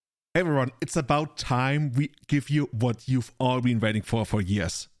Hey everyone, it's about time we give you what you've all been waiting for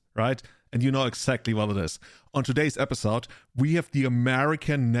years, right? And you know exactly what it is. On today's episode, we have the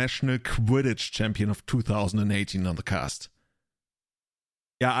American National Quidditch Champion of 2018 on the cast.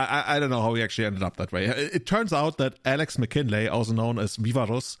 Yeah, I don't know how we actually ended up that way. It turns out that Alex McKinley, also known as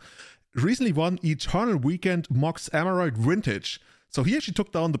Vivarus, recently won Eternal Weekend Mox Emerald Vintage. So he actually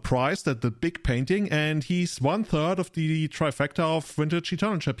took down the prize, that the big painting, and he's 1/3 of the trifecta of Vintage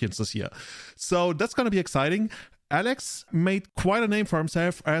Eternal Champions this year. So that's going to be exciting. Alex made quite a name for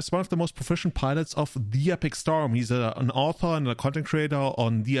himself as one of the most proficient pilots of The Epic Storm. He's an author and a content creator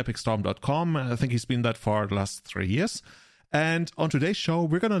on theepicstorm.com. I think he's been that for the last 3 years. And on today's show,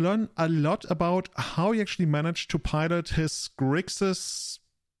 we're going to learn a lot about how he actually managed to pilot his Grixis,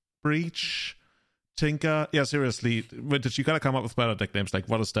 Breach, Tinker. Yeah, seriously, Vintage, you got to come up with better deck names. Like,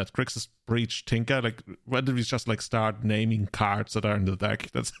 what is that? Grixis, Breach, Tinker? Like, when did we just start naming cards that are in the deck?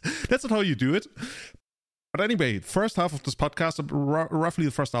 That's not how you do it. But anyway, first half of this podcast, roughly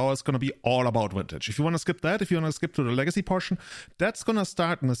the first hour, is going to be all about Vintage. If you want to skip that, if you want to skip to the legacy portion, that's going to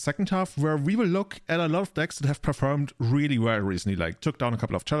start in the second half, where we will look at a lot of decks that have performed really well recently, like took down a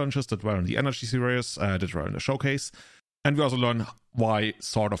couple of challenges that were in the Energy series, did well in the showcase. And we also learn why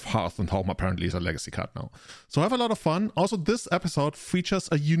Sword of Hearth and Home apparently is a legacy card now. So have a lot of fun. Also, this episode features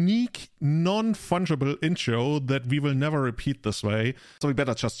a unique, non-fungible intro that we will never repeat this way. So we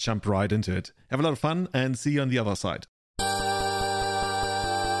better just jump right into it. Have a lot of fun and see you on the other side.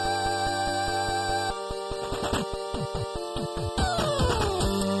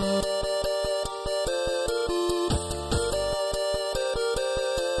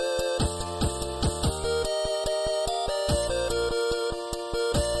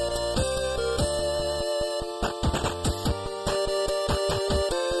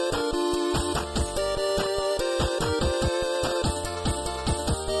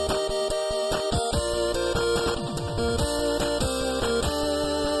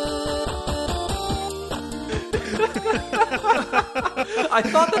 I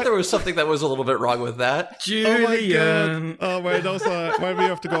thought that there was something that was a little bit wrong with that. Julian. Oh wait, why we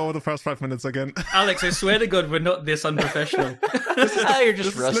have to go over the first 5 minutes again? Alex, I swear to God, we're not this unprofessional. You're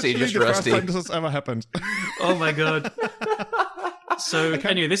just rusty, just the rusty. First time this has ever happened. Oh my God. So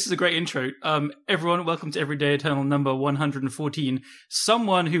anyway, this is a great intro. Everyone, welcome to Everyday Eternal number 114.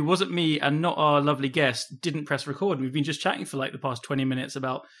 Someone who wasn't me and not our lovely guest didn't press record. We've been just chatting for like the past 20 minutes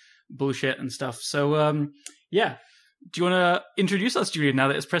about bullshit and stuff. So yeah. Do you want to introduce us, Julian, now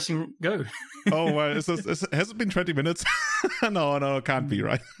that it's pressing go? Oh, well, has it been 20 minutes? No, it can't be,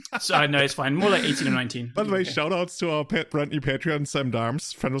 right? So no, it's fine. More like 18 or 19. By the way, shout outs to our brand new Patreon, Sam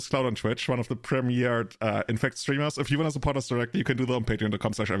Darms, friend of Cloud on Twitch, one of the premier Infect streamers. If you want to support us directly, you can do that on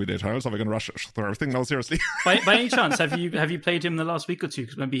patreon.com/everydayeternal. So we're going to rush through everything. No, seriously. By any chance, have you played him the last week or two?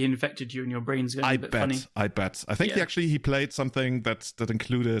 Because maybe he infected you and your brain's going a bit funny. I bet. I think he played something that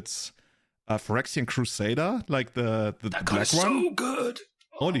included Phyrexian Crusader, like the that black guy's one. So good.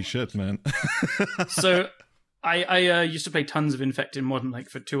 Holy shit, man. So I used to play tons of Infect in Modern, like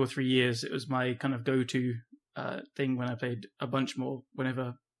for 2 or 3 years. It was my kind of go-to thing when I played a bunch more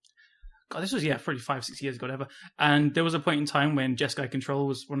whenever. God, this was, probably 5-6 years ago, whatever. And there was a point in time when Jeskai Control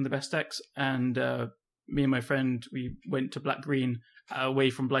was one of the best decks, and me and my friend, we went to Black-Green away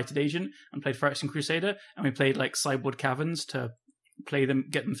from Blighted Agent and played Phyrexian Crusader, and we played like Sideboard Caverns to play them,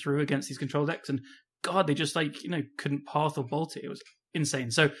 get them through against these control decks, and God, they just couldn't path or bolt it. It was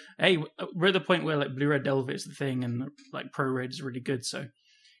insane. So hey, we're at the point where like blue-red Delver is the thing, and like pro-red is really good. So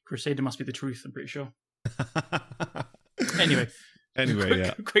Crusader must be the truth, I'm pretty sure. Anyway,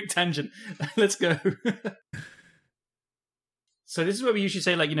 quick tangent. Let's go. So this is where we usually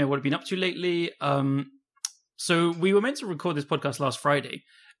say, like, what have you been up to lately? So we were meant to record this podcast last Friday,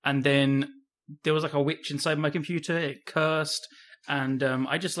 and then there was like a witch inside my computer. It cursed. And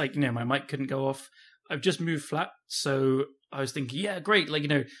I just my mic couldn't go off. I've just moved flat. So I was thinking, yeah, great.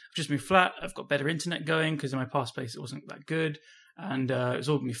 I've just moved flat. I've got better internet going because in my past place, it wasn't that good. And it was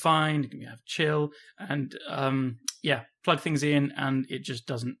all going to be fine. It can have chill. And plug things in and it just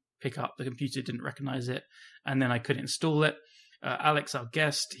doesn't pick up. The computer didn't recognize it. And then I couldn't install it. Alex, our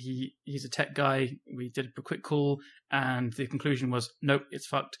guest, he's a tech guy. We did a quick call and the conclusion was, nope, it's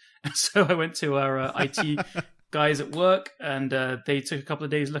fucked. So I went to our IT guys at work, and they took a couple of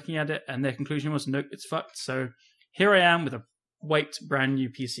days looking at it, and their conclusion was, nope, it's fucked. So here I am with a wiped brand new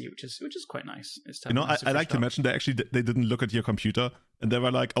PC, which is quite nice. It's I like to mention they didn't look at your computer. And they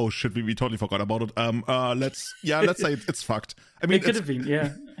were like, "Oh shit, we totally forgot about it. Let's say it's fucked." I mean, It could have been,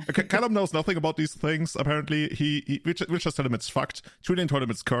 yeah. Callum knows nothing about these things. Apparently, we just told him it's fucked. Julian told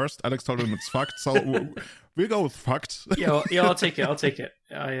him it's cursed. Alex told him it's fucked. So we'll go with fucked. Yeah, I'll take it.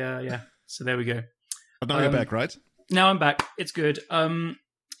 Yeah. So there we go. But now you're back, right? Now I'm back. It's good.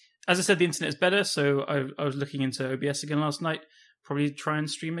 As I said, the internet is better. So I was looking into OBS again last night. Probably try and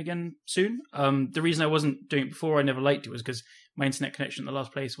stream again soon. The reason I wasn't doing it before, I never liked it, was because my internet connection in the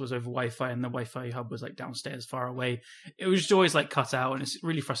last place was over Wi-Fi, and the Wi-Fi hub was like downstairs, far away. It was just always like cut out, and it's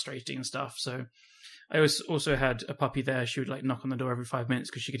really frustrating and stuff. So I also had a puppy there. She would like knock on the door every 5 minutes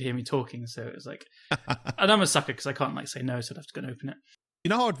because she could hear me talking. So it was like, and I'm a sucker because I can't like say no, so I'd have to go and open it. You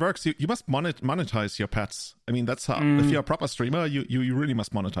know how it works. You must monetize your pets. I mean, that's how. If you're a proper streamer, you really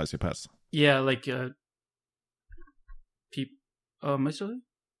must monetize your pets. Yeah, like am I still there?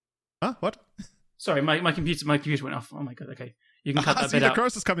 Huh? What? Sorry, my computer went off. Oh my god. Okay, you can cut that bit the out.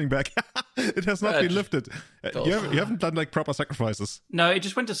 curse is coming back. It has not been lifted. You haven't done like proper sacrifices. No, it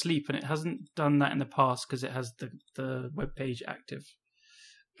just went to sleep, and it hasn't done that in the past because it has the web page active.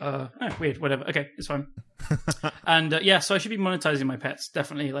 Weird. Whatever. Okay, it's fine. And so I should be monetizing my pets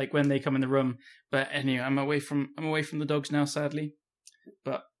definitely, like when they come in the room. But anyway, I'm away from the dogs now, sadly.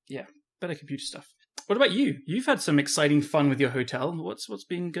 But yeah, better computer stuff. What about you? You've had some exciting fun with your hotel. What's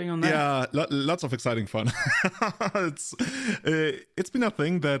been going on there? Yeah, lots of exciting fun. It's been a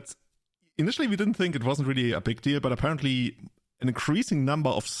thing that initially we didn't think it wasn't really a big deal, but apparently an increasing number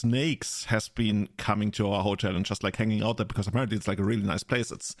of snakes has been coming to our hotel and just like hanging out there because apparently it's like a really nice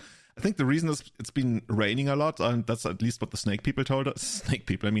place. I think the reason is it's been raining a lot, and that's at least what the snake people told us. Snake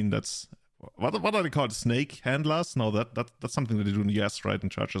people, I mean, that's what are they called? Snake handlers? No, that's something that they do in the US, right? In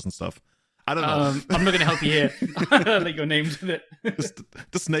churches and stuff. I don't know. I'm not going to help you here. Like your name's with it.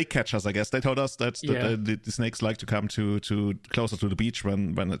 The snake catchers, I guess. They told us that the snakes like to come to closer to the beach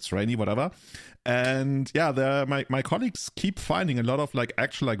when it's rainy, whatever. And yeah, my colleagues keep finding a lot of like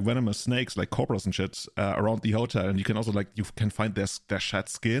actual like venomous snakes, like cobras and shit, around the hotel. And you can also you can find their shed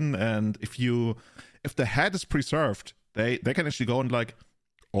skin. And if the head is preserved, they can actually go and like,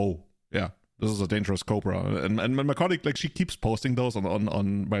 oh yeah, this is a dangerous cobra. And my colleague, like, she keeps posting those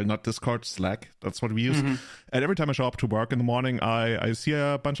on well, not Discord, Slack. That's what we use. Mm-hmm. And every time I show up to work in the morning, I see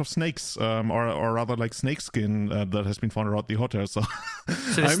a bunch of snakes, or rather like snake skin that has been found around the hotel. So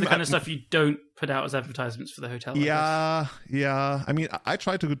this is the kind of stuff you don't put out as advertisements for the hotel. Yeah. I mean, I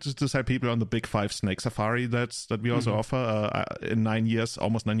try to sell people on the Big 5 snake safari that we also offer. In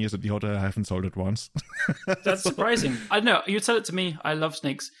almost 9 years at the hotel, I haven't sold it once. That's surprising. I don't know. You'd sell it to me. I love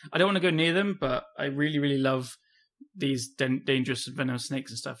snakes. I don't want to go near them, but I really, really love these dangerous and venomous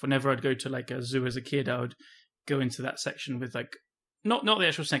snakes and stuff. Whenever I'd go to like a zoo as a kid, I would go into that section with like not the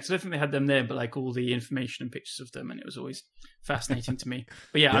actual snakes. I don't think they had them there, but like all the information and pictures of them, and it was always fascinating to me.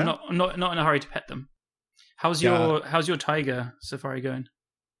 But yeah, I'm not in a hurry to pet them. How's your tiger safari going?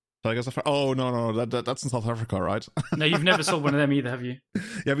 Tiger safari? Oh no, that's in South Africa, right? No, you've never sold one of them either, have you?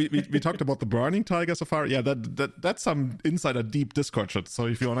 Yeah, we talked about the burning tiger safari. Yeah, that's some insider deep Discord shit. So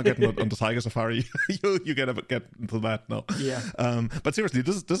if you want to get on the tiger safari, you get into that now. Yeah. But seriously,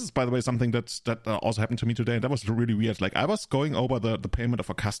 this is by the way something that also happened to me today, and that was really weird. Like I was going over the payment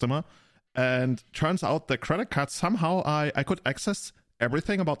of a customer, and turns out the credit card somehow I could access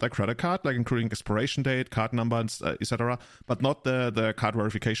everything about their credit card, like including expiration date, card number, etc., but not the card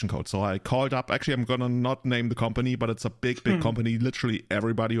verification code. So I called up. Actually, I'm gonna not name the company, but it's a big company. Literally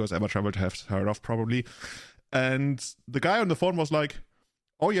everybody who has ever traveled has heard of, probably. And the guy on the phone was like,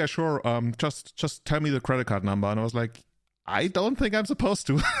 "Oh yeah, sure. Just tell me the credit card number." And I was like, "I don't think I'm supposed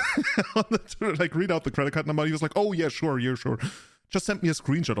to." To like read out the credit card number. He was like, "Oh yeah, sure. Just send me a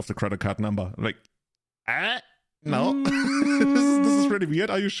screenshot of the credit card number." I'm like, no, this is really weird.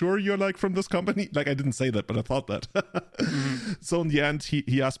 Are you sure you're like from this company? Like I didn't say that, but I thought that. So in the end,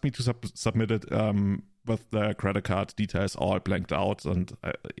 he asked me to submit it with the credit card details all blanked out, and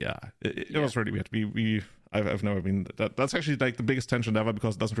it was really weird. I've never been. That's actually like the biggest tension ever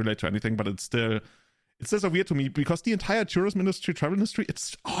because it doesn't relate to anything, but it's still so weird to me because the entire tourism industry, travel industry,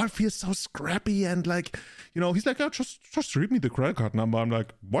 it all feels so scrappy and like, he's like, "Oh, just read me the credit card number." I'm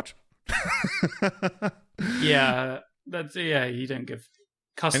like, "What?" Yeah, you don't give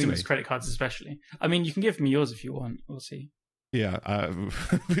customers credit cards, especially. I mean, you can give me yours if you want. We'll see. Yeah,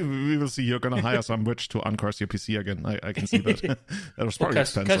 we will see. You're gonna hire some witch to uncurse your PC again. I can see that. That was probably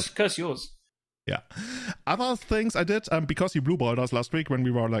expensive. Curse yours. Yeah. Other things I did, because you blueballed us last week when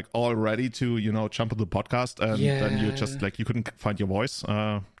we were like all ready to, jump on the podcast, and then you just like you couldn't find your voice.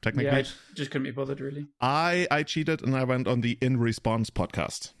 Technically, I just couldn't be bothered really. I cheated and I went on the In Response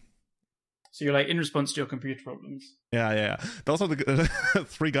podcast. So you're like, in response to your computer problems. Yeah. Those are the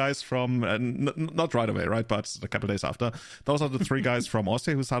three guys from, not right away, right? But a couple days after. Those are the three guys from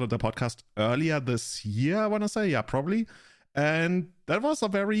Austria who started the podcast earlier this year, I want to say. Yeah, probably. And that was a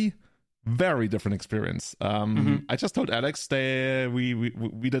very, very different experience. I just told Alex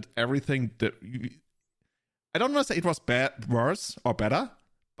we did everything that... I don't want to say it was bad, worse or better,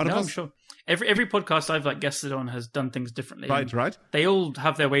 but no, it was... I'm sure. Every podcast I've like guested on has done things differently. Right. They all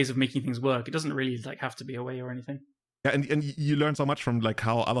have their ways of making things work. It doesn't really like have to be a way or anything. Yeah, and you learn so much from like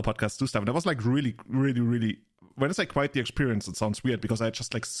how other podcasts do stuff. And that was like really, really, really, when I say quite the experience, it sounds weird because I had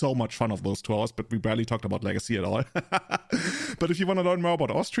just like so much fun of those 2 hours, but we barely talked about Legacy at all. But if you want to learn more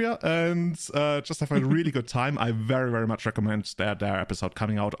about Austria and just have a really good time, I very, very much recommend their episode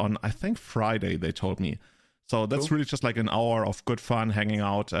coming out on, I think, Friday, they told me. So that's cool. really just like an hour of good fun hanging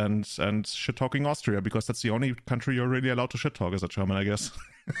out and shit talking Austria, because that's the only country you're really allowed to shit talk as a German, I guess.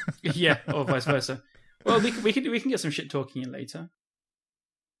 Yeah, or vice versa. Well, we can get some shit talking in later.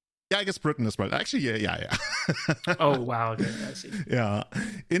 Yeah, I guess Britain as well. Actually, yeah. Oh, wow. Okay, I see. Yeah.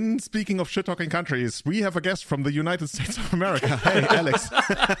 In speaking of shit talking countries, we have a guest from the United States of America. Hey, Alex.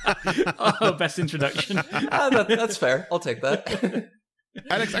 Oh, best introduction. That's fair. I'll take that.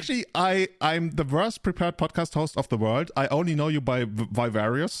 Alex, actually, I'm the worst prepared podcast host of the world. I only know you by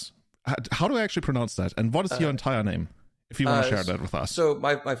Vivarius. How do I actually pronounce that? And what is your entire name? If you want to share that with us. So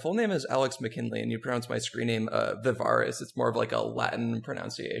my full name is Alex McKinley, and you pronounce my screen name Vivarius. It's more of like a Latin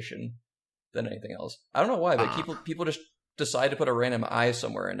pronunciation than anything else. I don't know why, but people just decide to put a random I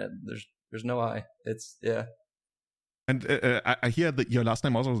somewhere in it. There's no I. It's, yeah. And I hear that your last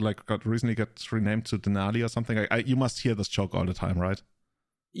name also recently got renamed to Denali or something. You must hear this joke all the time, right?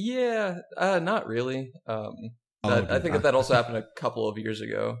 Yeah, not really. I think that also happened a couple of years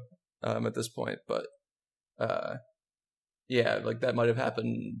ago at this point, but yeah, like that might have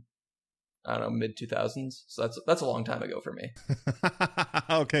happened, I don't know, mid-2000s. So that's a long time ago for me.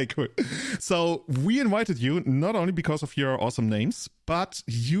 Okay, cool. So we invited you not only because of your awesome names, but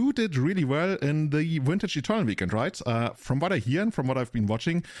you did really well in the Vintage Eternal weekend, right? From what I hear and from what I've been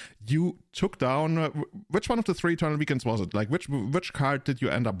watching, you took down... which one of the 3 Eternal weekends was it? Like, which card did you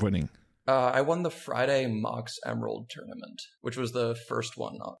end up winning? I won the Friday Mox Emerald tournament, which was the first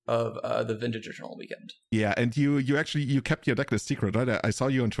one of the Vintage Eternal weekend. Yeah, and you kept your decklist secret, right? I saw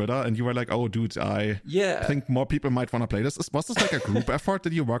you on Twitter, and you were like, "Oh, dude, I think more people might want to play this." Was this like a group effort?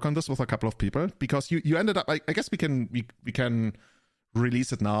 Did you work on this with a couple of people? Because you ended up, I guess we can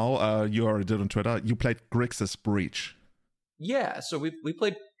release it now. You already did on Twitter. You played Grixis Breach. Yeah, so we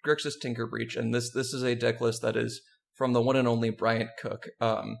played Grixis Tinker Breach, and this is a deck list that is from the one and only Bryant Cook.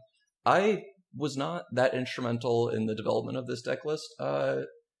 I was not that instrumental in the development of this deck list.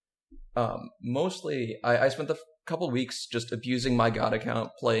 Mostly, I spent the couple weeks just abusing my God account,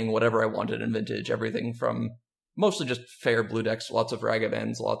 playing whatever I wanted in Vintage, everything from mostly just fair blue decks, lots of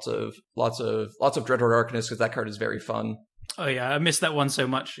Ragavans, lots of Dreadhorde Arcanist, because that card is very fun. Oh yeah, I missed that one so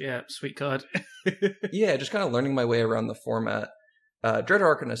much. Yeah, sweet card. Yeah, just kind of learning my way around the format. Dreadhorde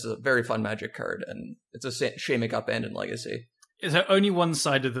Arcanist is a very fun Magic card, and it's a shame it got banned in Legacy. Is there only one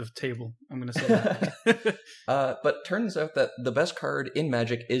side of the table? I'm going to say that. But turns out that the best card in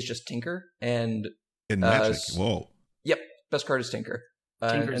Magic is just Tinker. And in Magic? Whoa. Yep, best card is Tinker.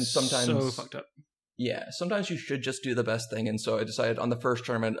 Tinker and is sometimes, so fucked up. Yeah, sometimes you should just do the best thing. And so I decided on the first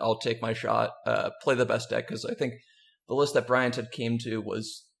tournament, I'll take my shot, play the best deck, because I think the list that Bryant had came to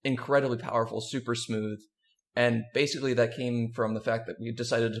was incredibly powerful, super smooth. And basically that came from the fact that we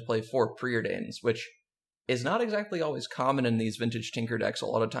decided to play 4 Preordains, which is not exactly always common in these Vintage Tinker decks. A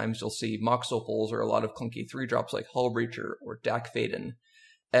lot of times you'll see Mox Opals or a lot of clunky 3-drops like Hull Breacher or Dak Faden.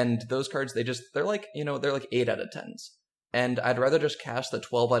 And those cards, they're like 8 out of 10s. And I'd rather just cast the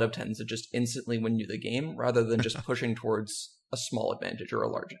 12 out of 10s that just instantly win you the game, rather than just pushing towards a small advantage or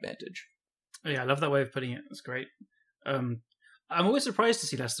a large advantage. Yeah, I love that way of putting it. It's great. I'm always surprised to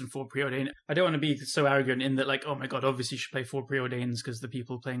see less than 4 Preordain. I don't want to be so arrogant in that, like, oh my god, obviously you should play 4 Preordains because the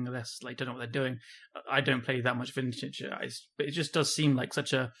people playing less, like, don't know what they're doing. I don't play that much Vintage, but it just does seem like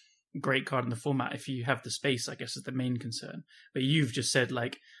such a great card in the format if you have the space, I guess, is the main concern. But you've just said,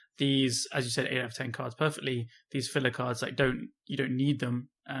 like, these, as you said, 8 out of 10 cards perfectly, these filler cards, like, you don't need them,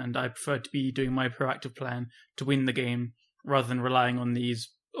 and I prefer to be doing my proactive plan to win the game rather than relying on these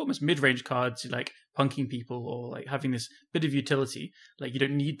almost mid-range cards, like punking people or like having this bit of utility. Like, you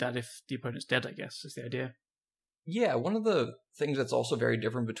don't need that if the opponent's dead, I guess, is the idea. Yeah, one of the things that's also very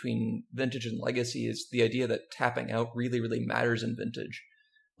different between Vintage and Legacy is the idea that tapping out really, really matters in Vintage.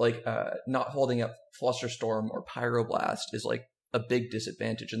 Like, not holding up Flusterstorm or Pyroblast is like a big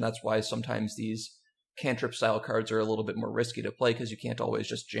disadvantage, and that's why sometimes these cantrip style cards are a little bit more risky to play because you can't always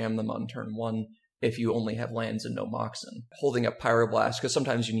just jam them on turn 1 if you only have lands and no Moxen. Holding up Pyroblast, because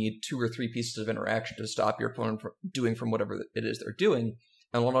sometimes you need 2 or 3 pieces of interaction to stop your opponent from doing from whatever it is they're doing.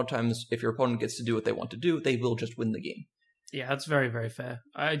 And a lot of times, if your opponent gets to do what they want to do, they will just win the game. Yeah, that's very, very fair.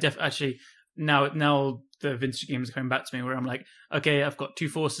 Actually, now the vintage games are coming back to me where I'm like, okay, I've got 2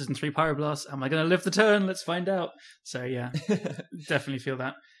 forces and 3 Pyroblasts. Am I going to live the turn? Let's find out. So yeah, definitely feel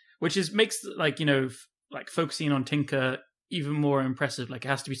that. Which makes like focusing on Tinker even more impressive. Like, it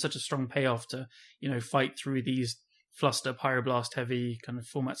has to be such a strong payoff to fight through these fluster Pyroblast heavy kind of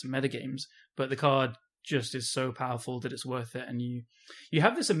formats and metagames. But the card just is so powerful that it's worth it. And you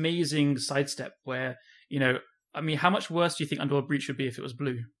have this amazing sidestep where how much worse do you think Underworld Breach would be if it was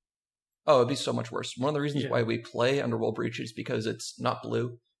blue? Oh, it'd be so much worse. One of the reasons why we play Underworld Breach is because it's not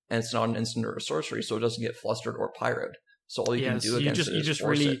blue and it's not an instant or a sorcery, so it doesn't get flustered or pyroed. So all you can do against it is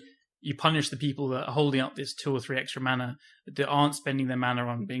force it. You punish the people that are holding up this 2 or 3 extra mana that aren't spending their mana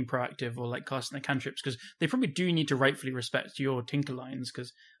on being proactive or like casting their cantrips, because they probably do need to rightfully respect your Tinker lines,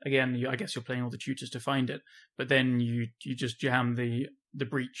 because again, I guess you're playing all the tutors to find it, but then you just jam the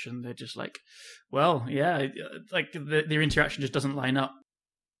breach and they're just like, well, yeah, like their interaction just doesn't line up.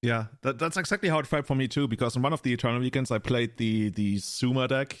 Yeah, that's exactly how it felt for me too, because on one of the Eternal Weekends I played the Suma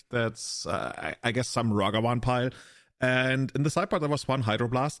deck that's, I guess, some Ragavan pile. And in the sideboard, there was 1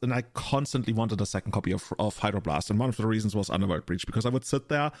 Hydroblast, and I constantly wanted a second copy of Hydroblast. And one of the reasons was Underworld Breach, because I would sit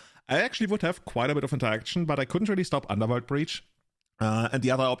there. I actually would have quite a bit of interaction, but I couldn't really stop Underworld Breach. And the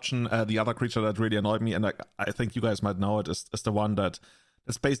other option, the other creature that really annoyed me, and I think you guys might know it, is the one that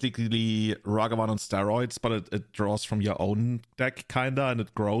is basically Ragavan on steroids, but it draws from your own deck, kinda, and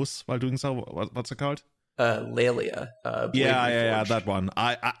it grows while doing so. What's it called? Laelia. Yeah, that one.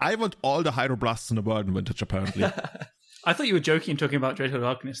 I want all the Hydroblasts in the world in Vintage, apparently. I thought you were joking talking about Dreadhorde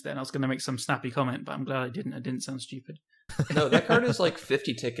Arcanist then. I was going to make some snappy comment, but I'm glad I didn't. I didn't sound stupid. No, that card is like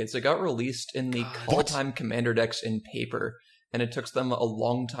 50 tickets. It got released in the Call Time Commander decks in paper, and it took them a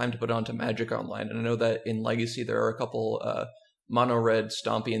long time to put onto Magic Online. And I know that in Legacy there are a couple mono-red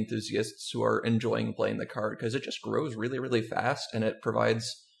Stompy enthusiasts who are enjoying playing the card, because it just grows really, really fast, and it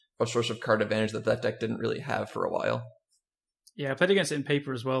provides a source of card advantage that deck didn't really have for a while. Yeah, I played against it in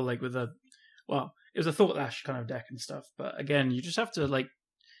paper as well, like with it was a Thought Lash kind of deck and stuff. But again, you just have to, like,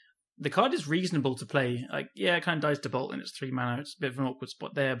 the card is reasonable to play. Like, yeah, it kind of dies to Bolt and it's 3 mana. It's a bit of an awkward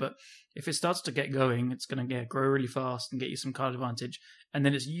spot there, but if it starts to get going, it's going to grow really fast and get you some card advantage. And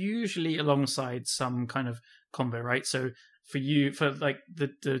then it's usually alongside some kind of combo, right? So for like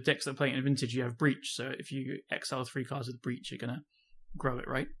the decks that are playing in Vintage, you have Breach. So if you exile 3 cards with Breach, you're going to grow it,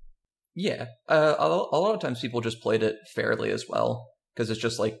 right? Yeah, a lot of times people just played it fairly as well, because it's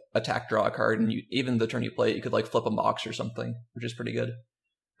just like attack, draw a card, and even the turn you play it, you could like flip a Mox or something, which is pretty good.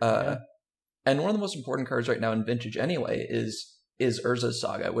 Yeah. And one of the most important cards right now in Vintage anyway is Urza's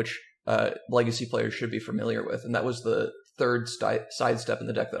Saga, which Legacy players should be familiar with, and that was the third sidestep in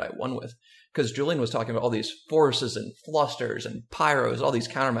the deck that I won with, because Julian was talking about all these forces and flusters and pyros, all these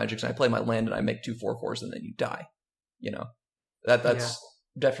counter magics, and I play my land and I make 2 4/4s and then you die. That's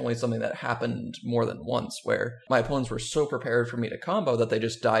definitely something that happened more than once, where my opponents were so prepared for me to combo that they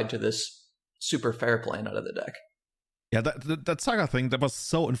just died to this super fair plan out of the deck. Yeah, that Saga thing, that was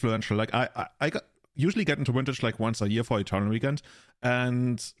so influential. Like, I usually get into Vintage like once a year for Eternal Weekend,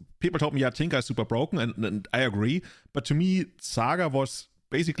 and people told me, yeah, Tinker is super broken, and I agree. But to me, Saga was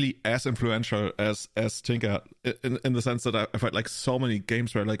basically as influential as Tinker, in the sense that I felt like so many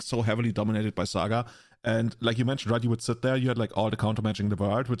games were like so heavily dominated by Saga. And like you mentioned, right, you would sit there, you had like all the counter matching in the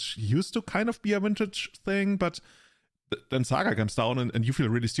world, which used to kind of be a Vintage thing, but then Saga comes down and you feel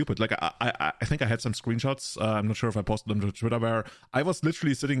really stupid. Like, I think I had some screenshots, I'm not sure if I posted them to Twitter, where I was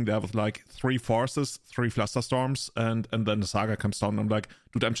literally sitting there with like 3 forces, 3 Flusterstorms, and then the Saga comes down, and I'm like,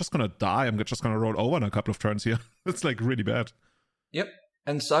 dude, I'm just gonna die, I'm just gonna roll over in a couple of turns here. It's like really bad. Yep.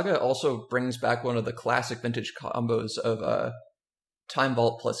 And Saga also brings back one of the classic Vintage combos of Time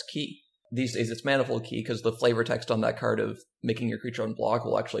Vault plus Key. These days it's Manifold Key, because the flavor text on that card of making your creature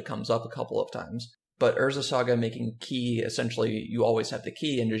unblockable actually comes up a couple of times. But Urza Saga making Key, essentially you always have the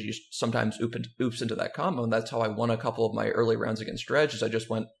Key, and you sometimes oops into that combo, and that's how I won a couple of my early rounds against Dredge, is I just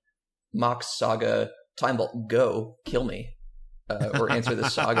went Mox, Saga, Time Vault, go, kill me, or answer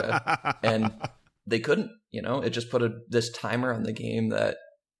this Saga. And they couldn't, it just put this timer on the game that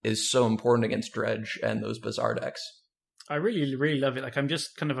is so important against Dredge and those Bizarre decks. I really, really love it. Like, I've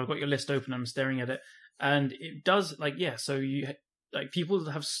got your list open, I'm staring at it, and it does, like, yeah, so you, like, people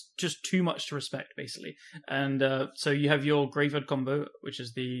have just too much to respect, basically. And so you have your Graveyard combo, which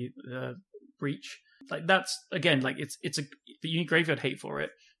is the Breach. Like, that's, again, like, it's a, you need Graveyard hate for it,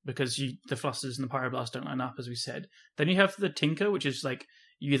 because the Flusters and the Pyroblast don't line up, as we said. Then you have the Tinker, which is like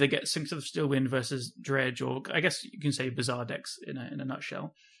you either get Sphinx of Stillwind versus Dredge, or I guess you can say Bizarre decks in a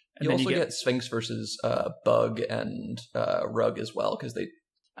nutshell. And you then also get Sphinx versus Bug and Rug as well, because they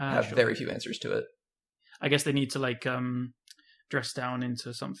have very few answers to it. I guess they need to like dress down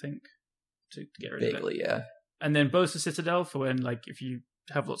into something to get rid of it. Vaguely, yeah. And then Bosa Citadel for when, like, if you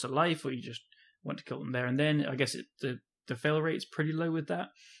have lots of life or you just want to kill them there and then. I guess the fail rate is pretty low with that.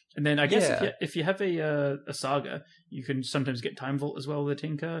 And then I guess if you have a Saga, you can sometimes get Time Vault as well with a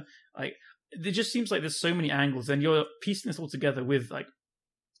Tinker. Like, it just seems like there's so many angles, and you're piecing this all together with like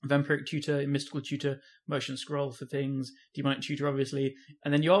Vampiric Tutor, Mystical Tutor, Motion Scroll for things, Demonic Tutor obviously,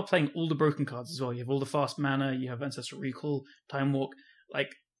 and then you are playing all the broken cards as well. You have all the fast mana, you have Ancestral Recall, Time Walk.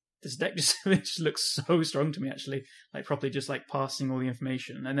 Like, this deck just looks so strong to me, actually. Like, properly just like passing all the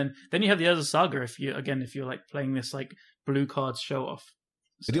information. And then you have the other Saga if you're like playing this like blue cards show off.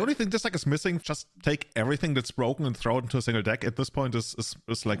 So. The only thing this deck is missing, just take everything that's broken and throw it into a single deck at this point is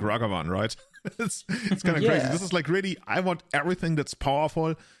like Ragavan, right? it's kind of crazy. This is like really, I want everything that's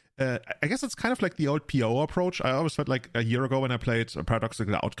powerful. I guess it's kind of like the old PO approach. I always felt like a year ago when I played a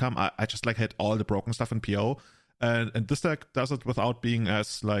Paradoxical Outcome, I just like had all the broken stuff in PO. And this deck does it without being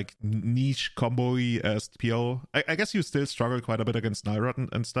as like niche combo-y as PO. I guess you still struggle quite a bit against Nyrod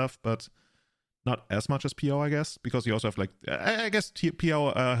and stuff, but not as much as PO, I guess, because you also have like, I guess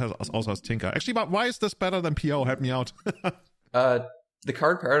PO also has Tinker. Actually, but why is this better than PO? Help me out. The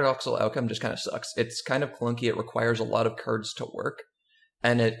card Paradoxical Outcome just kind of sucks. It's kind of clunky. It requires a lot of cards to work.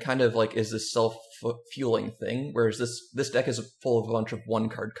 And it kind of like is this self-fueling thing, whereas this deck is full of a bunch of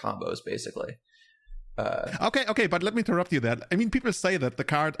one-card combos, basically. Okay, but let me interrupt you there. I mean, people say that the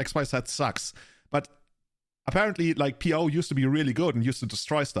card XYZ sucks, but apparently, like, PO used to be really good and used to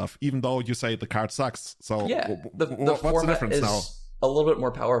destroy stuff, even though you say the card sucks. So yeah, what's the difference is now? A little bit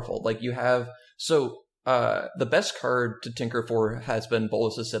more powerful. Like, you have the best card to tinker for has been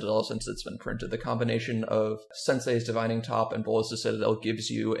Bolas' Citadel since it's been printed. The combination of Sensei's Divining Top and Bolas' Citadel gives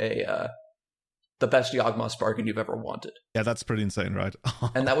you the best Yawgmoth's Bargain you've ever wanted. Yeah, that's pretty insane, right?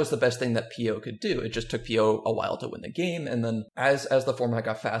 And that was the best thing that PO could do. It just took PO a while to win the game, and then as the format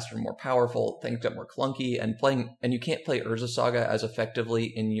got faster and more powerful, things got more clunky, and you can't play Urza Saga as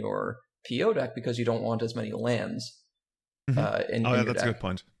effectively in your PO deck because you don't want as many lands. That's a good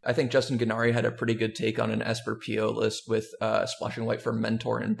point. I think Justin Gennari had a pretty good take on an Esper PO list with Splashing White for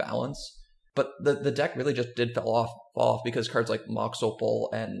Mentor and Balance. But the deck really just did fall off because cards like Mox Opal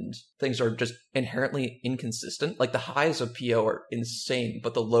and things are just inherently inconsistent. Like, the highs of PO are insane,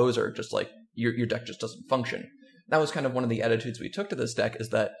 but the lows are just like, your deck just doesn't function. That was kind of one of the attitudes we took to this deck, is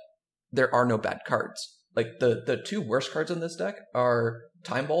that there are no bad cards. Like, the two worst cards in this deck are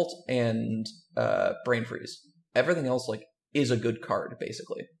Time Vault and Brain Freeze. Everything else, like, is a good card,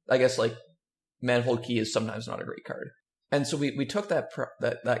 basically. I guess, like, Manifold Key is sometimes not a great card. And so we took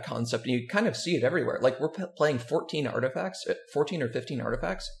that concept, and you kind of see it everywhere. Like, we're playing 14 or 15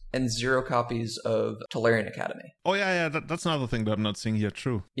 artifacts, and 0 copies of Tolarian Academy. Oh, yeah, that's another thing that I'm not seeing here,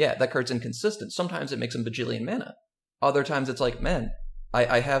 true. Yeah, that card's inconsistent. Sometimes it makes him bajillion mana. Other times it's like, man,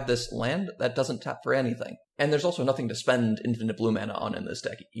 I have this land that doesn't tap for anything. And there's also nothing to spend infinite blue mana on in this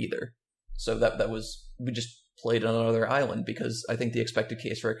deck either. So we just played on another island, because I think the expected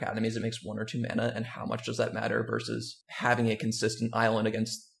case for Academy is it makes 1 or 2 mana, and how much does that matter versus having a consistent island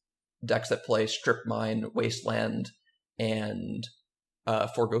against decks that play Strip Mine, Wasteland, and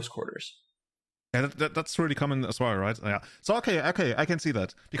 4 Ghost Quarters. Yeah, that's really common as well, right? Yeah. So okay, I can see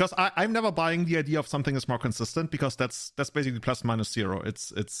that, because I'm never buying the idea of something is more consistent, because that's basically plus minus 0.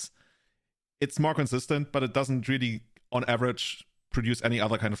 It's more consistent, but it doesn't really, on average, produce any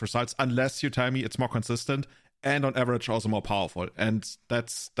other kind of results unless you tell me it's more consistent and on average also more powerful, and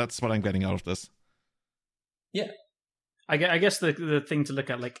that's what I'm getting out of this. Yeah, I guess the thing to look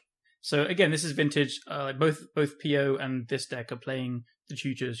at, like, so again, this is vintage. Both PO and this deck are playing the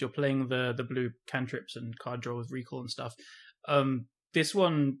tutors. You're playing the blue cantrips and card draw with recall and stuff. This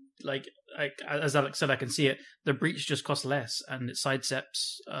one, like as Alex said, I can see it. The breach just costs less, and it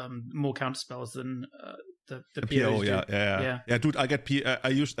sidesteps more counterspells than the PO. Yeah. Dude, I get I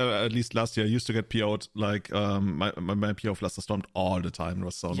used at least last year I used to get PO'd like my PO Flusterstormed all the time. It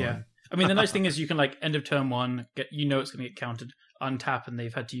was so annoying. Yeah. I mean, the nice thing is you can, like, end of turn 1, it's going to get countered, untap, and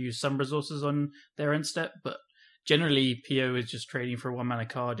they've had to use some resources on their end step. But generally, PO is just trading for a 1 mana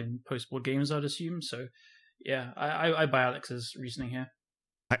card in post-board games, I'd assume. So, yeah, I buy Alex's reasoning here.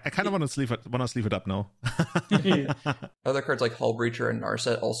 I kind of want to sleeve it up now. Other cards like Hull Breacher and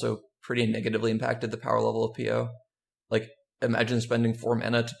Narset also pretty negatively impacted the power level of PO. Like, imagine spending 4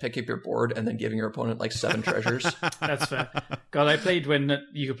 mana to pick up your board and then giving your opponent like 7 treasures. That's fair. God, I played when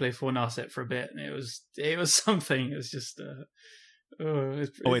you could play 4 Narset for a bit, and it was something. It was just.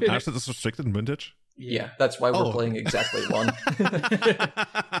 Wait, Narset is restricted in Vintage? Yeah, that's why we're playing exactly 1.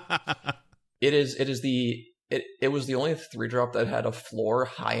 It was the only 3-drop that had a floor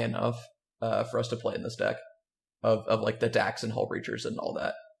high enough for us to play in this deck of like the Dax and Hull Breachers and all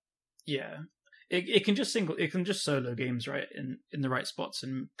that. Yeah. It can just solo games, right, in the right spots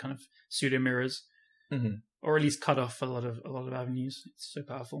and kind of pseudo mirrors, or at least cut off a lot of avenues. It's so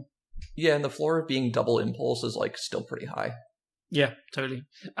powerful. Yeah, and the floor being double impulse is like still pretty high. Yeah, totally.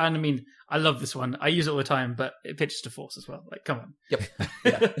 And I mean, I love this one. I use it all the time, but it pitches to force as well. Like, come on. Yep.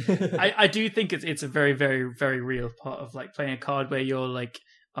 Yeah. I do think it's a very, very, very real part of like playing a card where you're like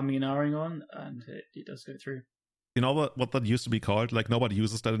umming and ahhing on, and it does go through. You know what that used to be called? Like, nobody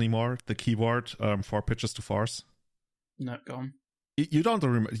uses that anymore. The keyword for pitches to force. No, go on. You don't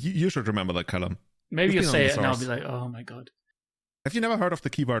remember. You should remember that, Callum. Maybe you'll say it and I'll be like, oh my god. Have you never heard of the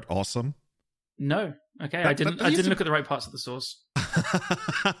keyword awesome? No. Okay, I didn't look at the right parts of the source.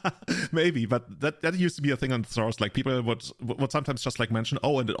 Maybe, but that used to be a thing on the source. Like, people would sometimes just like mention,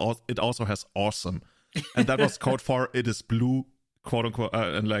 and it also has awesome. And that was code for it is blue, quote unquote,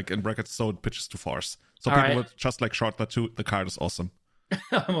 and like in brackets, so it pitches to force. So all people right. would just like short that to the card is awesome.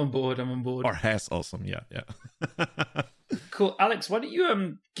 I'm on board. Or has awesome, yeah. Cool. Alex, why don't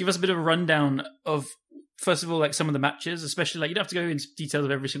you give us a bit of a rundown of, first of all, like some of the matches, especially like you don't have to go into details of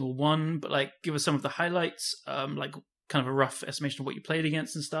every single one, but like give us some of the highlights, like kind of a rough estimation of what you played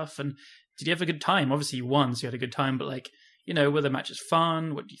against and stuff. And did you have a good time? Obviously you won, so you had a good time, but like, were the matches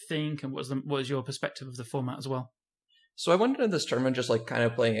fun? What do you think? And what was your perspective of the format as well? So I went into this tournament just like kind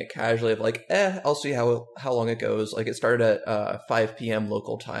of playing it casually of like, I'll see how long it goes. Like it started at 5 p.m.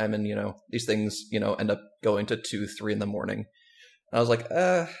 local time, and these things end up going to 2, 3 in the morning. And I was like,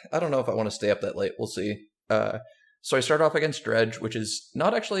 I don't know if I want to stay up that late. We'll see. So I started off against Dredge, which is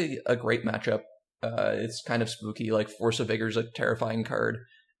not actually a great matchup. It's kind of spooky. Like Force of Vigor is a terrifying card.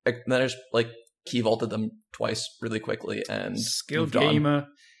 And then I just like key vaulted them twice really quickly and skilled gamer.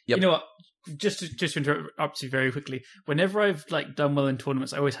 Yep. You know what? Just to interrupt you very quickly. Whenever I've like done well in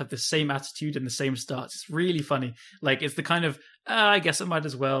tournaments, I always have the same attitude and the same starts. It's really funny. Like it's the kind of I guess I might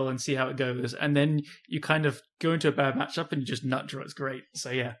as well and see how it goes, and then you kind of go into a bad matchup and you just nut draw. It's great.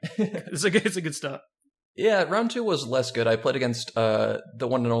 So yeah, it's a good start. Yeah, round 2 was less good. I played against the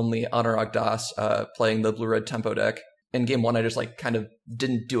one and only Anurag Das, playing the blue-red tempo deck. In game 1, I just like kind of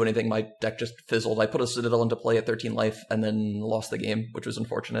didn't do anything. My deck just fizzled. I put a Citadel into play at 13 life and then lost the game, which was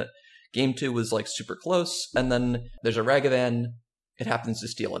unfortunate. Game 2 was like super close, and then there's a Ragavan. It happens to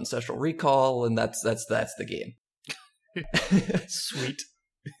steal Ancestral Recall, and that's the game. Sweet.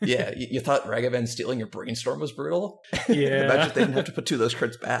 Yeah, you thought Ragavan stealing your Brainstorm was brutal? Yeah. Imagine if they didn't have to put 2 of those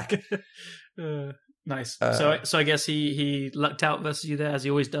crits back. Nice. So I guess he lucked out versus you there, as he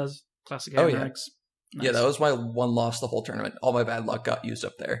always does. Classic Air Mags. Nice. Yeah, that was my one loss the whole tournament. All my bad luck got used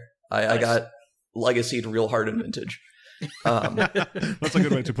up there. I got legacied real hard in Vintage. That's a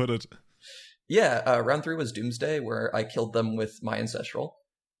good way to put it. Yeah, round 3 was Doomsday, where I killed them with my Ancestral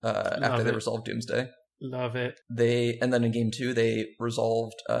after they resolved Doomsday. Love it. And then in game 2 they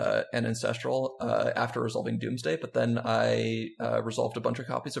resolved an Ancestral after resolving Doomsday, but then I resolved a bunch of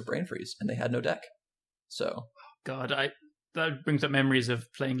copies of Brain Freeze, and they had no deck. So God, that brings up memories of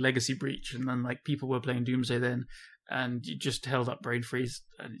playing Legacy Breach, and then like people were playing Doomsday then, and you just held up Brain Freeze,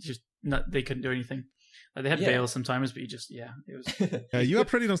 and it just they couldn't do anything. Like they had Veil sometimes, but it was. Yeah, you are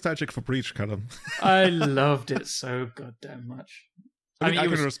pretty nostalgic for Breach, Callum. I loved it so goddamn much. I mean, I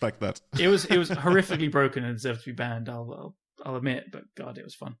can respect that. It was horrifically broken and deserved to be banned. I'll admit, but God, it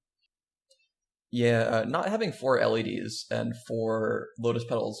was fun. Yeah, not having 4 LEDs and 4 Lotus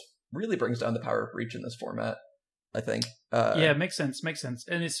Petals really brings down the power of Breach in this format, I think. Yeah, makes sense,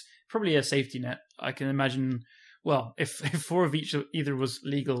 and it's probably a safety net. I can imagine. Well, if 4 of each either was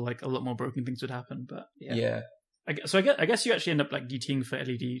legal, like a lot more broken things would happen. But yeah. I guess you actually end up like DTing for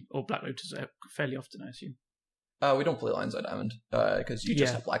LED or Black Lotus fairly often, I assume. We don't play Lion's Eye Diamond because you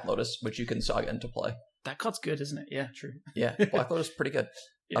just have Black Lotus, which you can Saga into play. That card's good, isn't it? Yeah, true. Yeah, Black Lotus is pretty good.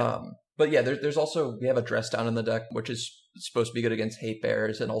 Yeah. But yeah, there's also, we have a Dress Down in the deck, which is supposed to be good against Hate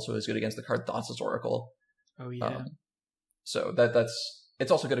Bears and also is good against the card Thoughtless Oracle. Oh yeah. So it's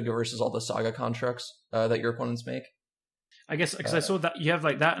also good versus all the Saga constructs that your opponents make. I guess because I saw that you have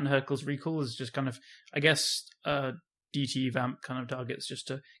like that, and Hercule's Recall is just kind of, I guess, DT vamp kind of targets just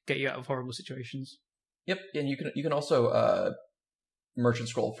to get you out of horrible situations. Yep, and you can also Merchant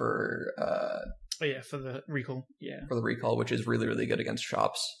Scroll for for the recall. Yeah, for the recall, which is really really good against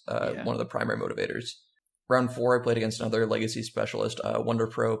shops. One of the primary motivators. Round 4, I played against another Legacy specialist, Wonder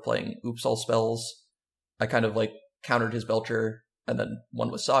Pro, playing Oops All Spells. I kind of like countered his Belcher, and then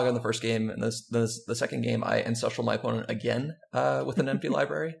won with Saga in the first game. And the second game, I ancestral my opponent again with an empty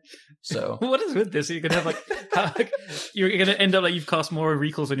library. So what is with this? You're gonna have like you're gonna end up like you've cast more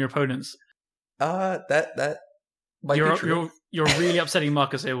recalls on your opponents. That might be true. You're really upsetting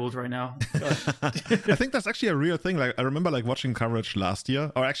Marcus Airwold right now. I think that's actually a real thing. Like, I remember like watching coverage last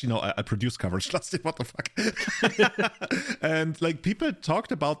year, or actually no, I produced coverage last year. What the fuck? And like people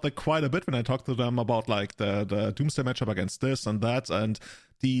talked about that quite a bit when I talked to them about like the Doomsday matchup against this and that, and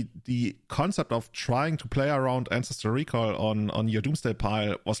the concept of trying to play around Ancestor Recall on your Doomsday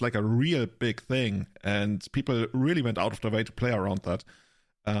pile was like a real big thing, and people really went out of their way to play around that.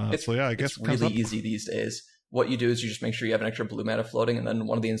 So yeah, I guess it's really easy these days. What you do is you just make sure you have an extra blue mana floating, and then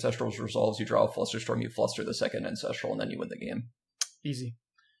one of the Ancestrals resolves, you draw a Flusterstorm, you fluster the second Ancestral, and then you win the game. Easy.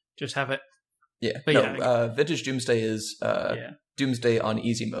 Just have it. Yeah. But Vintage Doomsday is Doomsday on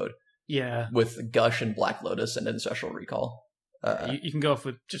easy mode. Yeah. With Gush and Black Lotus and Ancestral Recall. You can go off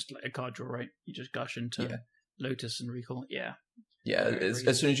with just like a card draw, right? You just Gush into Lotus and Recall. Yeah. Yeah,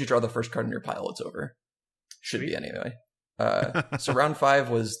 as soon as you draw the first card in your pile, it's over. Should be anyway. So round 5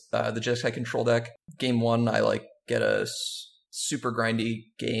 was the Jeskai control deck. Game 1, I like get a super grindy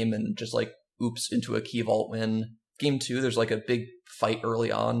game and just like oops into a Key Vault win. Game 2, there's like a big fight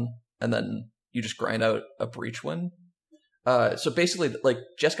early on, and then you just grind out a Breach win. So basically, like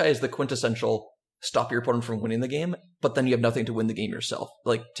Jeskai is the quintessential stop your opponent from winning the game, but then you have nothing to win the game yourself.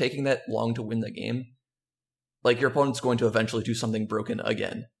 Like taking that long to win the game, like your opponent's going to eventually do something broken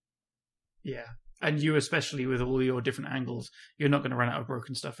again. Yeah. And you, especially with all your different angles, you're not going to run out of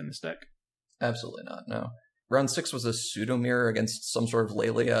broken stuff in this deck. Absolutely not, no. Round 6 was a pseudo mirror against some sort of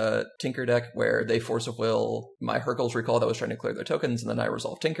Lelia Tinker deck where they Force of Will my Hercules Recall that was trying to clear their tokens, and then I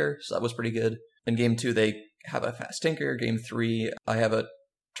resolve Tinker, so that was pretty good. In Game 2, they have a fast Tinker. Game 3, I have a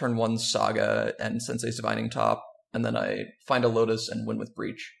turn 1 Saga and Sensei's Divining Top, and then I find a Lotus and win with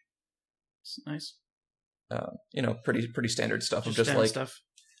Breach. It's nice. Pretty standard stuff. Just like stuff.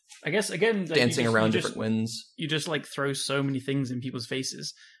 I guess, again, like, dancing around different wins. You just, like, throw so many things in people's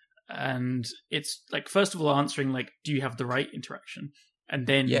faces. And it's, like, first of all, answering, like, do you have the right interaction? And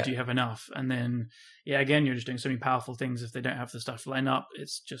then, do you have enough? And then, again, you're just doing so many powerful things. If they don't have the stuff lined up,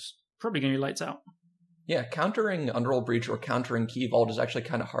 it's just probably going to be lights out. Yeah, countering Underworld Breach or countering Key Vault is actually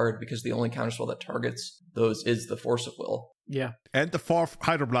kind of hard because the only counterspell that targets those is the Force of Will. Yeah. And the 4th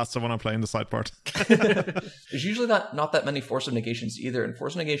Hydroblast when I play in the side part. There's usually not that many Force of Negations either, and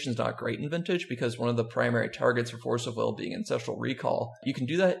Force of Negation is not great in Vintage because one of the primary targets for Force of Will being Ancestral Recall, you can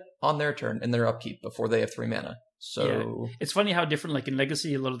do that on their turn in their upkeep before they have 3 mana. So it's funny how different, like in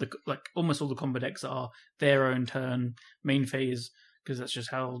Legacy, a lot of the, like almost all the combo decks are their own turn, main phase, because that's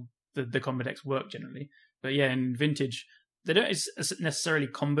just how the combo decks work generally. But yeah, in Vintage, they don't necessarily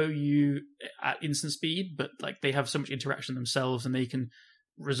combo you at instant speed, but like they have so much interaction themselves, and they can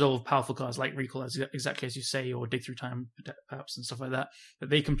resolve powerful cards like Recall, exactly as you say, or Dig Through Time perhaps and stuff like that. That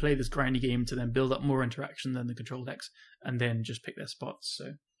they can play this grindy game to then build up more interaction than the control decks, and then just pick their spots.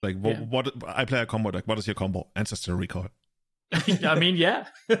 So like, what I play a combo deck. What is your combo? Ancestor Recall. I mean, yeah.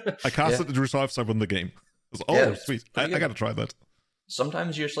 I cast it, it resolves, I win the game. Sweet. I gotta try that.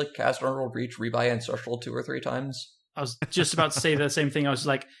 Sometimes you just like cast Underworld Breach, rebuy Ancestral 2 or 3 times. I was just about to say the same thing. I was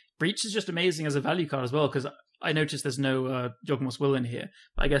like, Breach is just amazing as a value card as well, because I noticed there's no Yawgmoth's Will in here.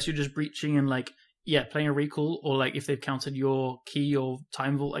 But I guess you're just breaching and like, playing a Recall, or like if they've countered your Key or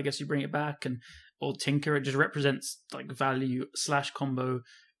Time Vault, I guess you bring it back, or Tinker. It just represents like value / combo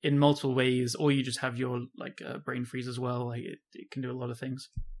in multiple ways, or you just have your like Brain Freeze as well. Like it can do a lot of things.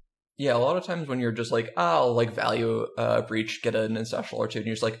 Yeah, a lot of times when you're just like, I'll like value Breach, get an Ancestral or 2, and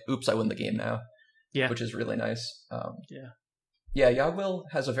you're just like, oops, I win the game now. Yeah. Which is really nice. Yeah,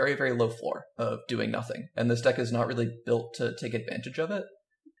 Yawgmoth has a very, very low floor of doing nothing, and this deck is not really built to take advantage of it.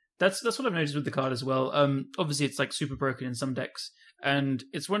 That's what I've noticed with the card as well. Obviously, it's like super broken in some decks, and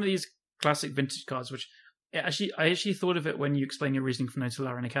it's one of these classic Vintage cards, which I actually thought of it when you explain your reasoning for No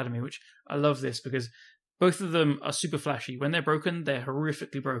Tolarian Academy, which I love this because both of them are super flashy. When they're broken, they're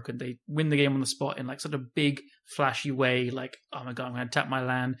horrifically broken. They win the game on the spot in like such a big, flashy way. Like, oh my god, I'm going to tap my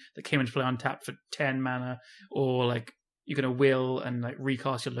land that came into play on tap for 10 mana. Or like, you're going to will and like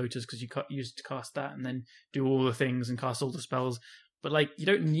recast your Lotus because you used to cast that and then do all the things and cast all the spells. But like, you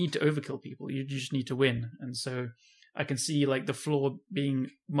don't need to overkill people. You just need to win. And so I can see like the floor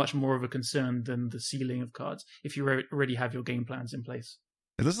being much more of a concern than the ceiling of cards if you already have your game plans in place.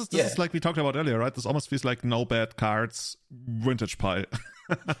 This is like we talked about earlier, right? This almost feels like no bad cards, vintage pie.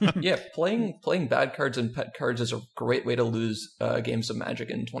 Yeah, playing bad cards and pet cards is a great way to lose games of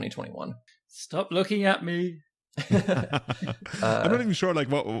Magic in 2021. Stop looking at me. I'm not even sure. Like,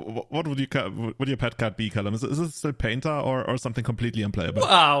 what would your pet card be, Callum? Is this a painter or something completely unplayable?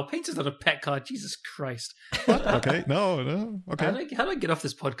 Wow, painter's not a pet card. Jesus Christ. What? Okay, no. Okay. How do I get off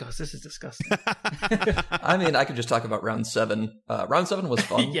this podcast? This is disgusting. I mean, I could just talk about round 7. Round 7 was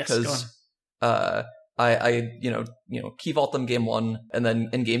fun Yes, because I key vault them game 1, and then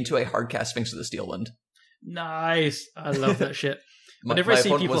in game 2 I hardcast Sphinx of the Steel Wind. Nice. I love that shit. My Whenever I see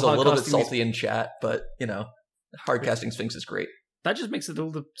opponent people was a little bit hardcasting salty in chat, but hardcasting Sphinx is great. that just makes it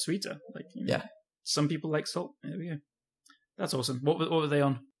all the sweeter. Like, Yeah. Some people like salt. There we go. That's awesome. What were they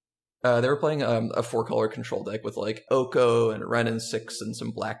on? They were playing a 4-color control deck with like Oko and Ren and 6 and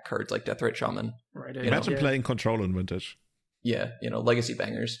some black cards like Deathrite Shaman. Right. Imagine playing Control in Vintage. Yeah, legacy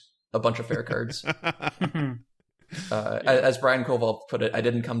bangers. A bunch of fair cards. As Brian Koval put it, I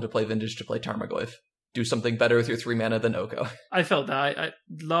didn't come to play Vintage to play Tarmogoyf. Do something better with your 3 mana than Oko. I felt that.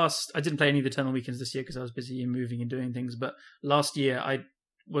 I didn't play any of the Eternal Weekends this year because I was busy and moving and doing things. But last year I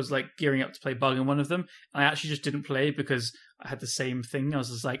was like gearing up to play Bug in one of them. I actually just didn't play because I had the same thing. I was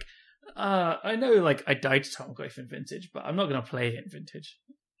just like, I know, like I died to Tarmogoyf in Vintage, but I'm not going to play it in Vintage.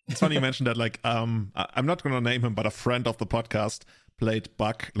 It's funny you mentioned that. Like, I'm not going to name him, but a friend of the podcast played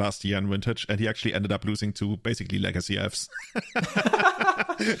Buck last year in Vintage, and he actually ended up losing to basically Legacy Elves.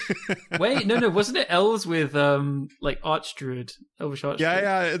 Wait, no, wasn't it elves with like Archdruid, Elvish Archdruid?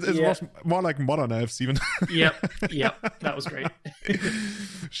 Yeah, it was more like modern elves even. Yep, that was great.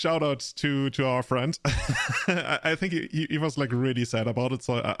 Shout out to our friend. I think he was like really sad about it,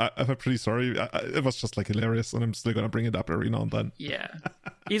 so I'm pretty sorry. It was just like hilarious, and I'm still gonna bring it up every now and then. Yeah,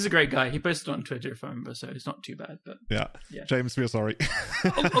 he's a great guy. He posted on Twitter if I remember, so it's not too bad. But yeah. James, we're sorry.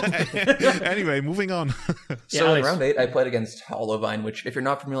 Oh. Anyway, moving on. So in round 8, I played against Hollowvine, which, if you're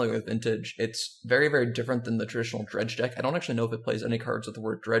not familiar with Vintage, it's very, very different than the traditional Dredge deck. I don't actually know if it plays any cards with the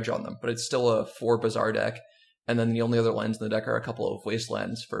word Dredge on them, but it's still a 4 Bazaar deck. And then the only other lands in the deck are a couple of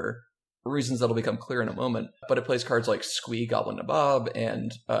Wastelands for reasons that'll become clear in a moment. But it plays cards like Squee, Goblin Nabob,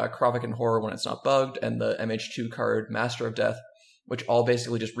 and Kravik and Horror when it's not bugged, and the MH2 card Master of Death, which all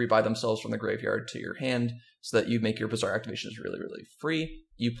basically just rebuy themselves from the graveyard to your hand so that you make your Bazaar activations really, really free.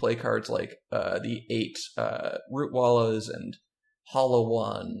 You play cards like the 8 Root Wallas and Hollow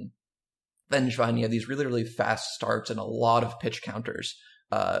One, Vengevine. You have these really, really fast starts and a lot of pitch counters.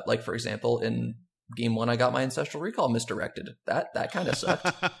 Like, for example, in Game 1, I got my Ancestral Recall misdirected. That kind of sucked.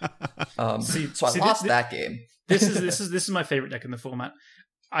 So I lost that game. This is my favorite deck in the format.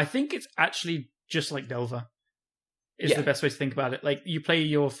 I think it's actually just like Delver. Is the best way to think about it. Like, you play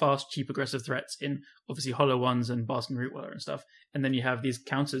your fast, cheap, aggressive threats in obviously Hollow Ones and Basking Rootwaller and stuff, and then you have these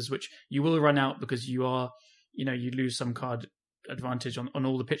counters which you will run out because you are, you lose some card advantage on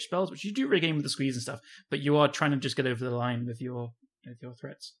all the pitch spells, which you do regain with the squeeze and stuff, but you are trying to just get over the line with your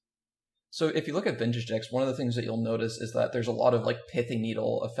threats. So if you look at Vintage decks, one of the things that you'll notice is that there's a lot of like Pithy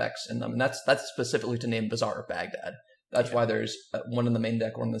Needle effects in them, and that's specifically to name Bazaar of Baghdad. That's why there's one in the main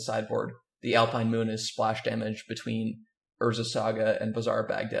deck, one in the sideboard. The Alpine Moon is splash damage between Urza Saga and Bazaar of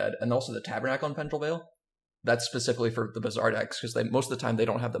Baghdad, and also the Tabernacle and Pendrell Vale. That's specifically for the Bazaar decks, because most of the time they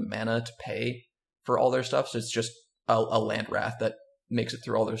don't have the mana to pay for all their stuff, so it's just a land wrath that makes it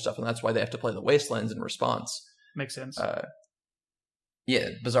through all their stuff, and that's why they have to play the Wastelands in response. Makes sense.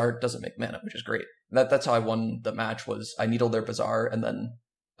 Bazaar doesn't make mana, which is great. That's how I won the match, was I needled their Bazaar, and then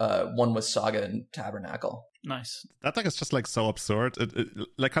one was Saga and Tabernacle. Nice. That deck is just like so absurd. It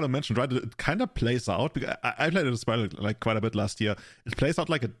like kind of mentioned, right? It kind of plays out. Because I played it as well, like quite a bit last year. It plays out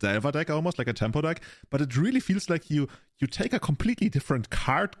like a Delver deck, almost like a tempo deck, but it really feels like you take a completely different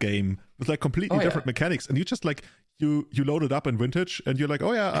card game with like completely different mechanics, and you just like you load it up in Vintage, and you're like,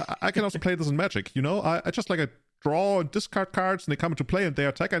 oh yeah, I can also play this in Magic. I just like a draw and discard cards, and they come into play and they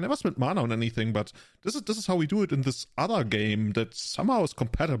attack. I never spent mana on anything, but this is how we do it in this other game that somehow is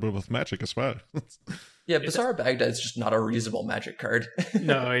compatible with Magic as well. Yeah, Bazaar of Baghdad is just not a reasonable Magic card.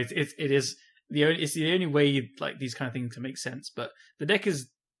 No, it is it's the only way like these kind of things can make sense. But the deck is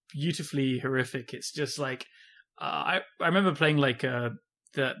beautifully horrific. It's just like I remember playing like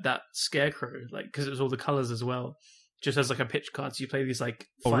that Scarecrow, like, because it was all the colors as well, just as like a pitch card. So you play these like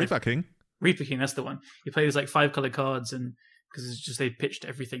Reaper King, that's the one. You play these like 5-color cards, and because it's just they pitched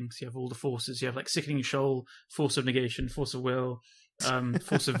everything. So you have all the forces. You have like Sickening Shoal, Force of Negation, Force of Will,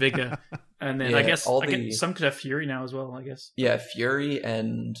 Force of Vigor, and then I guess some could have Fury now as well. I guess. Yeah, Fury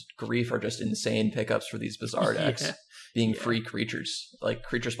and Grief are just insane pickups for these Bazaar decks. Being free creatures, like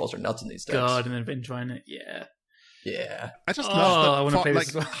creature spells are nuts in these decks. God, and then Vengevine, yeah. I just love play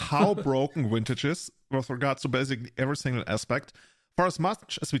like how broken Vintage is with regards to basically every single aspect. For as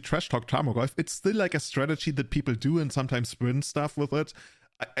much as we trash talk Tarmogoyf, it's still like a strategy that people do and sometimes win stuff with it.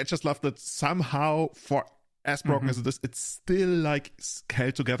 I just love that somehow, for as broken as it is, it's still like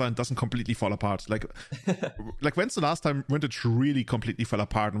held together and doesn't completely fall apart. Like when's the last time Vintage really completely fell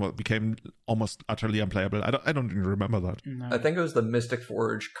apart and became almost utterly unplayable? I don't even remember that. No. I think it was the Mystic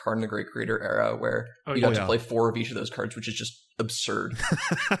Forge Karn the Great Creator era where you got to play 4 of each of those cards, which is just absurd.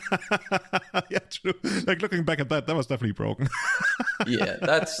 Yeah, true. Like looking back at that was definitely broken. Yeah,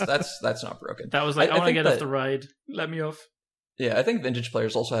 that's not broken. That was like, I want to get off the ride. Let me off. Yeah, I think Vintage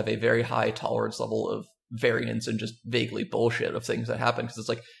players also have a very high tolerance level of variance and just vaguely bullshit of things that happen, because it's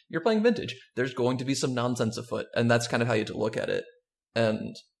like, you're playing Vintage, there's going to be some nonsense afoot, and that's kind of how you have to look at it.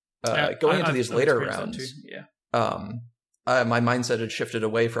 And going into these later rounds, my mindset had shifted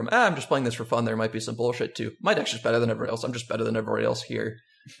away from I'm just playing this for fun, there might be some bullshit, to my deck's just better than everybody else, I'm just better than everybody else here.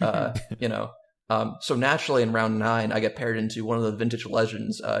 So naturally in round 9 I get paired into one of the Vintage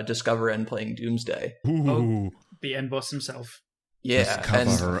legends, Discover End, playing Doomsday. Ooh. The end boss himself. Yeah,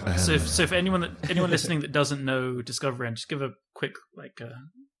 so if anyone listening that doesn't know Discover End, just give a quick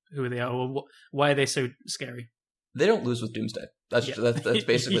who they are or why are they so scary? They don't lose with Doomsday. That's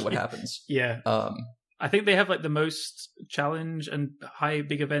basically what happens. Yeah. I think they have like the most challenge and high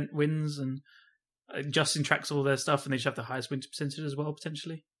big event wins, and Justin tracks all their stuff, and they just have the highest win percentage as well,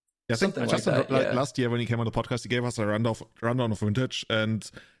 potentially. Yeah, I think Justin, last year when he came on the podcast, he gave us a rundown of Vintage, and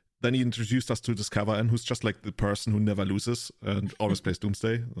then he introduced us to Discover, and who's just like the person who never loses and always plays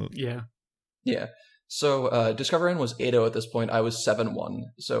Doomsday. Yeah. So Discover End was 8-0 at this point. I was 7-1.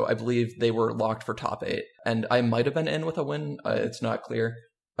 So I believe they were locked for top 8. And I might have been in with a win. It's not clear.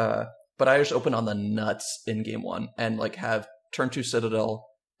 But I just opened on the nuts in game 1 and like have turn 2 Citadel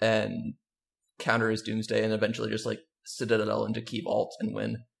and counter his Doomsday, and eventually just like Citadel into Key Vault and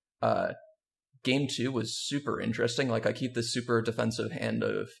win. Game 2 was super interesting. Like, I keep this super defensive hand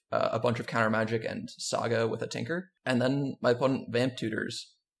of a bunch of counter magic and Saga with a Tinker. And then my opponent Vamp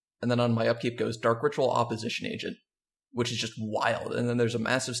Tutors. And then on my upkeep goes Dark Ritual Opposition Agent, which is just wild. And then there's a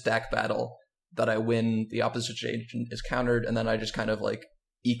massive stack battle that I win. The Opposition Agent is countered. And then I just kind of like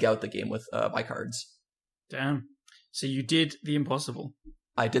eke out the game with my cards. Damn. So you did the impossible.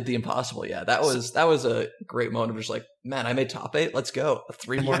 I did the impossible, yeah. That was a great moment of just like, man, I made top 8. Let's go.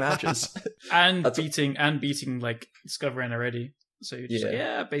 3 more matches. and beating like Discover End already. So you're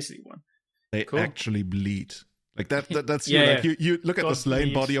just basically won. They actually bleed. Like that's you look at the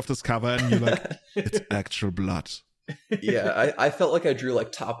slain body of Discover and you're like, it's actual blood. Yeah, I felt like I drew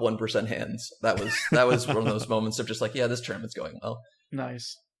like top 1% hands. That was one of those moments of just like, yeah, this tournament's going well.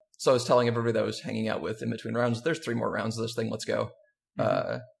 Nice. So I was telling everybody that I was hanging out with in between rounds, there's 3 more rounds of this thing, let's go.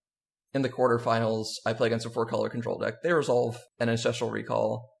 In the quarterfinals, I play against a 4-color control deck. They resolve an Ancestral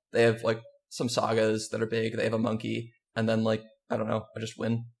Recall. They have like some Sagas that are big. They have a Monkey, and then like I don't know, I just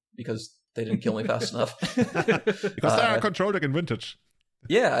win because they didn't kill me fast enough. Because they're a control deck in Vintage.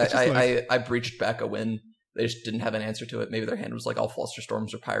 Yeah, I breached back a win. They just didn't have an answer to it. Maybe their hand was like all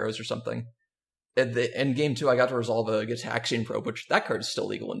Flusterstorms or Pyros or something. In game 2, I got to resolve a Gitaxian Probe, which that card is still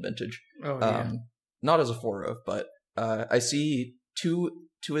legal in Vintage. Oh yeah. Not as a 4-of, but I see two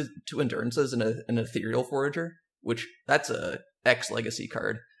Endurances and an Ethereal Forager, which that's a X Legacy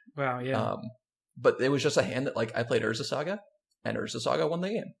card. Wow, yeah. But it was just a hand that like I played Urza Saga, and Urza Saga won the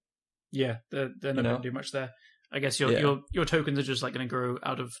game. Yeah, they're not going to do much there. I guess your tokens are just like going to grow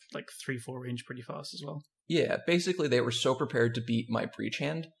out of like 3-4 range pretty fast as well. Yeah, basically they were so prepared to beat my breach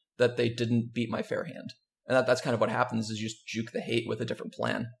hand that they didn't beat my fair hand, and that's kind of what happens is you just juke the hate with a different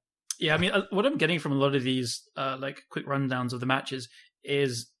plan. Yeah, I mean, what I'm getting from a lot of these like quick rundowns of the matches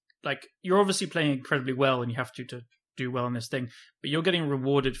is like you're obviously playing incredibly well, and you have to do well in this thing, but you're getting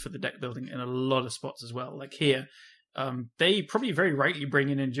rewarded for the deck building in a lot of spots as well. Like here, they probably very rightly bring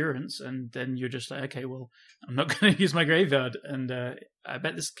in Endurance, and then you're just like, okay, well, I'm not going to use my graveyard, and I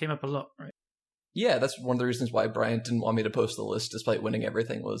bet this came up a lot, right? Yeah, that's one of the reasons why Brian didn't want me to post the list despite winning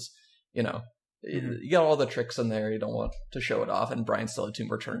everything was, you got all the tricks in there, you don't want to show it off, and Brian still had 2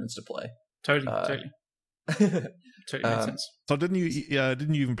 more tournaments to play. Totally. Totally makes sense. So didn't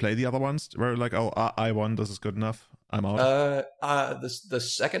you even play the other ones? Where like, oh, I won, this is good enough, I'm out. The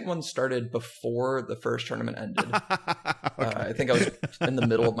second one started before the first tournament ended. Okay. I think I was in the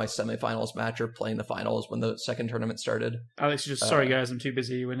middle of my semifinals match or playing the finals when the second tournament started. Alex, you're just sorry guys, I'm too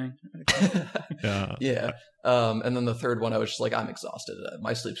busy winning. Yeah. And then the third one, I was just like, I'm exhausted.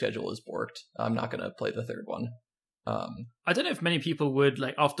 My sleep schedule is borked. I'm not going to play the third one. I don't know if many people would,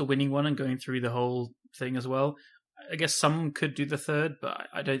 like, after winning one and going through the whole thing as well. I guess some could do the third, but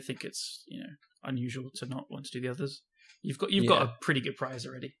I don't think it's unusual to not want to do the others. You've got a pretty good prize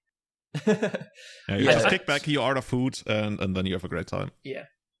already. You just kick back, you order food, and then you have a great time. Yeah.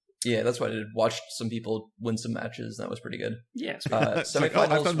 Yeah, that's what I did. Watched some people win some matches. That was pretty good. Yeah, Semifinals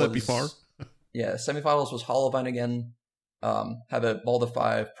I've done that before. Yeah, semifinals was Hollowvine again. Have a ball to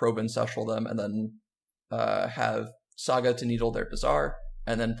 5, probe and sexual them, and then have Saga to needle their Bazaar,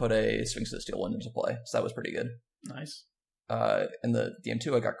 and then put a Sphinx of Steel one into play. So that was pretty good. Nice. In the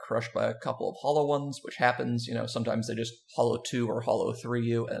DM2, I got crushed by a couple of hollow ones, which happens. Sometimes they just hollow 2 or hollow 3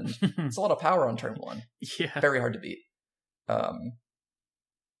 you, and it's a lot of power on turn 1. Yeah. Very hard to beat.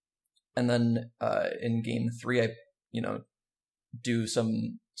 And then in game 3, I, do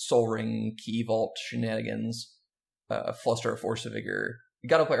some Soul Ring, Key Vault shenanigans, Fluster, Force of Vigor. You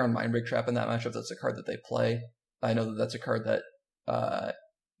got to play around Mindbreak Trap in that matchup. That's a card that they play. I know that that's a card that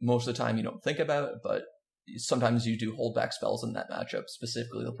most of the time you don't think about, but sometimes you do hold back spells in that matchup.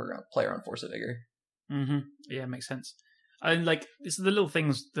 Specifically, they'll play around Force of Vigor. Mm-hmm. Yeah, makes sense. And it's the little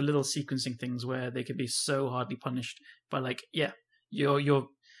things, the little sequencing things where they could be so hardly punished. But you're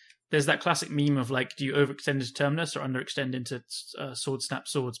there's that classic meme of do you overextend into Terminus or underextend into Sword Snap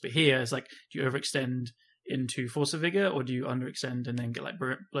Swords? But here it's do you overextend into Force of Vigor or do you underextend and then get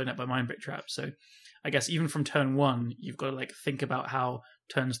blown up by Mindbreak Trap? So I guess even from turn 1, you've got to think about how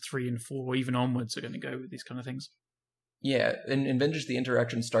turns 3 and 4 or even onwards are going to go with these kind of things. Yeah, in Vintage the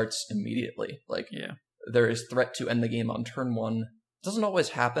interaction starts immediately. Yeah. There is threat to end the game on turn 1. It doesn't always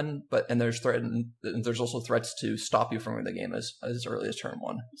happen, and there's also threats to stop you from winning the game as early as turn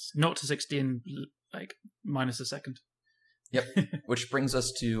 1. It's 0 to 60 in minus a second. Yep. Which brings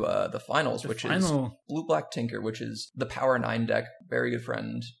us to the finals, is Blue Black Tinker, which is the Power 9 deck. Very good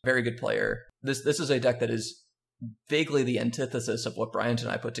friend, very good player. This is a deck that is vaguely the antithesis of what Bryant and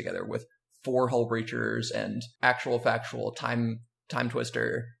I put together with 4 Hull Breachers and actual factual time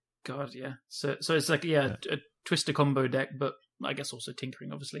twister. God, yeah. So it's a twister combo deck, but I guess also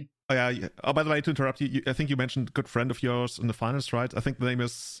tinkering, obviously. Oh, yeah. Oh, by the way, to interrupt you, I think you mentioned a good friend of yours in the finals, right? I think the name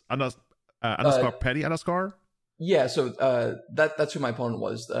is underscore Petty underscore. Yeah, so that's who my opponent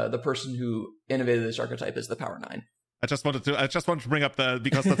was. The person who innovated this archetype is the Power 9. I just wanted to bring up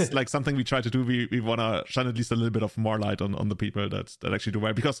because that's something we try to do. We want to shine at least a little bit of more light on the people that actually do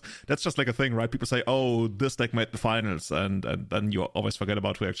well, because that's just a thing, right? People say, oh, this deck made the finals, and then you always forget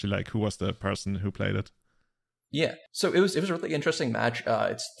about who was the person who played it. Yeah, so it was a really interesting match.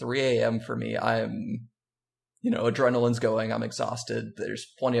 It's 3 a.m. for me. I'm, adrenaline's going. I'm exhausted. There's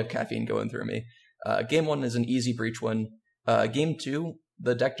plenty of caffeine going through me. Game 1 is an easy breach win. Game 2,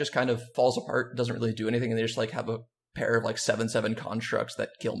 the deck just kind of falls apart, doesn't really do anything, and they just have a pair of 7/7 constructs that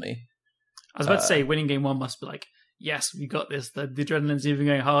kill me. I was about to say, winning game 1 must be yes, we got this. The adrenaline's even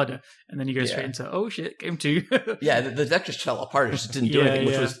going harder, and then you go straight into, oh shit, game 2. Yeah, the deck just fell apart. It just didn't do anything,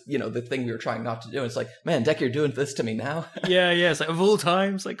 which was the thing we were trying not to do. It's man, deck, you're doing this to me now. Yeah. It's of all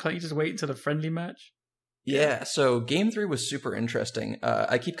times, can't you just wait until the friendly match? Yeah, so game 3 was super interesting.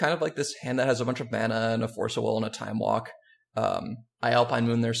 I keep kind of this hand that has a bunch of mana and a Force of Will and a Time Walk. I Alpine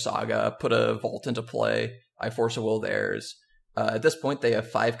Moon their Saga, put a Vault into play. I Force of Will theirs. At this point, they have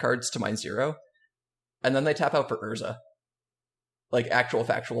 5 cards to mine 0. And then they tap out for Urza. Actual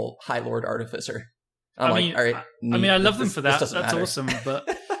factual High Lord Artificer. All right. I love them for that. That's matter. Awesome, but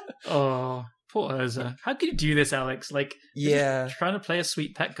oh, poor Urza. How could you do this, Alex? Trying to play a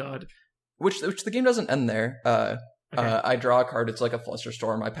sweet pet card. Which the game doesn't end there. Okay. I draw a card. It's a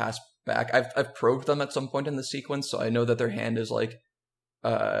Flusterstorm. I pass back. I've probed them at some point in the sequence, so I know that their hand is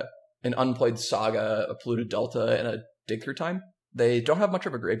an unplayed Saga, a Polluted Delta, and a Dig Through Time. They don't have much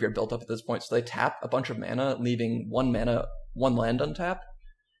of a graveyard built up at this point, so they tap a bunch of mana, leaving 1 mana, 1 land untapped,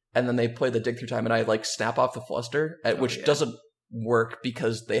 and then they play the Dig Through Time, and I snap off the Fluster, which doesn't work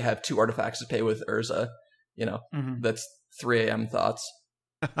because they have 2 artifacts to pay with Urza. That's 3 a.m. thoughts.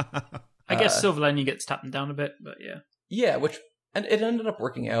 I guess Silver Lining gets tapped down a bit, but yeah. Yeah, and it ended up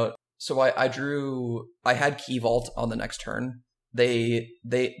working out. So I had Key Vault on the next turn. Their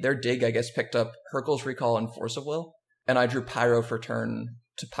dig, I guess, picked up Hurkyl's Recall and Force of Will, and I drew Pyro for turn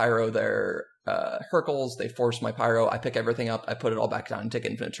to Pyro their Hurkyls. They force my Pyro. I pick everything up. I put it all back down and take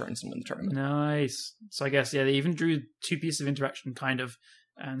infinite turns and win the tournament. Nice. So I guess they even drew 2 pieces of interaction, kind of,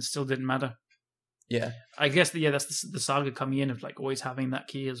 and still didn't matter. Yeah. I guess that's the Saga coming in of always having that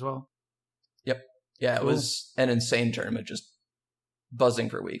key as well. Yep. Yeah, cool. It was an insane tournament, just buzzing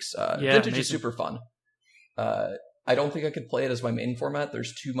for weeks. Vintage is super fun. I don't think I could play it as my main format.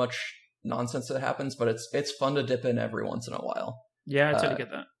 There's too much nonsense that happens, but it's fun to dip in every once in a while. Yeah, I totally get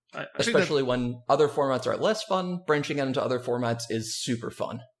that. Especially when other formats are less fun, branching out into other formats is super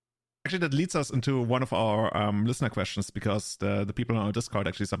fun. Actually, that leads us into one of our listener questions, because the people on our Discord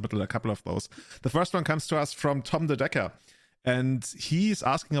actually submitted a couple of those. The first one comes to us from Tom the Decker. And he's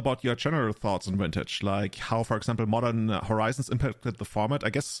asking about your general thoughts on Vintage, like how, for example, Modern Horizons impacted the format. I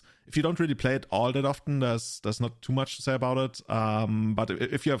guess if you don't really play it all that often, there's not too much to say about it. But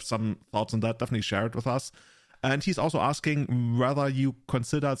if you have some thoughts on that, definitely share it with us. And he's also asking whether you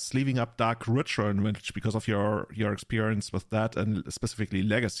considered sleeving up Dark Ritual in Vintage because of your experience with that and specifically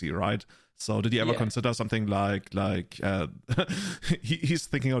Legacy, right? So did you ever consider something like he's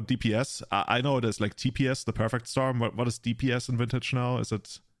thinking of DPS? I know it is like TPS, the Perfect Storm. What is DPS in Vintage now? Is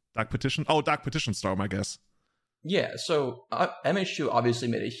it Dark Petition? Oh, Dark Petition Storm, I guess. Yeah, so MH2 obviously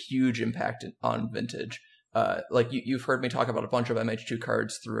made a huge impact on Vintage. Like you've heard me talk about a bunch of MH2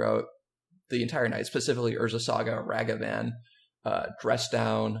 cards throughout the entire night, specifically Urza Saga, Ragavan, Dress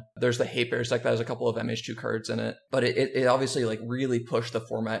Down. There's the Hate Bears deck that has a couple of MH2 cards in it, but it obviously like really pushed the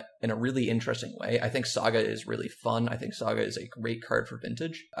format in a really interesting way. I think Saga is really fun. I think Saga is a great card for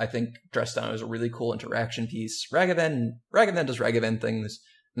Vintage. I think Dress Down is a really cool interaction piece. Ragavan does Ragavan things,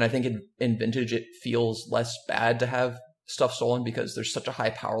 and I think in Vintage it feels less bad to have stuff stolen because there's such a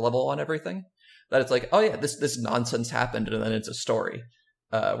high power level on everything that it's like, oh yeah, this nonsense happened, and then it's a story.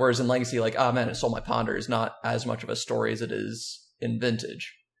 Whereas in Legacy, like, oh man, it stole my Ponder is not as much of a story as it is in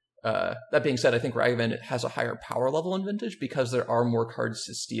Vintage. That being said, I think Ragavan has a higher power level in Vintage because there are more cards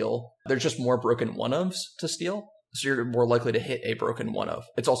to steal. There's just more broken one-ofs to steal, so you're more likely to hit a broken one-of.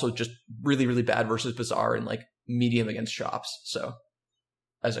 It's also just really, really bad versus Bazaar and like medium against shops, so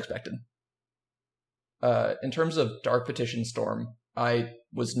as expected. In terms of Dark Petition Storm, I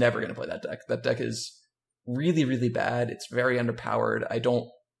was never going to play that deck. That deck is really, really bad. It's very underpowered.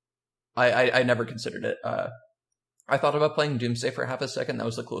 I never considered it. I thought about playing Doomsday for half a second. That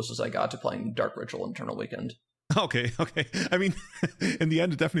was the closest I got to playing Dark Ritual Eternal Weekend. Okay. I mean, in the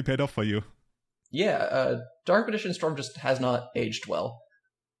end, it definitely paid off for you. Yeah, Dark Petition Storm just has not aged well.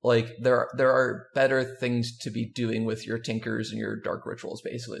 Like, there are better things to be doing with your Tinkers and your Dark Rituals,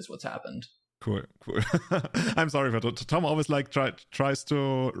 basically, is what's happened. Cool. I'm sorry for that. Tom always tries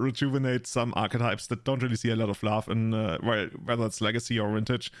to rejuvenate some archetypes that don't really see a lot of love in whether it's Legacy or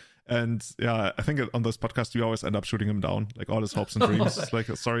Vintage. And yeah, I think on this podcast we always end up shooting him down, like all his hopes and dreams. It's like,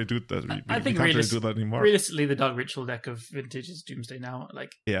 sorry, dude, that we can't really do that anymore. Realistically, the Dark Ritual deck of Vintage is Doomsday now.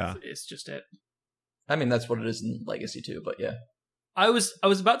 Like, yeah, it's just it. I mean, that's what it is in Legacy too. But yeah, I was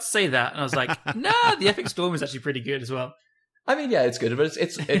about to say that, and I was like, nah, the Epic Storm is actually pretty good as well. I mean, yeah, it's good, but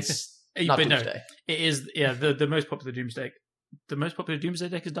it's not but Doomsday. No, it is, yeah, the most popular Doomsday. The most popular Doomsday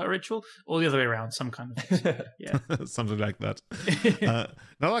deck is Dark Ritual, or the other way around, some kind of thing. Yeah. Something like that.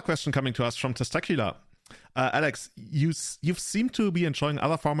 Another question coming to us from Testacular. Alex, you seem to be enjoying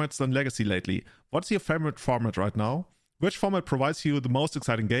other formats than Legacy lately. What's your favorite format right now? Which format provides you the most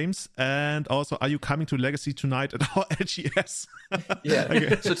exciting games? And also, are you coming to Legacy tonight at our LGS? Yeah.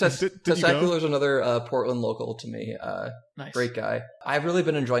 Okay. So Testacular is another Portland local to me. Nice. Great guy. I've really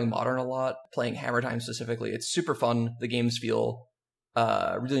been enjoying Modern a lot, playing Hammer Time specifically. It's super fun. The games feel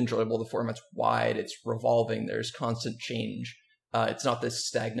really enjoyable. The format's wide. It's revolving. There's constant change. It's not this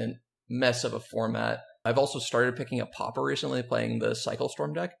stagnant mess of a format. I've also started picking up Pauper recently, playing the Cycle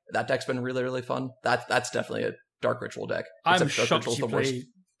Storm deck. That deck's been really, really fun. That's definitely a Dark Ritual deck. I'm shocked you play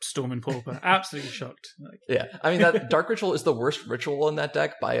Storm and Pauper. Absolutely shocked. Yeah, I mean, that Dark Ritual is the worst ritual in that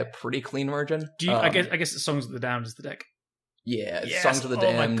deck by a pretty clean margin. I guess it's Songs of the Damned is the deck. Yeah, yes. Songs of the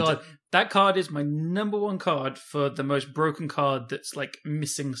Damned. Oh my god, that card is my number one card for the most broken card that's like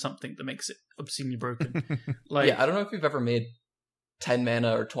missing something that makes it obscenely broken. Yeah, I don't know if you've ever made 10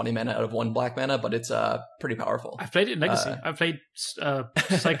 mana or 20 mana out of 1 black mana, but it's pretty powerful. I've played it in Legacy. I've played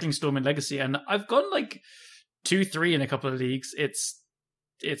Cycling Storm in Legacy, and I've gone like 2-3 in a couple of leagues.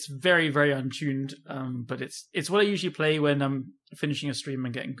 It's very, very untuned, but it's what I usually play when I'm finishing a stream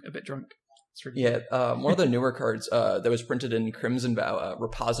and getting a bit drunk. It's really good. One of the newer cards that was printed in Crimson Vow,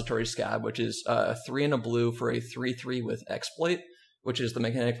 Repository Scab, which is 3 and a blue for a 3/3 with Exploit, which is the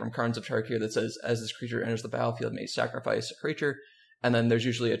mechanic from Cards of Tarkir that says, as this creature enters the battlefield, may sacrifice a creature. And then there's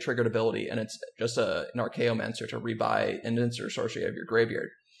usually a triggered ability, and it's just an Archaeomancer to rebuy an instant or sorcery of your graveyard.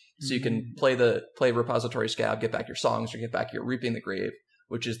 So you can play Repository Scab, get back your songs, or get back your Reaping the Grave,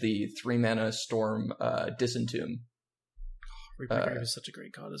 which is the 3 mana Storm Disentomb. Reaping the Grave is such a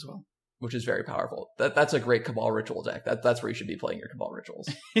great card as well. Which is very powerful. That's a great Cabal Ritual deck. That's where you should be playing your Cabal Rituals.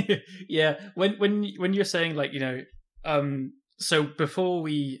 Yeah, when you're saying like, so before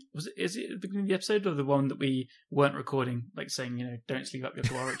is it the beginning of the episode or the one that we weren't recording, like saying, don't sleeve up your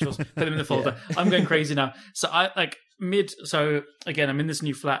Cabal Rituals, put them in the folder. Yeah. I'm going crazy now. So so again, I'm in this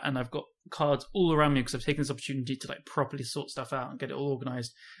new flat and I've got cards all around me because I've taken this opportunity to like properly sort stuff out and get it all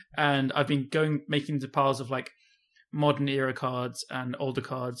organized. And I've been making the piles of like modern era cards and older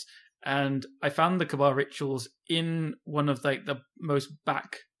cards. And I found the Cabal Rituals in one of like the most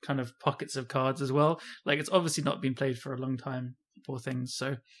back kind of pockets of cards as well. Like it's obviously not been played for a long time, poor things.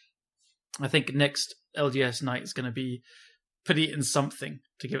 So I think next LGS night is going to be put it in something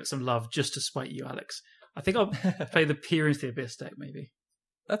to give it some love, just to spite you, Alex. I think I'll play the Peer into the Abyss deck, maybe.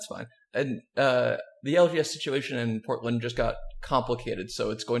 That's fine. And the LGS situation in Portland just got complicated,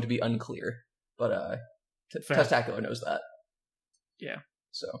 so it's going to be unclear. But Testacular knows that. Yeah.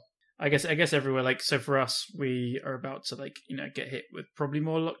 So I guess everywhere, like, so for us, we are about to, like, you know, get hit with probably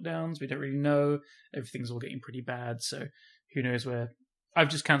more lockdowns. We don't really know. Everything's all getting pretty bad, so who knows where. I've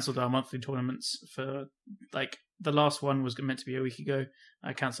just cancelled our monthly tournaments for, like, the last one was meant to be a week ago.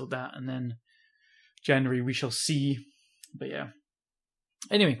 I cancelled that, and then January we shall see. But yeah.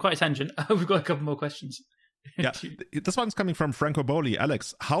 Anyway, quite a tangent. We've got a couple more questions. Yeah, this one's coming from Franco Boli.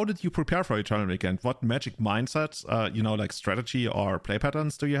 Alex, how did you prepare for your tournament weekend? What magic mindsets, like strategy or play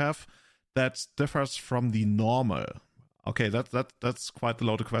patterns do you have that differs from the normal? Okay, that's quite a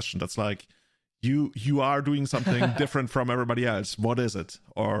loaded question. That's like, you are doing something different from everybody else. What is it?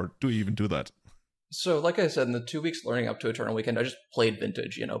 Or do you even do that? So, like I said, in the 2 weeks leading up to a tournament weekend, I just played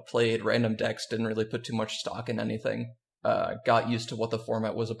vintage, played random decks, didn't really put too much stock in anything. Got used to what the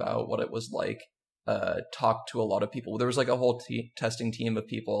format was about, what it was like. Talked to a lot of people. There was like a whole testing team of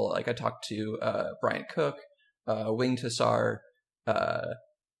people. Like I talked to Bryant Cook, Wing Tassar,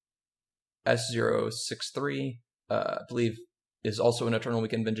 S063, I believe is also an Eternal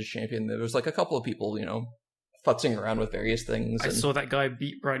Weekend Vintage champion. There was like a couple of people, futzing around with various things. I saw that guy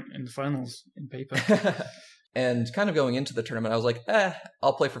beat Bryant in the finals in paper. And kind of going into the tournament, I was like,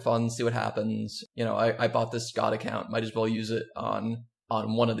 I'll play for fun, see what happens. I bought this God account, might as well use it on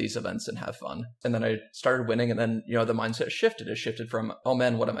one of these events and have fun. And then I started winning, and then, the mindset shifted. It shifted from, oh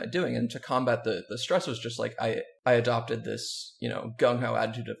man, what am I doing? And to combat the stress was just like, I adopted this, gung-ho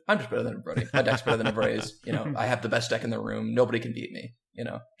attitude of, I'm just better than everybody. My deck's better than everybody's. I have the best deck in the room. Nobody can beat me.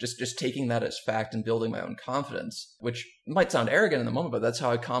 Just taking that as fact and building my own confidence, which might sound arrogant in the moment, but that's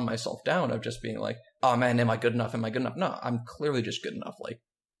how I calm myself down, of just being like, oh man, am I good enough? Am I good enough? No, I'm clearly just good enough. Like,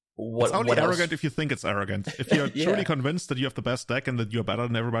 it's only arrogant if you think it's arrogant. If you're truly convinced that you have the best deck and that you're better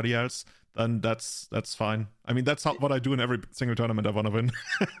than everybody else, then that's fine. I mean, that's what I do in every single tournament I want to win.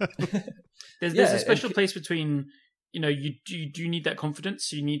 There's a special place between, you do need that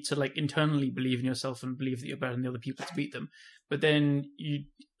confidence. You need to like internally believe in yourself and believe that you're better than the other people to beat them. But then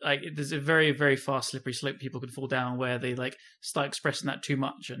there's a very, very fast slippery slope people could fall down where they like start expressing that too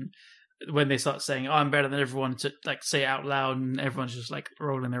much, and when they start saying, oh, I'm better than everyone, to like say it out loud, and everyone's just like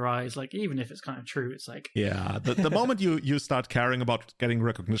rolling their eyes, like even if it's kind of true, it's like, yeah, the moment you start caring about getting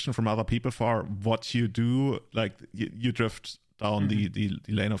recognition from other people for what you do, like you drift down the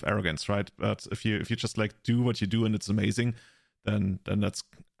lane of arrogance, right? But if you just like do what you do and it's amazing, then that's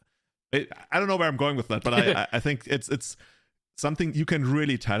I don't know where I'm going with that, but I think it's something you can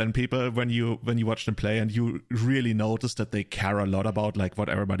really tell in people when you watch them play, and you really notice that they care a lot about like what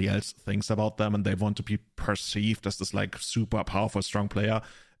everybody else thinks about them, and they want to be perceived as this like super powerful, strong player.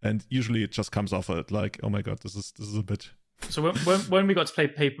 And usually it just comes off it like, oh my god, this is a bit. So when we got to play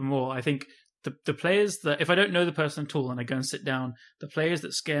Paper more, I think the players that, if I don't know the person at all and I go and sit down, the players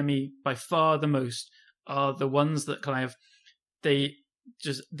that scare me by far the most are the ones that kind of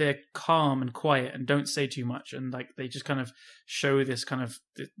they're calm and quiet and don't say too much, and like they just kind of show this kind of,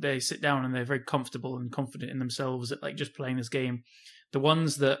 they sit down and they're very comfortable and confident in themselves at like just playing this game. The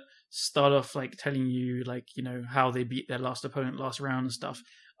ones that start off like telling you like, how they beat their last opponent last round and stuff,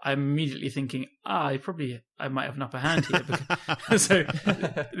 I'm immediately thinking, I might have an upper hand here. Because, so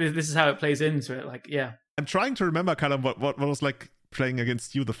this is how it plays into it. Like, yeah. I'm trying to remember kind of what was like playing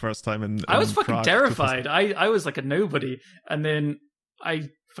against you the first time. I was fucking Prague, terrified. I was like a nobody. And then I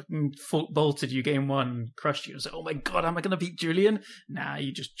fucking bolted you game one, crushed you. I was like, oh my god, am I going to beat Julian? Nah,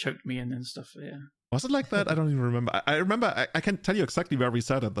 you just choked me and then stuff. Yeah. Was it like that? I don't even remember. I remember, I can tell you exactly where we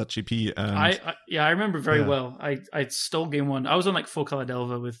sat at that GP. And I remember very well. I stole game one. I was on like 4-color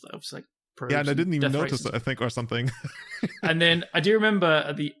Delver with, I was like, pros. Yeah, and I didn't even notice it, I think, or something. And then I do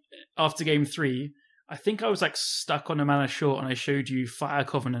remember after game three, I think I was like stuck on a mana short, and I showed you Fire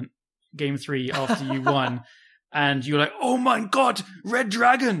Covenant game three after you won. And you were like, oh my god, Red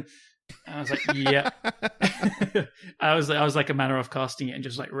Dragon! And I was like, yeah. I was like a mana off casting it and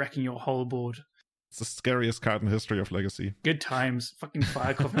just like wrecking your whole board. It's the scariest card in the history of Legacy. Good times. Fucking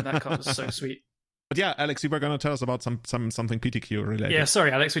Fire Covenant, that card was so sweet. But yeah, Alex, you were going to tell us about something PTQ related. Yeah,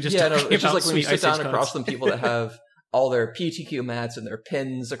 sorry, Alex, we just talking it's just like when you sit down cards. Across some people that have all their PTQ mats and their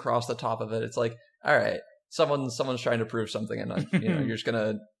pins across the top of it. It's like, all right, someone's trying to prove something, and you're just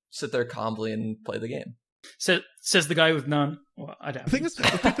gonna sit there calmly and play the game. So says the guy with none. Well, I don't. The thing is,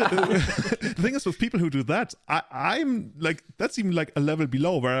 the thing is with people who do that, I'm like, that's even like a level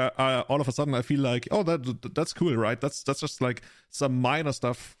below where all of a sudden I feel like, oh, that's cool, right? That's just like some minor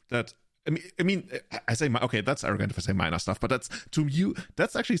stuff that. I mean, I say, okay, that's arrogant if I say minor stuff, but that's to you,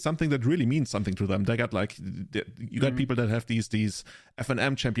 that's actually something that really means something to them. They got like, you got people that have these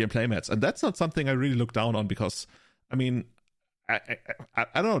FNM champion playmats, and that's not something I really look down on because, I mean, I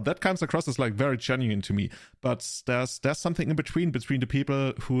don't know, that comes across as like very genuine to me, but there's something in between the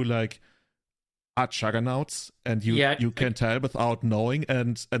people who like are juggernauts and you can tell without knowing,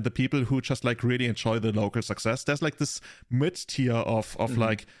 and the people who just like really enjoy the local success. There's like this mid tier of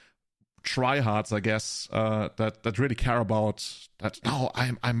like tryhards, I guess, that really care about that. No,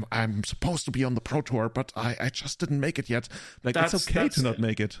 I'm supposed to be on the Pro Tour, but I just didn't make it yet. Like it's okay to not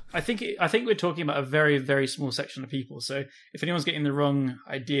make it. I think we're talking about a very, very small section of people. So if anyone's getting the wrong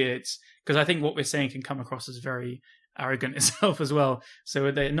idea, it's because I think what we're saying can come across as very arrogant itself as well.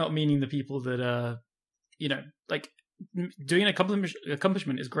 So they're not meaning the people that like doing an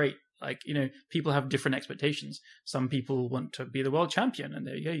accomplishment is great. Like, people have different expectations. Some people want to be the world champion, and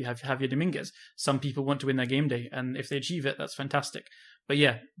there you go, you have your Dominguez. Some people want to win their game day, and if they achieve it, that's fantastic. But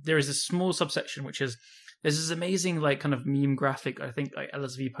yeah, there is a small subsection, which is, there's this amazing, like, kind of meme graphic, I think, like,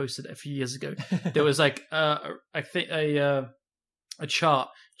 LSV posted a few years ago. There was, like, I think a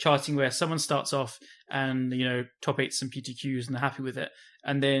charting where someone starts off and, top 8 some PTQs and they're happy with it.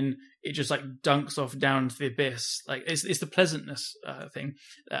 And then it just like dunks off down to the abyss. Like it's the pleasantness thing.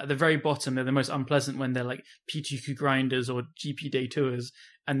 At the very bottom, they're the most unpleasant when they're like PTQ grinders or GP day tours.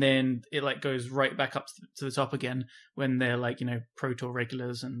 And then it like goes right back up to the top again when they're like, Pro Tour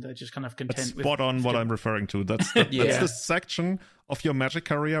regulars and they're just kind of content. That's spot on what I'm referring to. That's the section of your Magic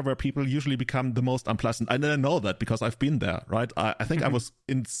career where people usually become the most unpleasant. I didn't know that because I've been there, right? I think I was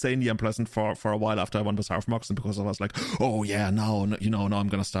insanely unpleasant for a while after I won the South Moxon because I was like, oh yeah, now I'm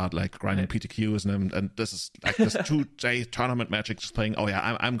gonna start like grinding PTQs and this is like this 2-day tournament Magic just playing. Oh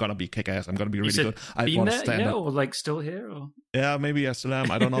yeah, I'm gonna be kick ass. I'm gonna be really good. I want to stand up. Or like still here? Or? Yeah, maybe I still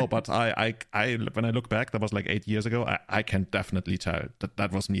am. I don't know, but I when I look back, that was like 8 years ago. I can definitely tell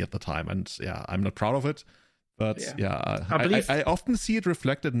that was me at the time, and yeah, I'm not proud of it. But I often see it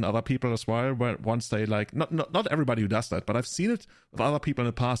reflected in other people as well, where once they like, not everybody who does that, but I've seen it with other people in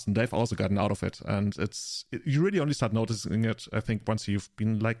the past and they've also gotten out of it. And you really only start noticing it, I think, once you've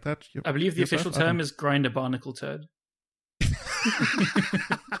been like that. I believe the official term is grind a barnacle turd.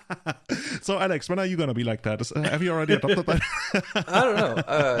 So Alex, when are you gonna be like that? Have you already adopted that? I don't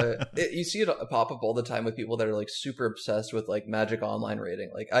know. You see it pop up all the time with people that are like super obsessed with like Magic Online rating.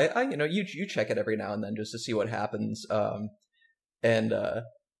 Like I you check it every now and then just to see what happens. I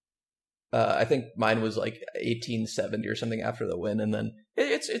think mine was like 1870 or something after the win, and then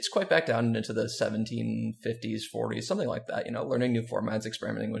it's quite back down into the 1750s, 40s, something like that. Learning new formats,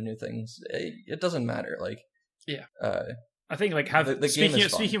 experimenting with new things. It doesn't matter. Like yeah. I think like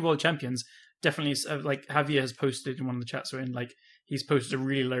speaking of world champions, definitely like Javier has posted in one of the chats we're in, like he's posted a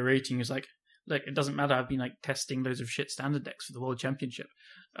really low rating. He's like it doesn't matter. I've been like testing loads of shit standard decks for the world championship.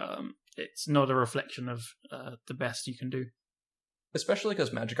 It's not a reflection of the best you can do. Especially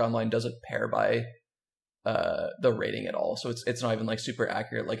because Magic Online doesn't pair by the rating at all, so it's not even like super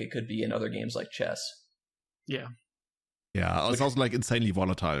accurate like it could be in other games like chess. Yeah. Yeah, it's also like insanely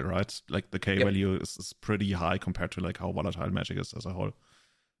volatile, right? Like the K value is pretty high compared to like how volatile Magic is as a whole.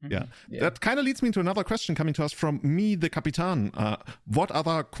 Mm-hmm. Yeah. That kind of leads me to another question coming to us from me, the Capitan. What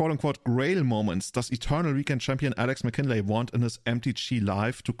other quote-unquote grail moments does Eternal Weekend champion Alex McKinley want in his MTG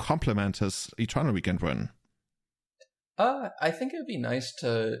Live to complement his Eternal Weekend win? I think it would be nice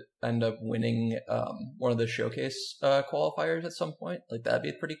to end up winning one of the showcase qualifiers at some point. Like that'd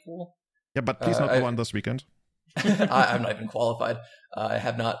be pretty cool. Yeah, but please not the one this weekend. I'm not even qualified. I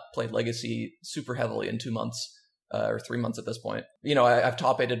have not played Legacy super heavily in 2 months or 3 months at this point. I've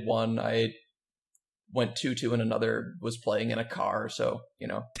top 8'd one. I went 2-2 in another. Was playing in a car. So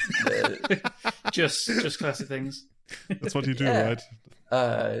just classic things. That's what you do, right?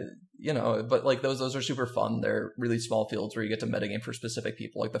 But like those are super fun. They're really small fields where you get to metagame for specific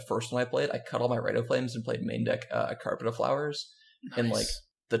people. Like the first one I played, I cut all my Rhino Flames and played main deck Carpet of Flowers. Nice. In like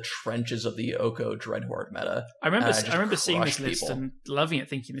the trenches of the Oko Dreadhorde meta. I remember seeing this list and loving it,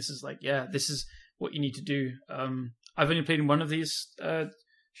 thinking this is this is what you need to do. I've only played in one of these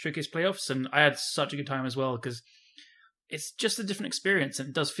showcase playoffs, and I had such a good time as well because it's just a different experience and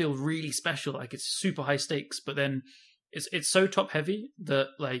it does feel really special. Like it's super high stakes, but then it's so top heavy that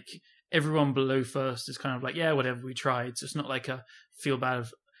like everyone below first is kind of like, yeah, whatever, we tried. So it's not like a feel bad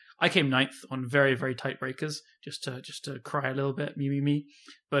of I came ninth on very, very tight breakers, just to cry a little bit, me.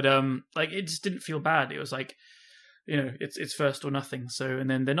 But like it just didn't feel bad. It was like, it's first or nothing. So, and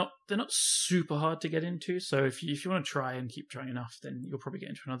then they're not super hard to get into. So if you want to try and keep trying enough, then you'll probably get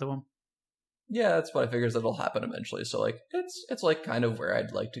into another one. Yeah, that's what I figures that'll happen eventually. So like it's like kind of where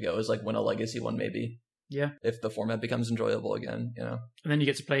I'd like to go is like win a legacy one maybe. Yeah. If the format becomes enjoyable again, And then you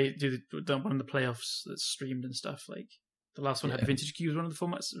get to do one of the playoffs that's streamed and stuff. Like the last one had Vintage Cube as one of the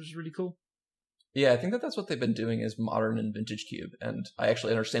formats, which was really cool. Yeah, I think that's what they've been doing is Modern and Vintage Cube, and I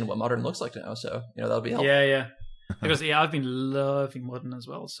actually understand what Modern looks like now. So that'll be helpful. Yeah. Because I've been loving Modern as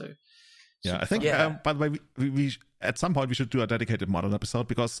well. So yeah, I think. By the way, we at some point we should do a dedicated Modern episode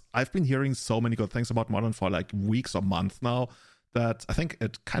because I've been hearing so many good things about Modern for like weeks or months now that I think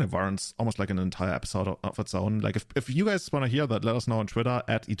it kind of warrants almost like an entire episode of its own. Like if you guys want to hear that, let us know on Twitter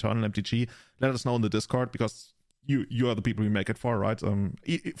at EternalMTG. Let us know in the Discord because you are the people we make it for, right?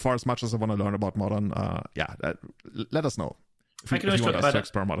 For as much as I want to learn about Modern, let us know if you want us to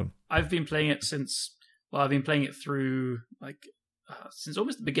explore Modern. I've been playing it I've been playing it through since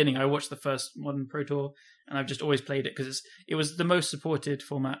almost the beginning. I watched the first Modern Pro Tour, and I've just always played it because it was the most supported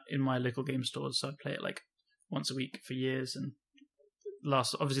format in my local game stores. So I'd play it like once a week for years, and the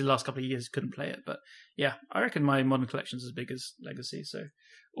last couple of years couldn't play it. But yeah, I reckon my Modern collection's as big as Legacy, so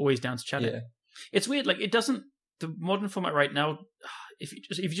always down to chat it. It's weird, like it doesn't. The Modern format right now, if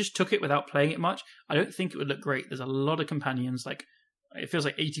you just took it without playing it much, I don't think it would look great. There's a lot of companions, like it feels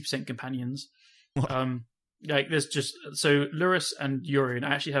like 80% companions. Like there's just so Lurrus and Yorion.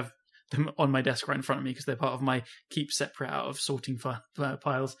 I actually have them on my desk right in front of me because they're part of my keep separate out of sorting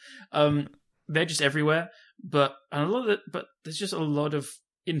piles. They're just everywhere, but there's just a lot of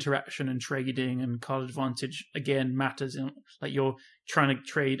interaction and trading, and card advantage again matters. Like you're trying to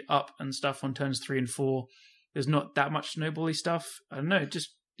trade up and stuff on turns 3 and 4. There's not that much snowbally stuff. I don't know.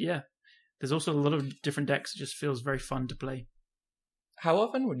 There's also a lot of different decks. It just feels very fun to play. How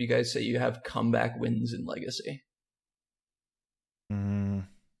often would you guys say you have comeback wins in Legacy?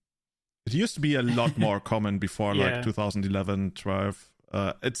 It used to be a lot more common before, like 2011, 12.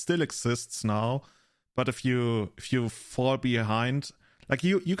 It still exists now, but if you fall behind, like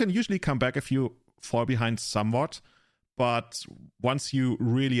you can usually come back if you fall behind somewhat, but once you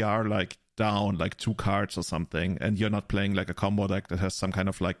really are like down like 2 cards or something, and you're not playing like a combo deck that has some kind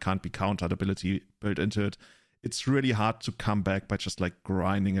of like can't be countered ability built into it, it's really hard to come back by just like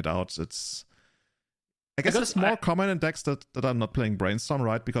grinding it out. I guess it's more common in decks that are not playing Brainstorm,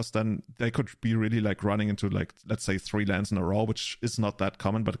 right? Because then they could be really like running into like, let's say 3 lands in a row, which is not that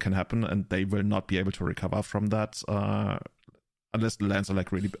common, but it can happen, and they will not be able to recover from that unless the lands are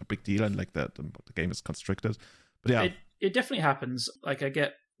like really a big deal and like the game is constricted. But yeah, it definitely happens. Like I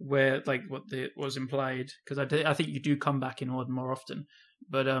get where like what was implied, because I think you do come back in Modern more often.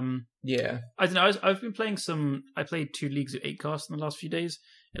 But I don't know. I've been playing I played 2 leagues of 8cast in the last few days,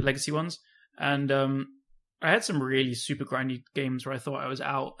 legacy ones, and I had some really super grindy games where I thought I was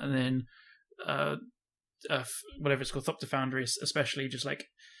out, and then whatever it's called, Thopter Foundry, especially just like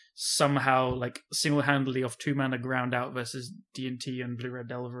somehow like single-handedly off 2 mana ground out versus D&T and Blue Red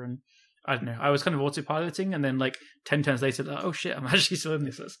Delver, and I don't know. I was kind of autopiloting, and then like 10 turns later, like, oh shit, I'm actually still in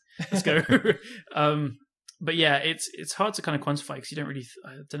this. Let's go. But yeah, it's hard to kind of quantify because you don't really,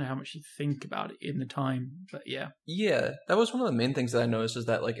 I don't know how much you think about it in the time. But yeah. Yeah, that was one of the main things that I noticed is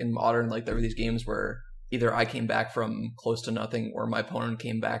that like in Modern, like there were these games where either I came back from close to nothing or my opponent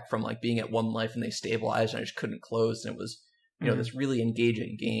came back from like being at 1 life and they stabilized and I just couldn't close. And it was, this really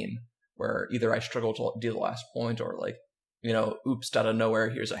engaging game where either I struggled to deal the last point or like, oops, out of nowhere,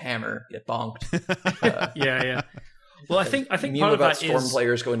 here's a hammer, get bonked. Yeah. Well, I think part of about that Storm is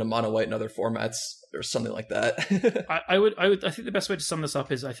players going to mono white in other formats or something like that. I think the best way to sum this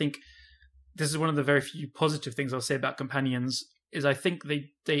up is I think this is one of the very few positive things I'll say about companions is I think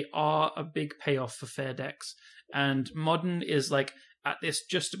they are a big payoff for fair decks, and Modern is like at this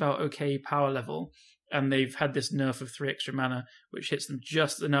just about okay power level, and they've had this nerf of 3 extra mana which hits them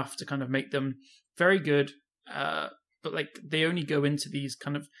just enough to kind of make them very good, but like they only go into these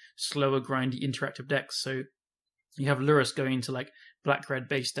kind of slower grindy interactive decks. So you have Lurrus going into like black-red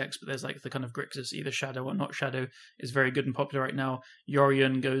base decks, but there's like the kind of Grixis, either Shadow or not Shadow, is very good and popular right now.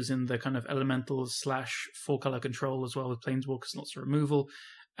 Yorion goes in the kind of elementals / 4-color control as well with Planeswalkers, lots of removal.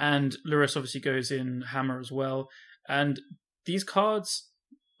 And Lurrus obviously goes in Hammer as well. And these cards,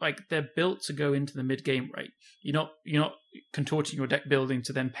 like they're built to go into the mid-game, right? You're not contorting your deck building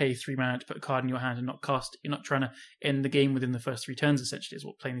to then pay 3 mana to put a card in your hand and not cast it. You're not trying to end the game within the first 3 turns, essentially, is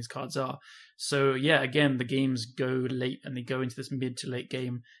what playing these cards are. So yeah, again, the games go late and they go into this mid to late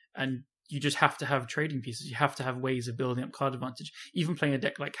game, and you just have to have trading pieces. You have to have ways of building up card advantage. Even playing a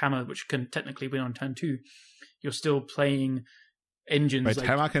deck like Hammer, which can technically win on turn 2, you're still playing engines. Wait, like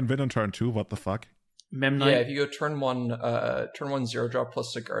Hammer can win on turn 2? What the fuck? Memnite. Yeah, if you go turn 1 0 drop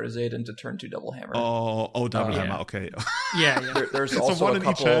plus Sigardizade into turn 2 double hammer. Oh, double hammer. Yeah. Okay. Yeah. There's So also one a in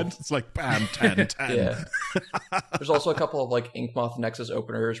each couple. hand. It's like bam, 10, 10. Yeah. There's also a couple of like Inkmoth Nexus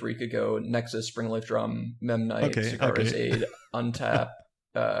openers where you could go Nexus, Springleaf Drum, Memnite, Sigardizade, untap,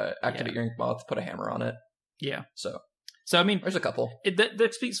 activate your Inkmoth, put a hammer on it. Yeah. So I mean, there's a couple.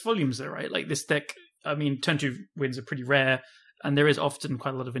 That speaks volumes, though, right? Like this deck. I mean, turn 2 wins are pretty rare. And there is often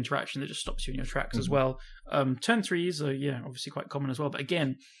quite a lot of interaction that just stops you in your tracks as well. Turn 3s are, obviously quite common as well. But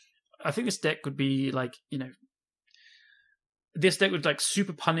again, I think this deck would be like, this deck would like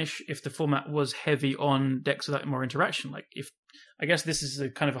super punish if the format was heavy on decks without more interaction. Like I guess this is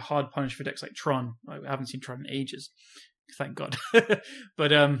a kind of a hard punish for decks like Tron. I haven't seen Tron in ages, thank God.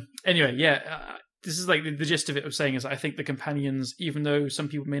 But anyway, this is like the gist of it of saying is I think the companions, even though some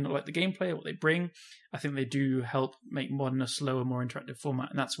people may not like the gameplay or what they bring, I think they do help make Modern a slower, more interactive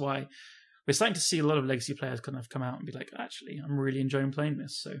format. And that's why we're starting to see a lot of legacy players kind of come out and be like, actually, I'm really enjoying playing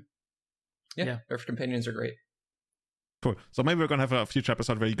this. So yeah. Earth companions are great. Cool. So maybe we're gonna have a future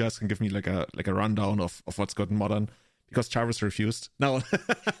episode where you guys can give me like a rundown of what's good in Modern. Because Chavis refused. No.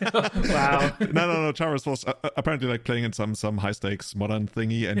 Wow. No. Chavis was apparently like playing in some high stakes Modern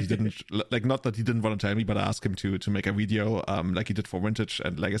thingy, and he didn't like, not that he didn't want to tell me, but I asked him to make a video like he did for Vintage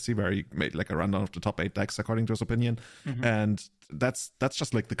and Legacy, where he made like a rundown of the top 8 decks according to his opinion. And that's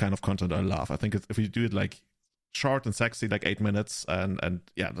just like the kind of content I love. I think if you do it like short and sexy, like 8 minutes, and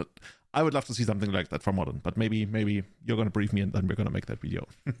yeah, I would love to see something like that for Modern, but maybe you're going to brief me and then we're going to make that video.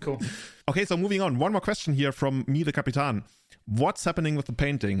 Cool. Okay, so moving on. One more question here from me, the Capitan. What's happening with the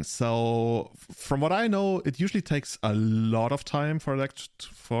painting? So from what I know, it usually takes a lot of time for it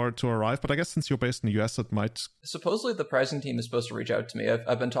to arrive, but I guess since you're based in the US, it might... Supposedly the pricing team is supposed to reach out to me.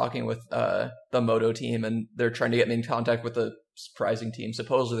 I've been talking with the Moto team, and they're trying to get me in contact with the pricing team.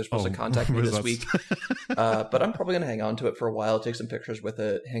 Supposedly they're supposed to contact me this week. But I'm probably going to hang on to it for a while, take some pictures with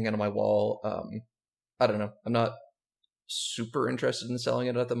it, hang it on my wall. I don't know. I'm not super interested in selling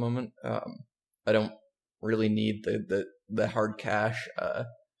it at the moment. I don't really need the hard cash.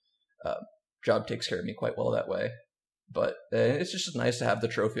 Job takes care of me quite well that way. But it's just nice to have the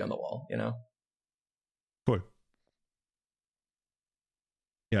trophy on the wall, Cool.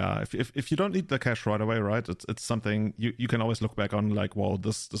 Yeah, if you don't need the cash right away, right? It's something you can always look back on like, wow,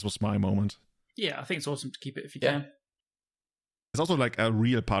 this was my moment. Yeah, I think it's awesome to keep it if you can. It's also like a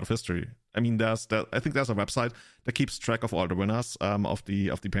real part of history. I mean, I think there's a website that keeps track of all the winners of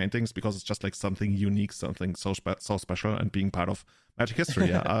the paintings, because it's just like something unique, something so special, and being part of Magic history.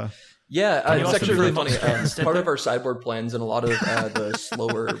 Yeah, it's actually really funny. Part of our sideboard plans and a lot of the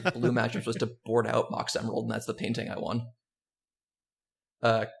slower blue matchups was to board out Mox Emerald, and that's the painting I won.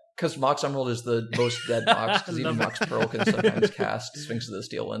 Because Mox Emerald is the most dead Mox, because even Mox Pearl can sometimes cast Sphinx of the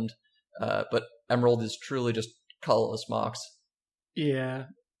Steel Wind. But Emerald is truly just colorless Mox. Yeah.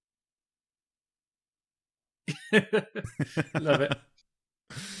 Love it.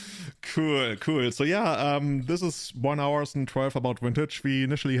 Cool. So yeah, this is 1 hour and 12 about Vintage. We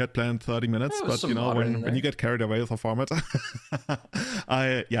initially had planned 30 minutes, but when you get carried away with the format,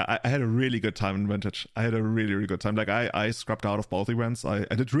 I had a really good time in Vintage. I had a really, really good time. Like I scrubbed out of both events. I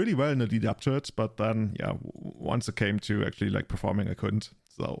did really well in the lead up to it, but then once it came to actually like performing, I couldn't.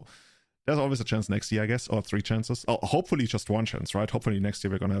 So there's always a chance next year, I guess, or 3 chances. Oh, hopefully just 1 chance, right? Hopefully next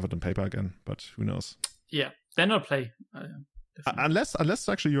year we're gonna have it in paper again, but who knows? Yeah, then I'll play. Unless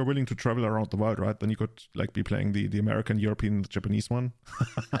actually you're willing to travel around the world, right? Then you could like be playing the American, European, Japanese one.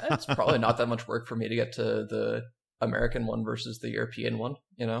 It's probably not that much work for me to get to the American one versus the European one,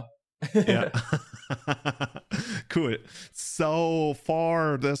 Yeah. Cool. So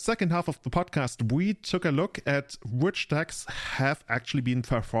for the second half of the podcast, we took a look at which decks have actually been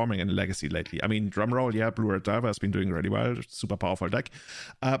performing in Legacy lately. I mean, drumroll, Blue Red Diver has been doing really well, super powerful deck.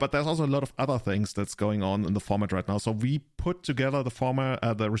 But there's also a lot of other things that's going on in the format right now. So we put together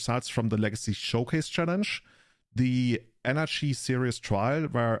the results from the Legacy Showcase Challenge, the Energy Series Trial,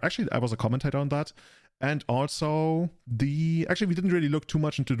 where actually I was a commentator on that. And also we didn't really look too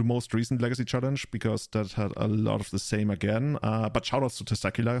much into the most recent Legacy Challenge because that had a lot of the same again. But shoutouts to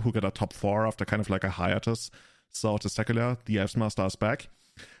Testicular, who got a top 4 after kind of like a hiatus. So Testicular, the Elves Master, is back.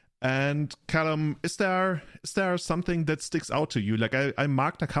 And Callum, is there something that sticks out to you? Like I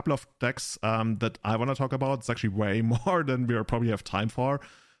marked a couple of decks that I want to talk about. It's actually way more than we probably have time for.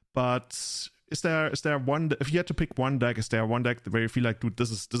 But is there one? If you had to pick one deck, is there one deck where you feel like, dude,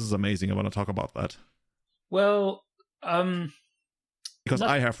 this is amazing? I want to talk about that. Well, because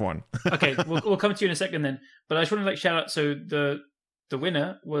I have one. Okay, we'll come to you in a second then. But I just want to shout out. So the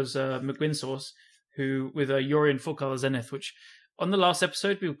winner was McWinsource, who with a Yorion full color Zenith, which on the last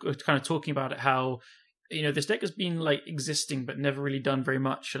episode we were kind of talking about it, how this deck has been existing but never really done very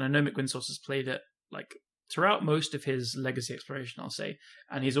much. And I know McWinsource has played it throughout most of his legacy exploration, I'll say,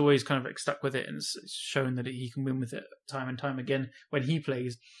 and he's always kind of stuck with it and shown that he can win with it time and time again when he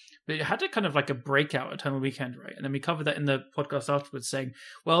plays. But it had a kind of a breakout Eternal Weekend, right? And then we covered that in the podcast afterwards, saying,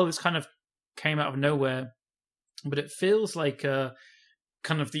 well, this kind of came out of nowhere, but it feels like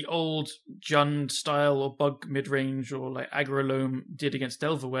kind of the old Jund style or bug mid-range or aggro loam did against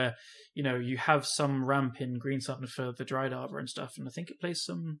Delver, where you have some ramp in Green Sun for the Dryad Arbor and stuff, and I think it plays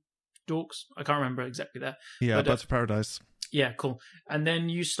some dorks. I can't remember exactly that. Yeah, that's Paradise. Yeah, cool. And then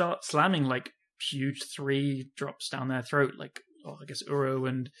you start slamming huge 3 drops down their throat, I guess Uro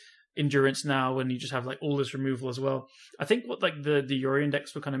and Endurance now, and you just have all this removal as well. I think what the Yorion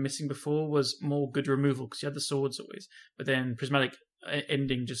decks were kind of missing before was more good removal, because you had the swords always, but then Prismatic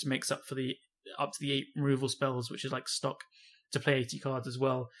Ending just makes up for up to the 8 removal spells, which is stock to play 80 cards as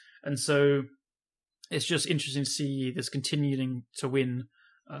well. And so it's just interesting to see this continuing to win,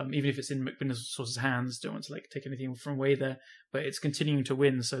 even if it's in McWinsource's hands. Don't want to take anything from away there, but it's continuing to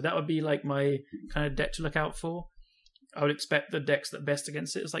win. So that would be my kind of deck to look out for. I would expect the decks that best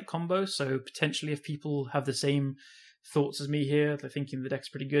against it is combo. So potentially, if people have the same thoughts as me here, they're thinking the deck's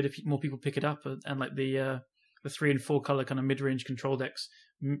pretty good. If more people pick it up, and the 3 and 4 color kind of mid-range control decks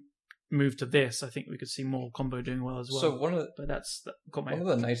move to this, I think we could see more combo doing well as well. So one of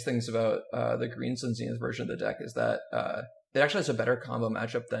the nice things about the Green Sun Zenith version of the deck is that it actually has a better combo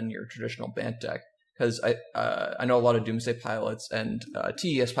matchup than your traditional Bant deck. Because I know a lot of Doomsday pilots and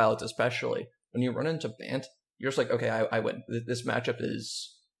TES pilots especially, when you run into Bant, you're just okay, I win. This matchup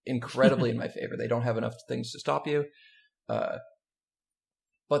is incredibly in my favor. They don't have enough things to stop you.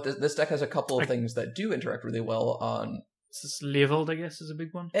 But this deck has a couple of things that do interact really well on... This Leovold, I guess, is a big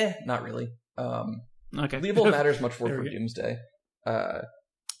one? Not really. Okay. Leovold matters much more for Doomsday.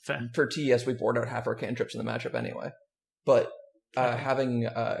 Fair. For TES, we board out half our cantrips in the matchup anyway. But having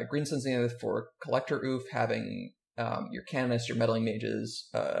Green Sun Zenith for Collector Oof, having your Canonist, your Meddling Mages,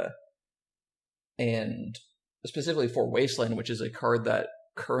 and specifically for Wasteland, which is a card that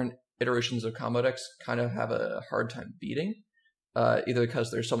current iterations of combo decks kind of have a hard time beating, either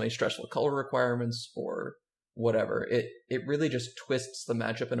because there's so many stressful color requirements or whatever. It really just twists the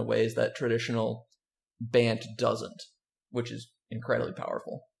matchup in ways that traditional Bant doesn't, which is incredibly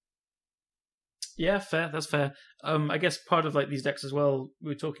powerful. Yeah, fair. That's fair. I guess part of these decks as well,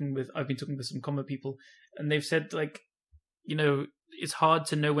 I've been talking with some combo people, and they've said it's hard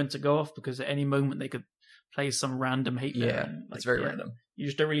to know when to go off, because at any moment they could play some random hate. Yeah, it's very random. You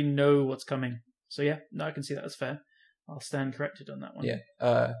just don't really know what's coming. So yeah, no, I can see that as fair. I'll stand corrected on that one.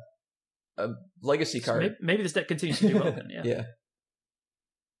 Yeah. A legacy card. So maybe this deck continues to do well then, yeah. Yeah.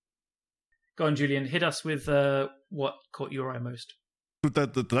 Go on, Julian. Hit us with what caught your eye most. The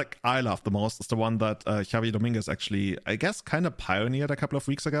deck I love the most is the one that Javi Dominguez actually, I guess, kind of pioneered a couple of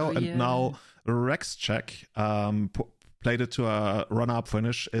weeks ago. Now Rex Check played it to a run-up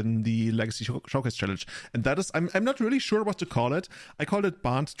finish in the Legacy Showcase Challenge, and that is I'm not really sure what to call it. I called it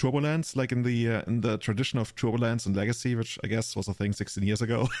Bant Turbulence, in the tradition of Turbulence and Legacy, which I guess was a thing 16 years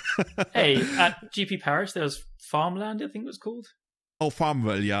ago. Hey, at GP Paris there was Farmland, I think it was called. Oh,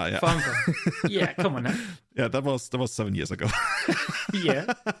 Farmville, yeah. Farmville. Yeah, come on now. Yeah, that was 7 years ago. Yeah,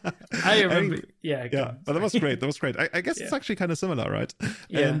 I remember. Yeah, but that was great. I guess it's actually kind of similar, right?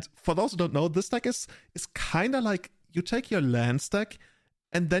 Yeah. And for those who don't know, this deck is kind of you take your land stack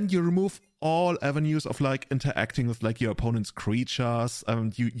and then you remove all avenues of interacting with your opponent's creatures.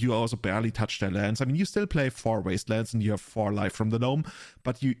 You also barely touch their lands. I mean, you still play 4 wastelands and you have 4 life from the gnome,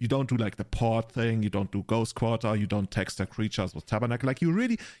 but you don't do the port thing, you don't do Ghost Quarter, you don't tax their creatures with Tabernacle.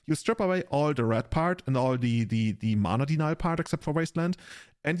 You strip away all the red part and all the mana denial part except for wasteland,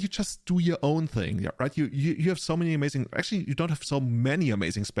 and you just do your own thing, right? You have so many amazing, actually you don't have so many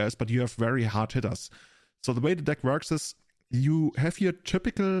amazing spells, but you have very hard hitters. So the way the deck works is you have your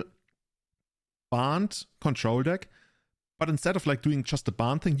typical Bant control deck, but instead of doing just the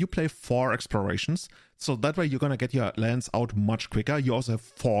Bant thing, you play 4 explorations. So that way you're going to get your lands out much quicker. You also have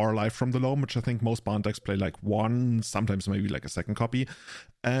 4 life from the loam, which I think most Bant decks play 1, sometimes maybe a second copy.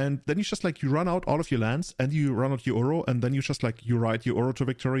 And then you just you run out all of your lands and you run out your Uro, and then you just you ride your Uro to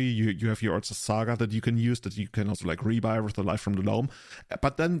victory. You have your Urza Saga that you can use, that you can also rebuy with the life from the loam.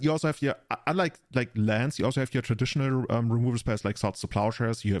 But then you also have your, unlike lands, you also have your traditional removal spells like Swords to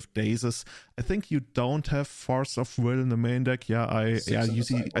Plowshares. You have Dazes. I think you don't have Force of Will in the main deck. I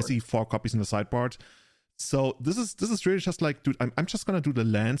see 4 copies in the sideboard. So this is really just like, dude, I'm just gonna do the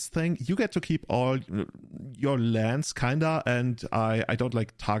lands thing. You get to keep all your lands, kinda, and I don't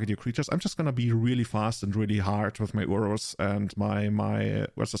like target your creatures. I'm just gonna be really fast and really hard with my Uros and my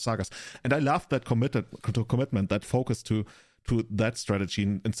versus Sagas. And I love that commitment, that focus to that strategy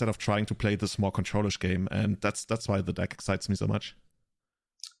instead of trying to play this more controlish game. And that's why the deck excites me so much.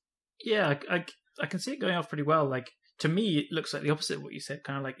 Yeah, I can see it going off pretty well. Like, to me, it looks like the opposite of what you said.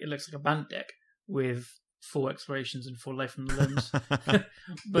 Kind of like, it looks like a band deck with 4 explorations and 4 life from the limbs.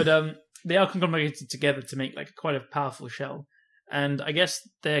 But they are conglomerated together to make like quite a powerful shell. And I guess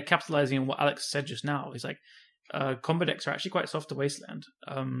they're capitalizing on what Alex said just now. He's like, combo decks are actually quite soft to Wasteland.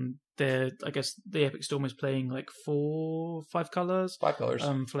 I guess the Epic Storm is playing like 5 colors. 5 colors.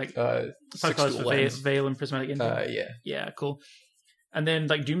 For like 5 colors for Veil and Prismatic Ending. Yeah. Yeah, cool. And then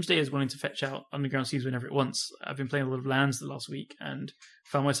like Doomsday is wanting to fetch out Underground Seas whenever it wants. I've been playing a lot of lands the last week and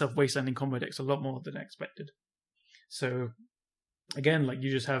found myself wastelanding combo decks a lot more than I expected. So again, like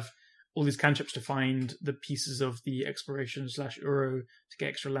you just have all these cantrips to find the pieces of the exploration / Uro to get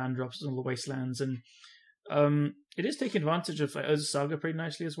extra land drops on all the wastelands, and it is taking advantage of like Urza Saga pretty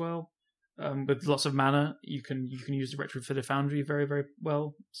nicely as well. With lots of mana, you can use the Retrofitted Foundry very, very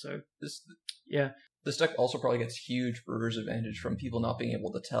well. So this deck also probably gets huge Brewer's advantage from people not being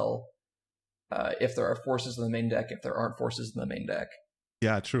able to tell if there are forces in the main deck, if there aren't forces in the main deck.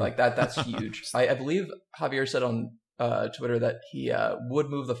 Yeah, true. Like that's huge. I believe Javier said on Twitter that he would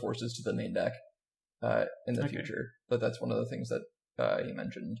move the forces to the main deck in the future, but that's one of the things that he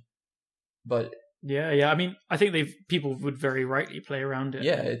mentioned. But yeah. I mean, I think people would very rightly play around it.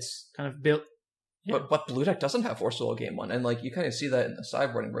 Yeah, it's kind of built. Yeah. But blue deck doesn't have Force Soul game 1, and like you kind of see that in the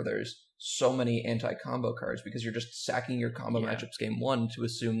sideboarding where there's so many anti-combo cards because you're just sacking your combo matchups game 1 to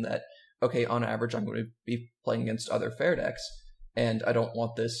assume that, okay, on average I'm going to be playing against other fair decks, and I don't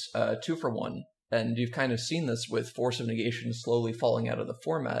want this 2-for-1. And you've kind of seen this with Force of Negation slowly falling out of the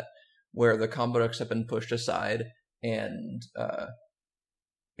format, where the combo decks have been pushed aside, and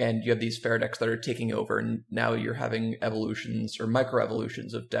you have these fair decks that are taking over, and now you're having evolutions or micro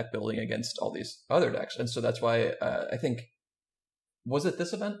evolutions of deck building against all these other decks. And so that's why I think, was it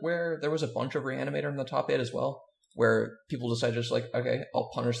this event where there was a bunch of Reanimator in the top 8 as well, where people decided just like, okay,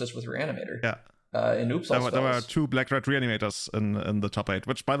 I'll punish this with Reanimator. Yeah. In Oops, there were 2 Black-Red Reanimators in the top 8,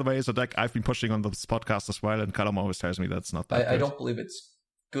 which, by the way, is a deck I've been pushing on this podcast as well, and Callum always tells me that's not that good. I don't believe it's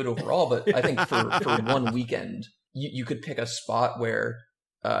good overall, but I think for one weekend, you could pick a spot where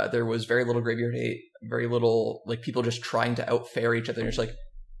there was very little graveyard hate, very little like people just trying to out-fair each other, and you're just like,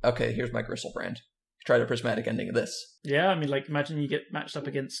 okay, here's my Gristlebrand. Try the Prismatic Ending of this. Yeah, I mean, like, imagine you get matched up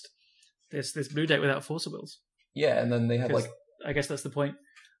against this blue deck without Force of Wills. Yeah, and then they have like... I guess that's the point.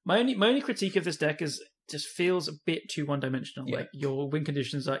 My only critique of this deck is just feels a bit too one-dimensional. Yeah. Like, your win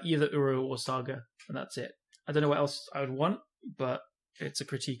conditions are either Uro or Saga, and that's it. I don't know what else I would want, but it's a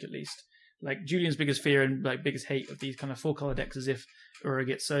critique at least. Like, Julian's biggest fear and like biggest hate of these kind of 4-color decks is if Uro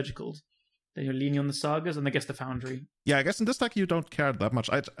gets surgicaled, then you're leaning on the Sagas and I guess the Foundry. Yeah, I guess in this deck you don't care that much.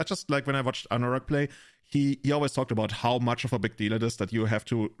 I just, like, when I watched Anurag play, he always talked about how much of a big deal it is that you have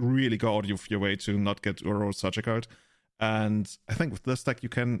to really go out of your way to not get Uro surgicaled. And I think with this deck you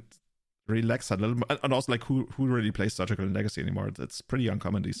can relax a little bit. And also, like, who really plays Surgical in Legacy anymore? It's pretty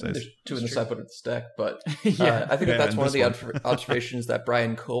uncommon these days. There's 2 in the sideboard of this deck, but yeah. I think that's one of the observations that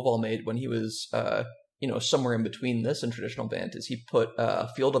Brian Koval made when he was somewhere in between this and traditional Bant, is he put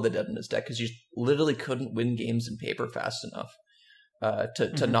Field of the Dead in his deck because you literally couldn't win games in paper fast enough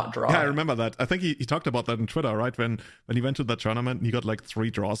to not draw. Yeah, I remember that. I think he talked about that on Twitter, right? When he went to that tournament and he got like 3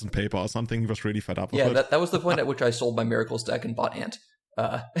 draws in paper or something. He was really fed up with it. Yeah, that was the point at which I sold my Miracles deck and bought Ant.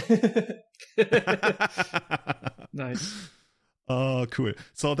 Nice. Oh, cool.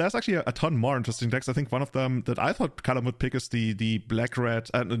 So there's actually a ton more interesting decks. I think one of them that I thought Callum would pick is the black-red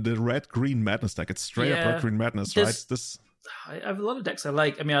and the red-green Madness deck. It's straight up red-green Madness, right? I have a lot of decks I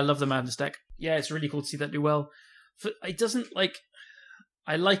like. I mean, I love the Madness deck. Yeah, it's really cool to see that do well. It doesn't like...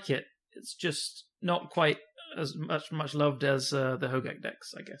 I like it. It's just not quite as much loved as the Hogak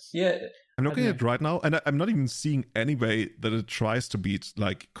decks, I guess. Yeah. I'm looking at it right now, and I'm not even seeing any way that it tries to beat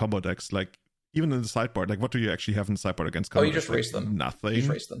like combo decks. Like, even in the sideboard, like, what do you actually have in the sideboard against combo decks? You just race them. Nothing. You just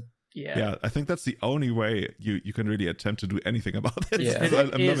race them. Yeah. I think that's the only way you can really attempt to do anything about it. Yeah.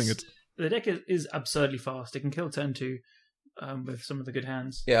 I'm loving it. The deck is absurdly fast. It can kill turn 2 with some of the good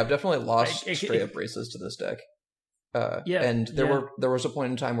hands. Yeah, I've definitely lost straight up races to this deck. And there was a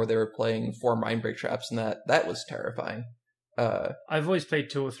point in time where they were playing 4 Mindbreak traps, and that was terrifying. I've always played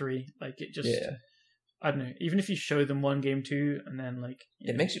 2 or 3. Like, it just, I don't know. Even if you show them 1 game 2, and then like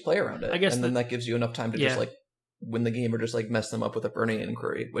it makes you play around it, I guess, and then that gives you enough time to just like win the game or just like mess them up with a Burning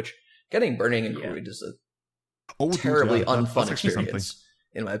Inquiry. Which getting Burning Inquiry is terribly unfun that's actually experience,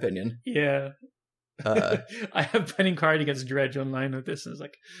 in my opinion. Yeah. I have been inquired against Dredge online with this, and it's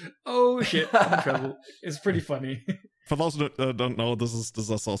like, oh shit, I'm in trouble. It's pretty funny. For those who don't know, this is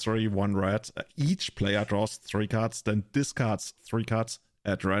a sorcery, 1 red. Each player draws 3 cards, then discards 3 cards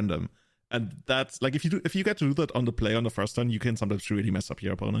at random. And that's like if you get to do that on the play on the first turn, you can sometimes really mess up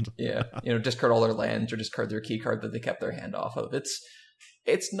your opponent. Yeah, discard all their lands or discard their key card that they kept their hand off of.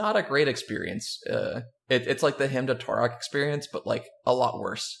 It's not a great experience. It's like the Hymn to Torok experience, but like a lot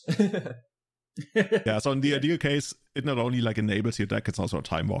worse. Yeah, so in the ideal case, it not only like enables your deck, it's also a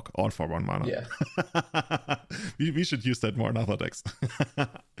time walk, all for 1 mana. Yeah. we should use that more in other decks.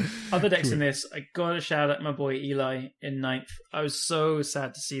 Other decks in this, I gotta shout out my boy Eli in 9th. I was so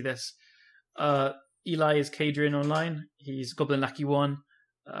sad to see this. Eli is Kadrian online. He's Goblin Lackey 1.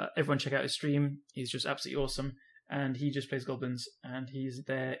 Everyone check out his stream. He's just absolutely awesome. And he just plays goblins, and he's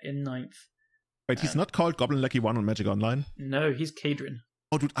there in 9th. Wait, he's not called Goblin Lucky 1 on Magic Online? No, he's Kadrian.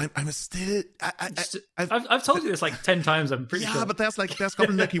 Oh, dude, I'm still... I've told you this like 10 times, I'm pretty sure. Yeah, but there's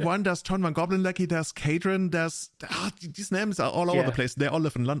Goblin Lucky 1, there's Tonman Goblin Lucky, there's Kadrian, these names are all over the place. They all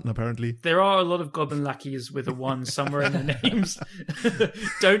live in London, apparently. There are a lot of Goblin Lackeys with a 1 somewhere in their names.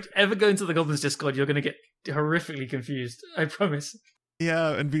 Don't ever go into the Goblins Discord, you're going to get horrifically confused, I promise. Yeah,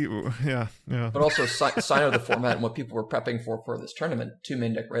 and yeah. But also, sign of the format and what people were prepping for this tournament, 2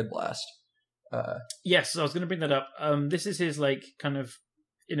 main deck Red Blast. Yes, I was going to bring that up. This is his like kind of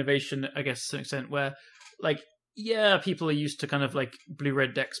innovation, I guess, to an extent, where like people are used to kind of like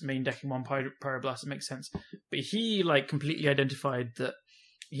blue-red decks main decking 1 Pyroblast. It makes sense, but he like completely identified that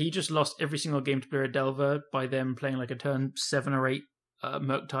he just lost every single game to blue-red Delver by them playing like a turn 7 or 8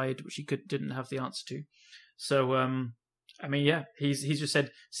 Murktide, which he didn't have the answer to. So I mean, yeah, he's just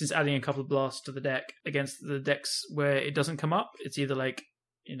said since adding a couple of blasts to the deck against the decks where it doesn't come up, it's either like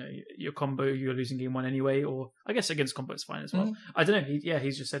your combo, you're losing game 1 anyway, or I guess against combo it's fine as well. I don't know.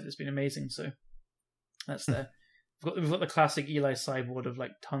 He's just said it's been amazing, so that's there. We've got the classic Eli sideboard of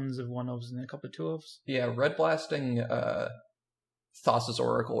like tons of 1-ofs and a couple of 2-ofs. Yeah, Red Blasting Thassa's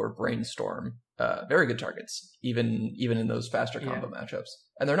Oracle or Brainstorm, very good targets, even in those faster combo matchups.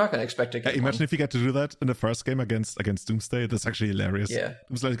 And they're not going to expect to get imagine if you get to do that in the first game against Doomsday. That's actually hilarious. Yeah. It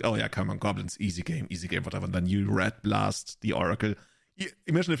was like, oh yeah, come on, Goblins, easy game, whatever. And then you Red Blast the Oracle.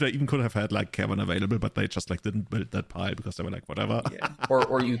 Imagine if they even could have had like Kevin available, but they just like didn't build that pile because they were like, whatever. Yeah.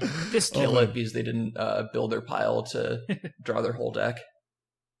 Or you kill it because they didn't build their pile to draw their whole deck.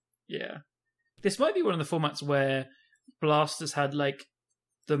 Yeah. This might be one of the formats where Blast has had like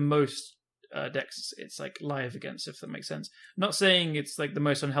the most decks it's like live against, if that makes sense. Not saying it's like the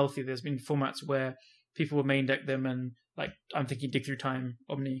most unhealthy. There's been formats where people will main deck them, and like I'm thinking Dig Through Time,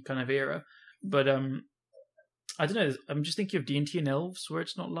 Omni kind of era. But I don't know. I'm just thinking of D&T and Elves where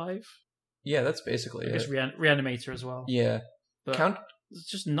it's not live. Yeah, that's basically I guess Reanimator as well. Yeah. But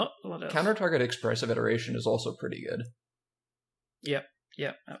it's just not a lot else. Counter-target Expressive Iteration is also pretty good.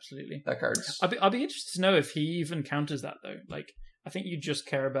 Yeah, absolutely. That card's... I'll be interested to know if he even counters that, though. Like, I think you just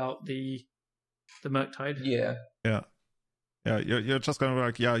care about the Murktide. Yeah. You're just gonna be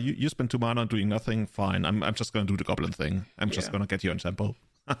like, you spend 2 mana on doing nothing, fine. I'm just gonna do the Goblin thing. I'm just gonna get you on tempo.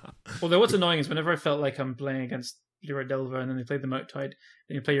 Although what's annoying is whenever I felt like I'm playing against Blue-Red Delver and then they play the Murktide, and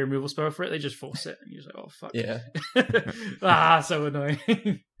you play your removal spell for it, they just force it, and you're just like, oh fuck. Yeah. So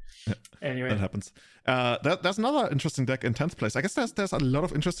annoying. Anyway, that happens. There's another interesting deck in 10th place. I guess there's a lot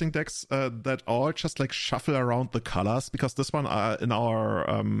of interesting decks that all just like shuffle around the colors, because this one in our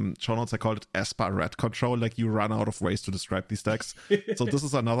show notes I called it Esper Red Control. Like you run out of ways to describe these decks. So this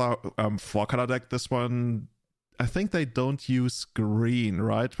is another 4-color deck. This one, I think they don't use green,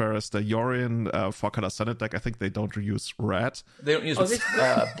 right? Whereas the Yorion 4-color Senate deck, I think they don't use red. They don't use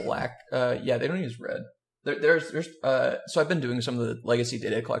black. Yeah, they don't use red. There's so I've been doing some of the Legacy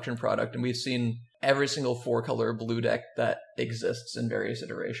data collection product, and we've seen every single 4-color blue deck that exists in various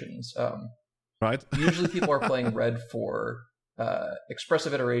iterations. Right. Usually people are playing red for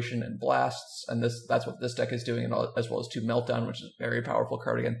Expressive Iteration and Blasts, and that's what this deck is doing, as well as 2 Meltdown, which is a very powerful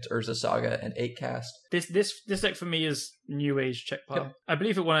card against Urza Saga, and 8 Cast. This deck for me is New Age Check Pile. Yep. I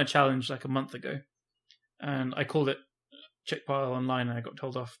believe it won a challenge like a month ago, and I called it Check Pile online, and I got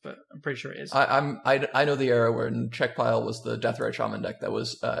told off, but I'm pretty sure it is. I know the era when Check Pile was the Deathrite Shaman deck that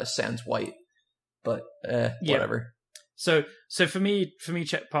was Sans White, but whatever. So for me,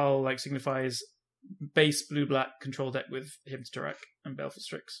 Check Pile like signifies base blue-black control deck with Hymn to Torok and Baleful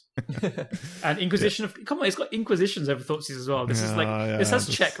Strix. And Inquisition of... Come on, it's got Inquisitions over Thoughtseize as well. This is like... this has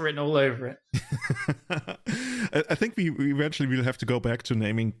Check written all over it. I think we eventually will have to go back to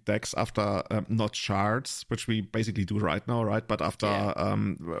naming decks after not shards, which we basically do right now, right? But after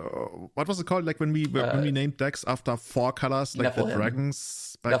what was it called? Like when we named decks after 4 colors, like Nephilim. the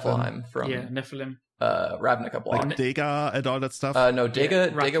dragons back then? Nephilim from Nephilim. Ravnica block. Like Dega and all that stuff. No,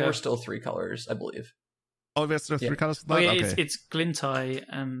 Dega Raka. were still 3 colors, I believe. Oh, there's 3 colors. Oh yeah, Okay. it's Glintai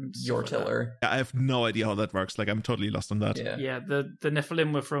and Your Tiller. I have no idea how that works. Like I'm totally lost on that. Yeah. Yeah, the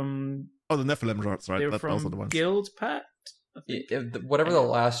Nephilim were from Oh, the Nephilim rods, right? they were Those are the from ones. Guild Pact. I think. Whatever the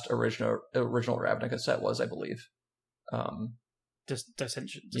last original Ravnica set was, I believe. Just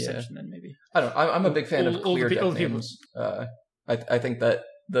Dissension then maybe. I don't know. I'm a big fan of clear deck all the people. names. I think that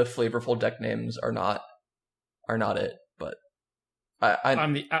the flavorful deck names are not it, but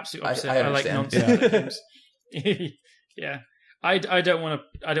I'm the absolute opposite. I I like understand. nonsense games. Yeah, I don't want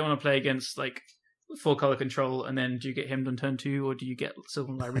to play against like 4 color control, and then do you get hymned on turn 2, or do you get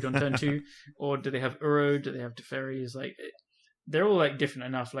Sylvan Library on turn 2, or do they have Uro? Do they have Teferis? Like they're all like different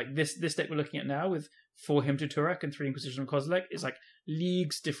enough. Like this deck we're looking at now with 4 Hymn to Turak and 3 Inquisition of Kozilek is like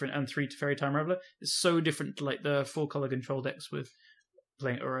leagues different, and 3 Teferi Time Raveler is so different to like the 4 color control decks with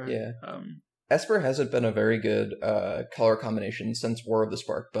playing Uro. Yeah. Esper hasn't been a very good color combination since War of the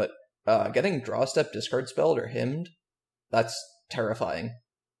Spark, but getting Draw Step, Discard Spelled, or Hymned, that's terrifying.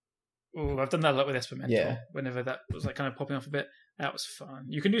 Oh, I've done that a lot with Esper Mentor. Yeah. Whenever that was like kind of popping off a bit, that was fun.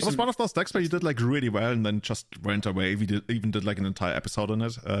 You can do It was one of those decks where you did like really well and then just went away. We even did like an entire episode on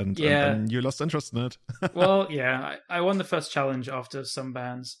it, and you lost interest in it. Well, yeah, I won the first challenge after some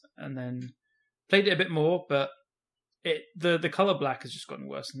bans, and then played it a bit more, but the color black has just gotten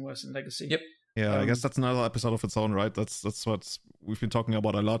worse and worse in Legacy. Yep. Yeah, I guess that's another episode of its own, right? That's what we've been talking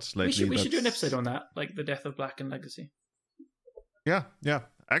about a lot lately. We should do an episode on that, like the death of black in Legacy. Yeah.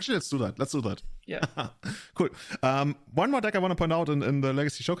 Actually, let's do that. Yeah. Cool. One more deck I want to point out in the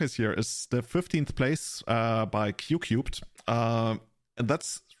Legacy Showcase here is the 15th place by Q Cubed. And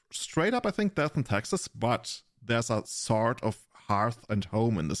that's straight up, I think, Death and Taxes, but there's a Sword of Hearth and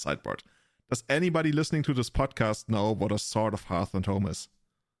Home in the sideboard. Does anybody listening to this podcast know what a Sword of Hearth and Home is?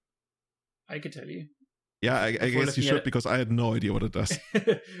 I could tell you. Yeah, I guess you should, because I had no idea what it does.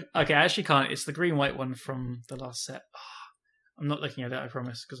 Okay, I actually can't. It's the green-white one from the last set. I'm not looking at it, I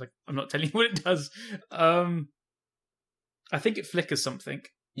promise, because I'm not telling you what it does. I think it flickers something.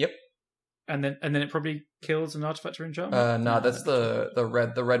 Yep. And then it probably kills an artifact or enchantment. No, that's the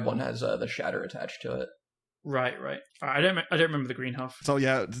red. The red one has the shatter attached to it. Right. I don't remember the green half. So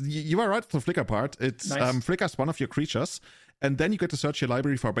yeah, you are right with the flicker part. It's nice. Flickers one of your creatures, and then you get to search your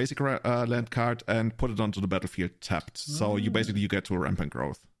library for a basic land card and put it onto the battlefield tapped. So you get to rampant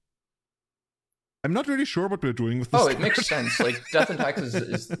growth. I'm not really sure what we're doing with this. It makes sense. Like Death and Taxes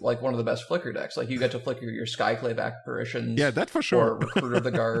is like one of the best flicker decks. Like you get to flicker your Skyclave Apparitions. Yeah, that for sure. Or Recruiter of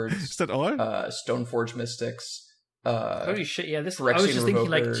the Guards. Is that all? Stoneforge Mystics. Holy shit! Yeah, this. Phyrexian I was just thinking,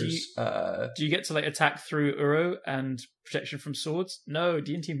 like, Revokers, do you get to like attack through Uro and protection from swords? No,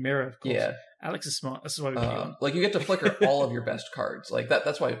 D&T Mirror, of course. Yeah, Alex is smart. That's why we play on. Like you get to flicker all of your best cards. Like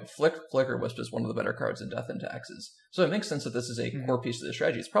that's why Flicker Wisp is one of the better cards in Death and Taxes. So it makes sense that this is a core piece of the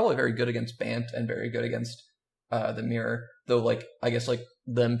strategy. It's probably very good against Bant and very good against the Mirror. Though, like I guess like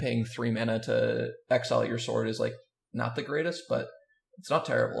them paying 3 mana to exile your sword is like not the greatest, but it's not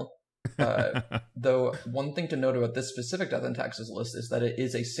terrible. Though one thing to note about this specific Death and Taxes list is that it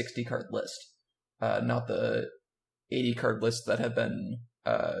is a 60 card list, not the 80 card lists that have been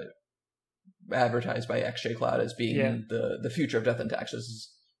advertised by XJ Cloud as being the future of Death and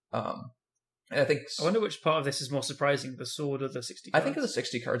Taxes. And I wonder which part of this is more surprising, the sword or the 60 cards? I think of the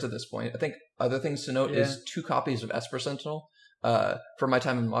 60 cards at this point. I think other things to note is 2 copies of Esper Sentinel. For my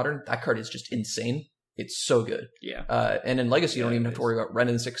time in Modern, that card is just insane. It's so good. Yeah. And in Legacy, you don't even have to worry about Ren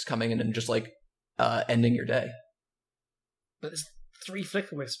and 6 coming in and just like ending your day. But there's 3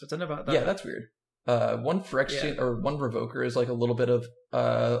 Flicker Wisps. I don't know about that. Yeah, that's weird. 1 Phyrexian or 1 Revoker is like a little bit of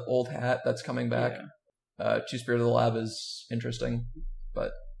old hat that's coming back. Yeah. 2 Spirit of the Lab is interesting,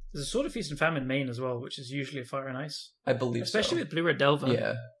 but there's a Sword of Feast and Famine main as well, which is usually a Fire and Ice. I believe, especially with Blue Red Delver.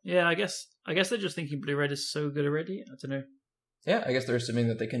 Yeah. Yeah, I guess they're just thinking Blue Red is so good already. I don't know. Yeah, I guess they're assuming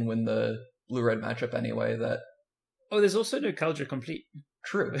that they can win the Blue-Red matchup anyway. There's also no Caldra Complete.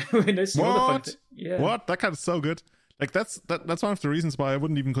 True. What? Yeah. What? That card is so good. Like that's one of the reasons why I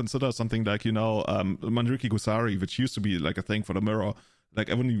wouldn't even consider something like Mandraki Gusari, which used to be like a thing for the mirror. Like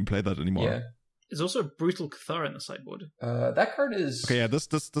I wouldn't even play that anymore. Yeah. There's also a Brutal Cathar in the sideboard. That card is okay. Yeah, this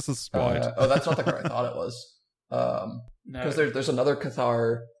is wide. That's not the card I thought it was. Because there's another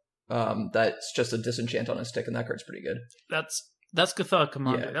Cathar that's just a disenchant on a stick, and that card's pretty good. That's Cathar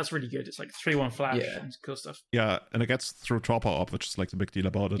Commando. Yeah. That's really good. It's like 3-1 flash and cool stuff. Yeah, and it gets through Torpor Orb, which is like the big deal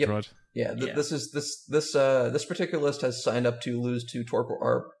about it, right? Yeah, this particular list has signed up to lose to Torpor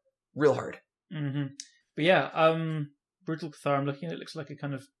Orb real hard. Mm-hmm. But yeah, Brutal Cathar, I'm looking at it, looks like a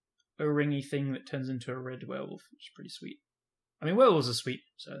kind of O-ringy thing that turns into a red werewolf, which is pretty sweet. I mean, werewolves are sweet,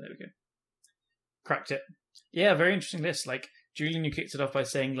 so there we go. Cracked it. Yeah, very interesting list. Like, Julian, you kicked it off by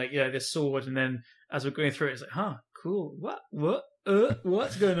saying, like, yeah, this sword, and then as we're going through it, it's like, huh, cool.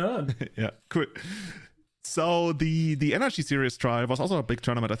 What's going on? Yeah, cool. So the Energy Series trial was also a big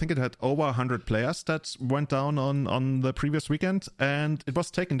tournament. I think it had over 100 players that went down on the previous weekend, and it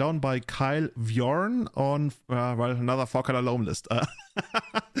was taken down by Kyle Bjorn on another 4-color loam list.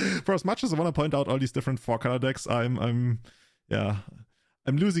 For as much as I want to point out all these different 4-color decks, I'm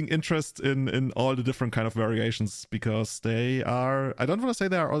losing interest in all the different kind of variations because they are, I don't want to say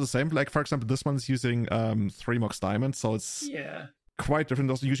they are all the same. Like, for example, this one is using 3 Mox Diamond, so it's quite different.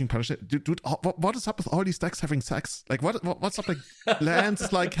 Also using Punish. Dude, what is up with all these decks having sex? Like, what's up, like,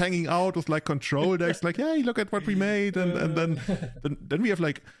 lands, like, hanging out with, like, control decks? Like, hey, look at what we made. And then we have,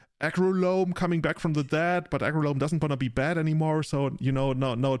 like, Aggro Loam coming back from the dead, but Aggro Loam doesn't want to be bad anymore, so, you know,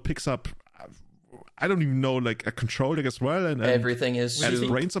 now it picks up, I don't even know, like, a control deck as well. And everything is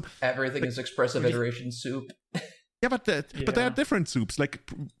soup. Everything like, is expressive iteration soup. Yeah, but there are different soups. Like,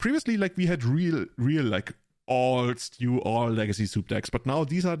 previously, like, we had real, like, all Stew, all Legacy soup decks, but now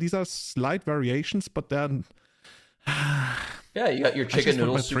these are slight variations, but then yeah, you got your chicken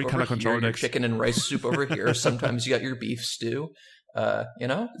noodle soup over here, your chicken and rice soup over here. Sometimes you got your beef stew. You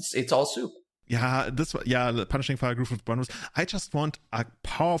know, it's all soup. Yeah, the Punishing Fire Groove with bonus. I just want a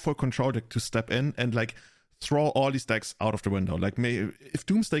powerful control deck to step in and, like, throw all these decks out of the window. Like, if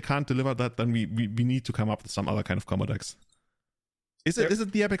Doomsday can't deliver that, then we need to come up with some other kind of combo decks. Is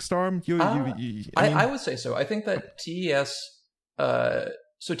it the Epic Storm? I would say so. I think that TES.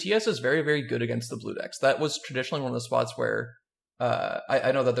 So TES is very, very good against the blue decks. That was traditionally one of the spots where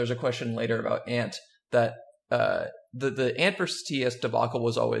I know that there's a question later about Ant that the Ant versus TES debacle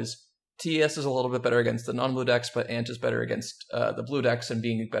was always TES is a little bit better against the non-blue decks, but Ant is better against the blue decks, and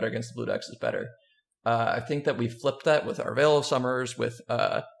being better against the blue decks is better. I think that we flipped that with our Veil of Summers, with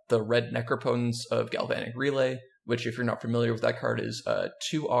the red Necropotence of Galvanic Relay, which, if you're not familiar with that card, is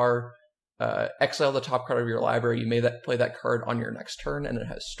 2R, exile the top card of your library. You may play that card on your next turn, and it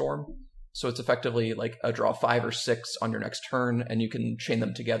has Storm. So it's effectively like a draw 5 or 6 on your next turn, and you can chain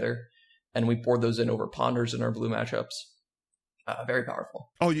them together. And we board those in over Ponders in our blue matchups. Very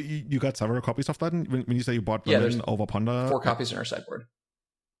powerful. Oh, you got several copies of that? When you say you bought them in over Ponder? 4 copies in our sideboard.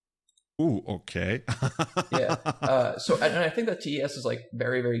 Ooh, okay. Yeah. And I think that TES is, like,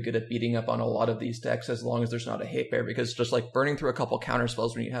 very, very good at beating up on a lot of these decks as long as there's not a hate bear, because just, like, burning through a couple counter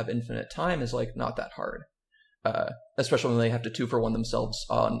spells when you have infinite time is, like, not that hard. Especially when they have to 2-for-1 themselves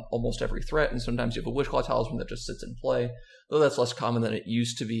on almost every threat, and sometimes you have a Wishclaw Talisman that just sits in play, though that's less common than it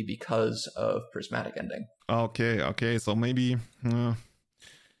used to be because of Prismatic Ending. Okay, so maybe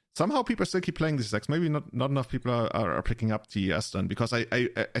somehow people still keep playing these decks. Maybe not enough people are picking up TES then, because I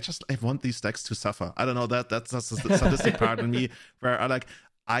want these decks to suffer. I don't know, that's the sadistic part in me where I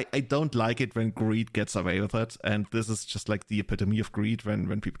don't like it when greed gets away with it, and this is just like the epitome of greed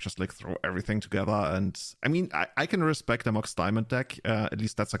when people just, like, throw everything together. And I mean, I can respect a Mox Diamond deck, at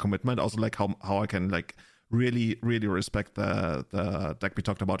least that's a commitment. Also, like, how I can, like, really, really respect the deck we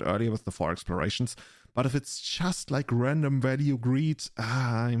talked about earlier with the 4 explorations. But if it's just, like, random value greed,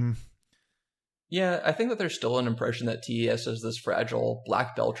 Yeah, I think that there's still an impression that TES is this fragile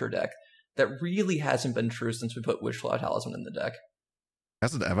Black Belcher deck that really hasn't been true since we put Wishclaw Talisman in the deck.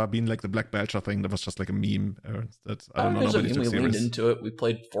 Has it ever been like the Black Belcher thing that was just like a meme? I don't know. It was a meme. We leaned into it. We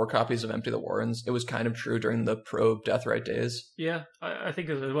played 4 copies of Empty the Warrens. It was kind of true during the pro Deathrite days. Yeah, I think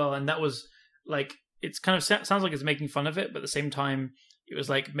it as well. And that was, like, it's kind of sounds like it's making fun of it, but at the same time, it was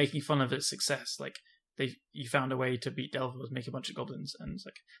like making fun of its success. Like, you found a way to beat Delvers, make a bunch of goblins, and it's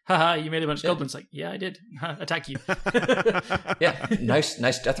like, haha, you made a bunch of goblins. Like, yeah, I did. Attack you. Yeah, nice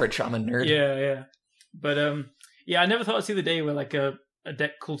Deathrite Shaman nerd. Yeah. But I never thought I'd see the day where, like, a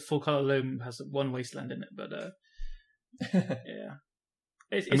deck called Full Color Loam has 1 wasteland in it. But yeah,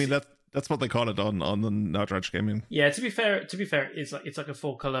 I mean that's what they call it on the Nerdrage gaming. Yeah, to be fair, it's like a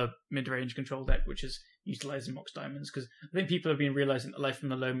 4 color mid range control deck, which is utilizing Mox Diamonds, because I think people have been realizing that Life from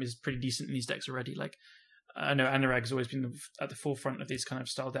the Loam is pretty decent in these decks already. Like, I know Anurag's always been at the forefront of these kind of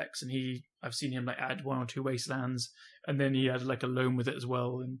style decks, and I've seen him, like, add 1 or 2 wastelands, and then he added, like, a Loam with it as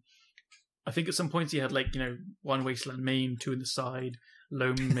well. And I think at some points he had, like, 1 wasteland main, 2 in the side,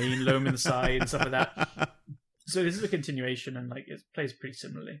 Loam main, Loam in the side, and stuff like that. So this is a continuation, and, like, it plays pretty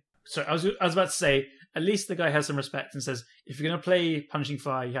similarly. So I was about to say, at least the guy has some respect and says, if you're going to play Punishing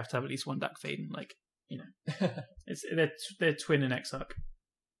Fire, you have to have at least one Dark Faden. Like, they're twin and Exarch.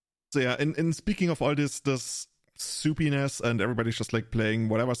 So yeah, and speaking of all this soupiness and everybody's just like playing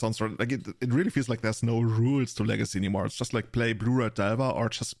whatever sounds right, like it really feels like there's no rules to Legacy anymore. It's just like play Blue Red Delver or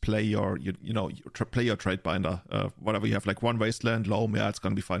just play your play your Trade Binder, whatever you have, like one Wasteland, Loam, yeah, it's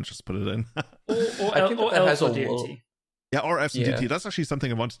gonna be fine, just put it in. or Elf or DOT. Yeah, or FCDT. That's actually something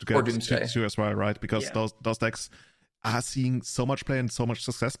I wanted to get to as well, right? Because those decks are seeing so much play and so much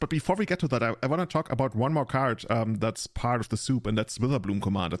success. But before we get to that, I want to talk about one more card that's part of the soup, and that's Witherbloom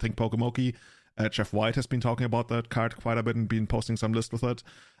Command. I think Pokemoki, Jeff White has been talking about that card quite a bit and been posting some lists with it.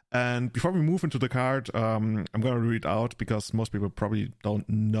 And before we move into the card, I'm going to read out because most people probably don't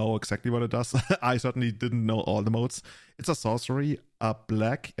know exactly what it does. I certainly didn't know all the modes. It's a sorcery, a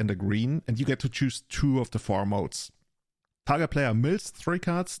black and a green, and you get to choose 2 of the 4 modes. Target player mills 3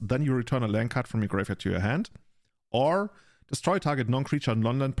 cards, then you return a land card from your graveyard to your hand. Or destroy target non-creature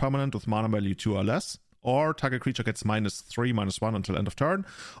non-land permanent with mana value 2 or less. Or target creature gets -3/-1 until end of turn.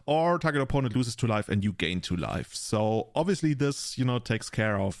 Or target opponent loses 2 life and you gain 2 life. So obviously this, takes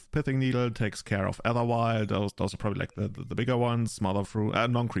care of Pithing Needle, takes care of Etherwild. Those are probably like the bigger ones. Mother of Runes,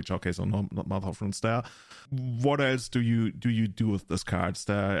 non-creature. Okay, so not Mother of Runes there. What else do you do with this card?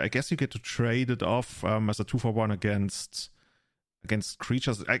 I guess you get to trade it off as a 2-for-1 against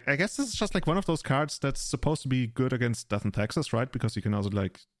creatures. I guess this is just like one of those cards that's supposed to be good against Death and Taxes, right? Because you can also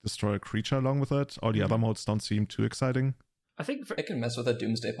like destroy a creature along with it. All the other modes don't seem too exciting. I think it can mess with a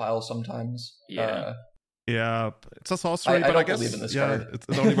Doomsday pile sometimes. Yeah. Yeah, it's a sorcery, but I guess believe in this card.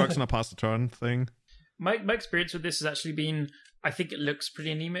 It only works on a pass the turn thing. My experience with this has actually been, I think it looks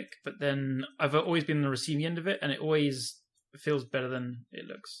pretty anemic, but then I've always been on the receiving end of it, and it always feels better than it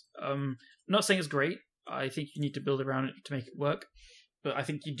looks. I'm not saying it's great. I think you need to build around it to make it work. But I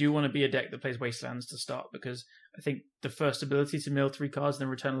think you do want to be a deck that plays Wastelands to start, because I think the first ability to mill 3 cards and then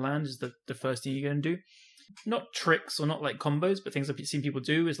return a land is the first thing you're going to do. Not tricks or not like combos, but things I've seen people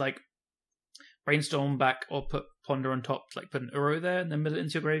do is like Brainstorm back or put Ponder on top, like put an Uro there and then mill it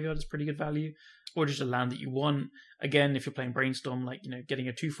into your graveyard is pretty good value. Or just a land that you want. Again, if you're playing Brainstorm, like, getting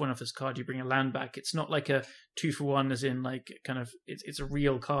a 2-for-1 off this card, you bring a land back. It's not like a 2-for-1 as in like kind of, it's a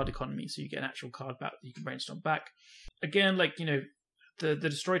real card economy. So you get an actual card back that you can Brainstorm back. Again, like, the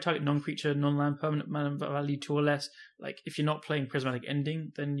destroy target non-creature, non-land permanent mana value 2 or less. Like, if you're not playing Prismatic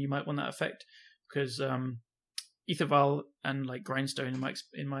Ending, then you might want that effect. Because Etherval and like Grindstone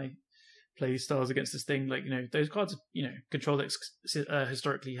in my play styles against this thing, like, those cards, control decks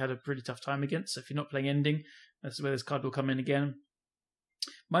historically had a pretty tough time against. So if you're not playing Ending, that's where this card will come in again.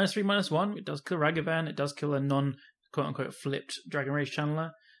 -3/-1, it does kill Ragavan, it does kill a non-quote-unquote flipped Dragon Rage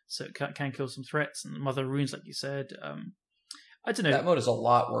Channeler, so it can kill some threats, and Mother of Runes, like you said. I don't know. That mode is a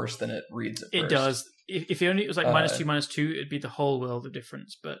lot worse than it reads at first. It does. If it was like -2/-2, it'd be the whole world of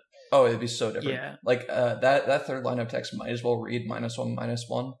difference, but... Oh, it'd be so different. Yeah. Like, that third line of text might as well read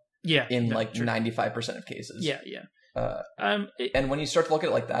 -1/-1. Yeah, in like true. 95% of cases. Yeah. And when you start to look at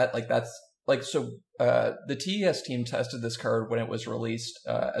it like that, like that's like, so the TES team tested this card when it was released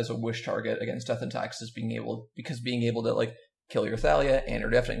as a wish target against Death and Taxes, being able to like kill your Thalia and your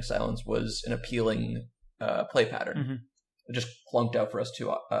Deafening Silence was an appealing play pattern. Mm-hmm. It just plunked out for us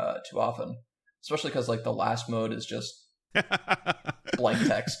too often, especially because like the last mode is just blank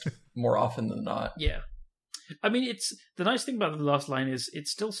text more often than not. Yeah. I mean, it's the nice thing about the last line is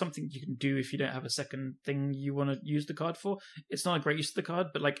it's still something you can do if you don't have a second thing you want to use the card for. It's not a great use of the card,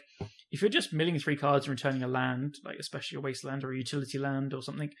 but like if you're just milling 3 cards and returning a land, like especially a wasteland or a utility land or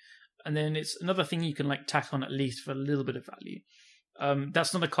something, and then it's another thing you can like tack on at least for a little bit of value.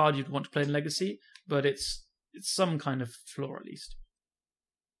 That's not a card you'd want to play in Legacy, but it's some kind of floor at least.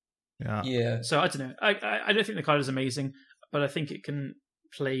 Yeah. So I don't know. I don't think the card is amazing, but I think it can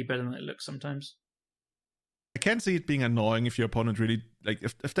play better than it looks sometimes. I can see it being annoying if your opponent really, like,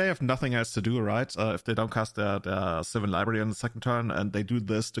 if they have nothing else to do, right? If they don't cast their Sylvan Library on the second turn and they do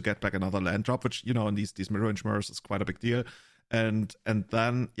this to get back another land drop, which, in these mirror-image mirrors is quite a big deal. And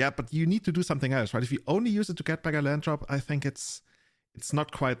then, but you need to do something else, right? If you only use it to get back a land drop, I think it's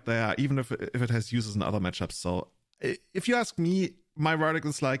not quite there, even if it has uses in other matchups. So if you ask me, my verdict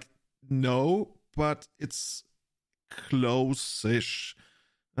is like, no, but it's close-ish.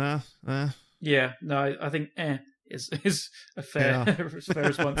 Yeah, no, I think is a fair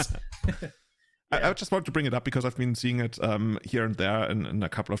response. I just want to bring it up because I've been seeing it here and there in a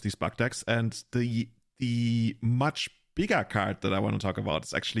couple of these bug decks, and the much bigger card that I want to talk about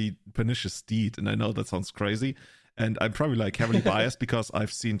is actually Pernicious Steed, and I know that sounds crazy, And I'm probably like heavily biased because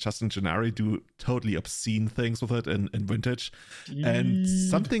I've seen Justin Gennari do totally obscene things with it in Vintage. And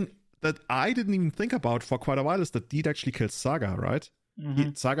something that I didn't even think about for quite a while is that Deed actually kills Saga, right?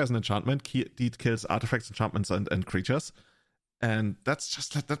 Saga is an enchantment. Deed kills artifacts, enchantments, and creatures. And that's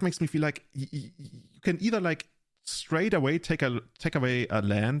just, that makes me feel like you can either like straight away take away a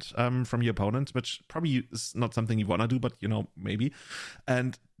land from your opponent, which probably is not something you want to do, but maybe.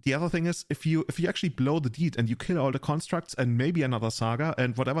 And the other thing is, if you actually blow the Deed and you kill all the constructs and maybe another Saga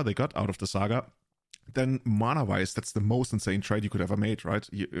and whatever they got out of the Saga, then mana wise that's the most insane trade you could ever make, right?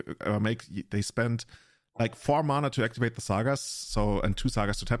 They spend like 4 mana to activate the Sagas, and 2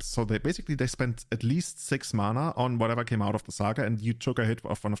 Sagas to tap, so they spent at least 6 mana on whatever came out of the Saga, and you took a hit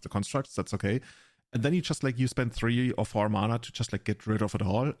of one of the constructs. That's okay. And then you just like you spend 3 or 4 mana to just like get rid of it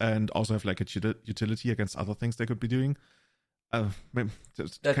all, and also have like a utility against other things they could be doing.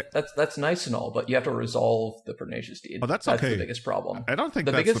 That's nice and all, but you have to resolve the Pernicious Deed. Oh, that's okay. The biggest problem. I don't think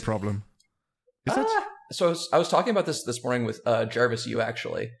that's the problem. Is it? So I was talking about this morning with Jarvis Yu,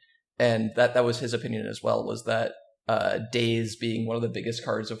 actually, and that was his opinion as well, was that Daze being one of the biggest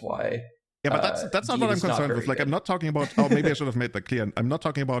cards of why. Yeah, but that's not what I'm concerned with. Like, good. I'm not talking about. Oh, maybe I should have made that clear. I'm not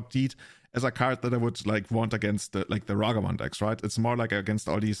talking about Deed as a card that I would like want against the Ragavan decks, right? It's more like against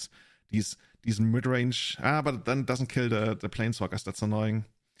all these mid-range. But it then doesn't kill the planeswalkers. That's annoying.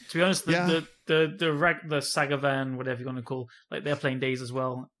 To be honest, the Sagavan, whatever you want to call, like they're playing Daze as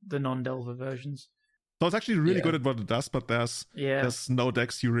well, the non-Delver versions. So it's actually really good at what it does, but there's no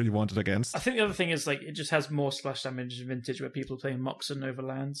decks you really want it against. I think the other thing is like it just has more splash damage in Vintage where people are playing Moxen over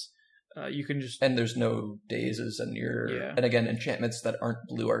lands. You can just, and there's no Dazes, and and again, enchantments that aren't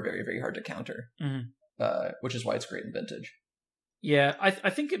blue are very, very hard to counter, which is why it's great in Vintage. Yeah,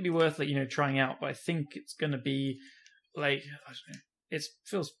 I think it'd be worth trying out, but I think it's going to be like, I don't know, it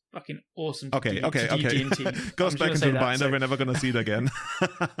feels fucking awesome. Okay. D&T. Goes back into the binder. We're never going to see it again.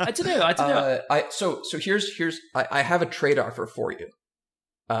 I don't know. So here's I have a trade offer for you.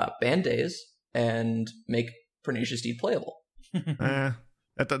 Ban Daze and make Pernicious Deed playable.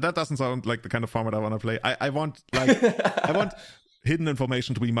 That doesn't sound like the kind of format I want to play. I want hidden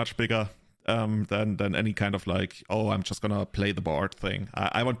information to be much bigger than any kind of like, oh, I'm just gonna play the board thing.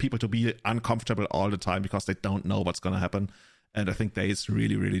 I want people to be uncomfortable all the time because they don't know what's gonna happen, and I think Daze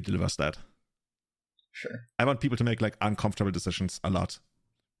really, really delivers that. Sure. I want people to make like uncomfortable decisions a lot,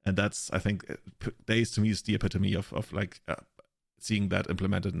 and that's, I think, Daze to me is the epitome of like seeing that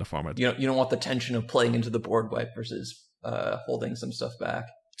implemented in the format. You don't want the tension of playing into the board wipe versus holding some stuff back.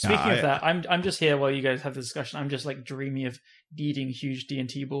 Speaking of that, I'm just here while you guys have the discussion. I'm just like dreaming of needing huge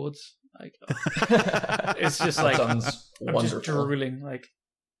D&T boards. Like, it's just like sounds I'm wonderful. just drooling. Like,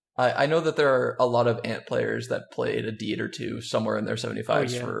 I know that there are a lot of Ant players that played a Deed or two somewhere in their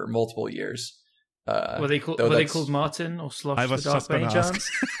 75s for multiple years. Were they called Martin or Slosh? I was just going to ask.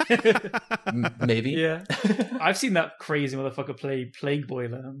 Maybe. Yeah, I've seen that crazy motherfucker play Plague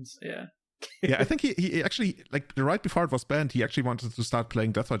Boilerlands. Yeah. Yeah, I think he actually, like, right before it was banned, he actually wanted to start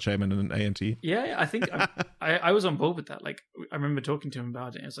playing Deathwatch Shaman in an A&T. Yeah, I think I was on board with that. Like, I remember talking to him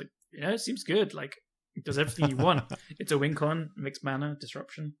about it, and it's like, yeah, it seems good. Like, it does everything you want. It's a win con, mixed mana,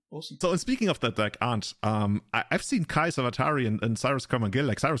 disruption. Awesome. So, and speaking of that deck, I've seen Kai Savatari and Cyrus Carmangil.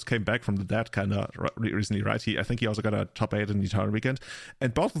 Like, Cyrus came back from the dead kind of recently, right? I think he also got a top 8 in the Eternal Weekend.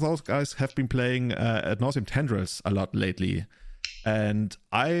 And both of those guys have been playing Ad Nauseam Tendrils a lot lately. And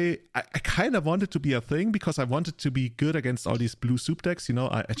I kind of want it to be a thing because I want it to be good against all these blue soup decks.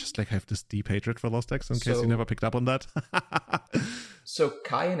 I just like have this deep hatred for those decks in case you never picked up on that. So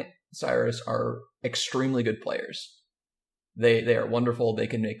Kai and Cyrus are extremely good players. They are wonderful. They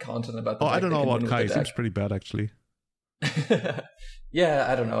can make content about the deck. I don't know about Kai. He seems pretty bad, actually. Yeah,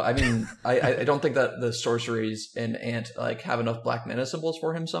 I don't know. I mean, I don't think that the sorceries in Ant like have enough black mana symbols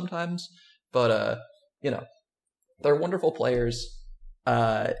for him sometimes. But they're wonderful players.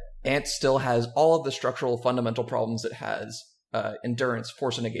 Ant still has all of the structural fundamental problems it has. Endurance,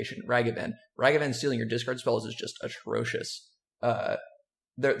 Force of Negation, Ragavan. Ragavan stealing your discard spells is just atrocious.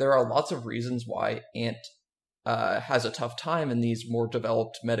 There are lots of reasons why Ant has a tough time in these more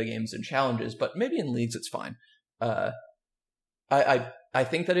developed metagames and challenges, but maybe in leagues it's fine. I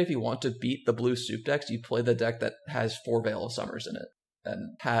think that if you want to beat the blue soup decks, you play the deck that has 4 Veil of Summers in it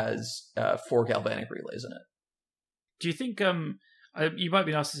and has 4 Galvanic Relays in it. Do you think, you might have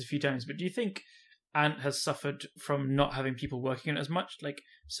been asked this a few times, but do you think Ant has suffered from not having people working on it as much? Like,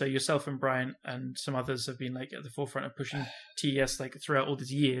 so yourself and Brian and some others have been like at the forefront of pushing TES like throughout all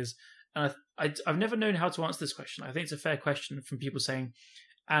these years. And I've never known how to answer this question. I think it's a fair question from people saying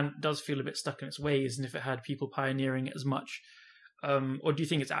Ant does feel a bit stuck in its ways, and if it had people pioneering it as much, or do you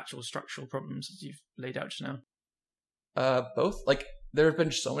think it's actual structural problems as you've laid out just now? Both. Like, there have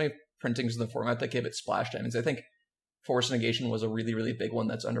been so many printings in the format that give it splash damage. I think Force Negation was a really, really big one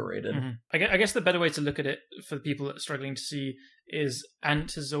that's underrated. Mm-hmm. I guess the better way to look at it for the people that are struggling to see is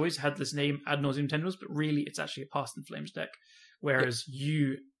Ant has always had this name, Ad Nauseam Tendrils, but really it's actually a Past in Flames deck. Whereas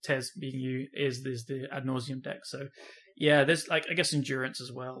you, Tez, being you, is the Ad Nauseam deck. So, yeah, there's, like, I guess Endurance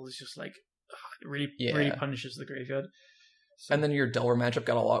as well. It's just, like, it really punishes the graveyard. So. And then your Delver matchup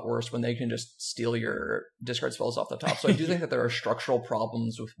got a lot worse when they can just steal your discard spells off the top. So I do think that there are structural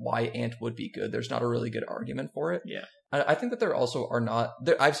problems with why Ant would be good. There's not a really good argument for it. Yeah. I think that there also are not...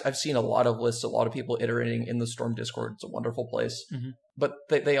 I've seen a lot of lists, a lot of people iterating in the Storm Discord. It's a wonderful place. Mm-hmm. But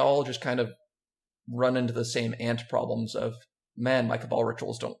they all just kind of run into the same Ant problems of, man, my Cabal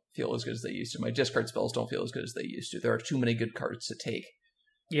rituals don't feel as good as they used to. My discard spells don't feel as good as they used to. There are too many good cards to take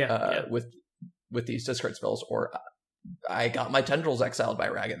with these discard spells, or... I got my tendrils exiled by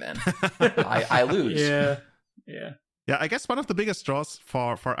Ragavan. I lose. Yeah. Yeah, I guess one of the biggest draws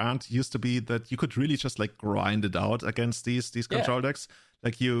for Ant used to be that you could really just like grind it out against these control decks.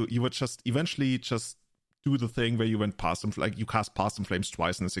 Like you would just eventually just do the thing where you went past them, like you cast Past in Flames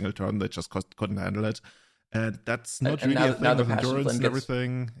twice in a single turn. They just couldn't handle it, and that's not really a thing with endurance and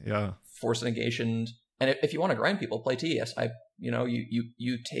everything. Yeah, Force Negation, and if you want to grind people, play TES.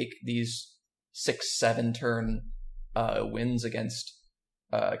 You take these 6-7 turn wins against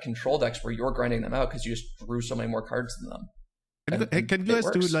control decks where you're grinding them out because you just drew so many more cards than them. Can you guys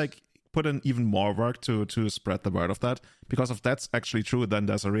do like put in even more work to spread the word of that? Because if that's actually true, then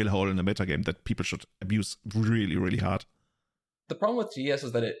there's a real hole in the metagame that people should abuse really, really hard. The problem with TES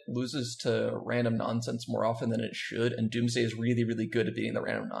is that it loses to random nonsense more often than it should, and Doomsday is really, really good at beating the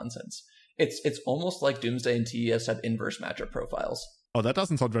random nonsense. It's almost like Doomsday and TES have inverse matchup profiles. Oh, that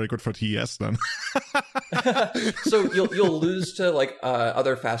doesn't sound very good for TES then. So you'll lose to like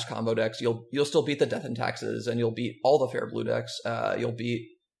other fast combo decks. You'll still beat the Death and Taxes, and you'll beat all the fair blue decks. You'll beat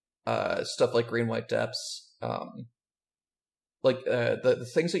stuff like Green White Depths. The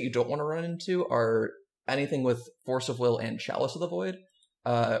things that you don't want to run into are anything with Force of Will and Chalice of the Void,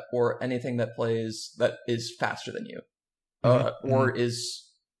 or anything that is faster than you, or is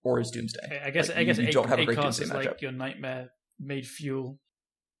Doomsday. I guess you don't have a great Doomsday is matchup. like your nightmare made fuel.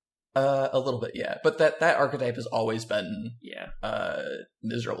 A little bit, yeah. But that archetype has always been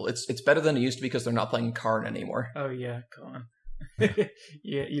miserable. It's better than it used to be because they're not playing Karn anymore. Oh yeah, Karn.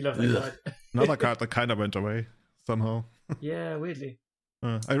 Yeah, you love that card. Another card that kind of went away somehow. Yeah, weirdly.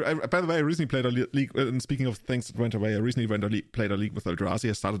 I by the way, I recently played a league. And speaking of things that went away, I recently played a league with Eldrazi.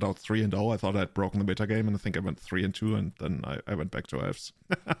 I started out 3-0. I thought I had broken the meta game, and I think I went 3-2, and then I went back to Elves.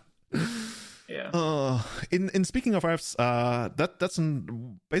 Yeah. In speaking of Elves, that's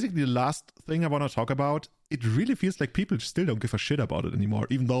basically the last thing I want to talk about. It really feels like people still don't give a shit about it anymore,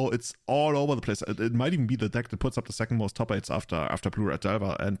 even though it's all over the place. It might even be the deck that puts up the second most top 8s after Blue Red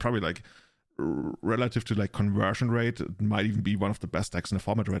Delver, and probably like relative to like conversion rate, it might even be one of the best decks in the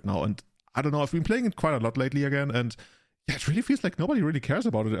format right now. And I don't know, I've been playing it quite a lot lately again, and yeah, it really feels like nobody really cares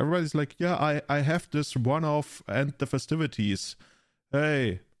about it. Everybody's like, yeah, I have this one-off and the festivities.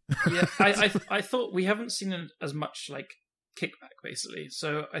 Hey. Yeah, I thought we haven't seen as much like kickback basically.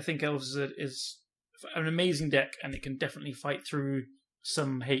 So I think Elves is an amazing deck, and it can definitely fight through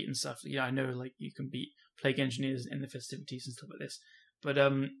some hate and stuff. Yeah, I know like you can beat Plague Engineers in the festivities and stuff like this, but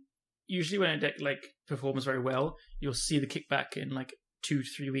usually when a deck like performs very well, you'll see the kickback in like 2 to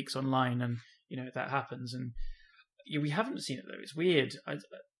 3 weeks online, and that happens. And we haven't seen it though. It's weird.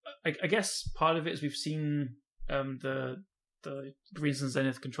 I guess part of it is we've seen the Green Sun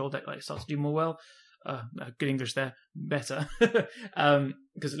Zenith control deck like start to do more well. Good English there, better.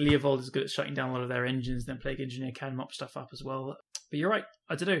 Because Leovold is good at shutting down a lot of their engines, then Plague Engineer can mop stuff up as well. But you're right,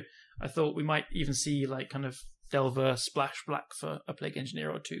 I don't know. I thought we might even see like kind of Delver splash black for a Plague Engineer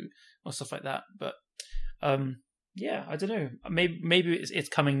or two or stuff like that. But yeah, I don't know. Maybe it's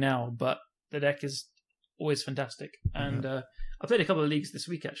coming now, but the deck is always fantastic. And I played a couple of leagues this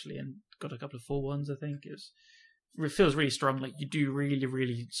week actually, and got a couple of 4-1s. I think it feels really strong. Like you do really,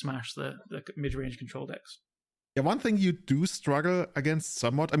 really smash the mid-range control decks. Yeah, one thing you do struggle against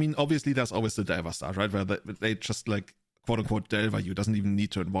somewhat. I mean, obviously there's always the Delver start, right? Where they just like quote unquote Delver you, doesn't even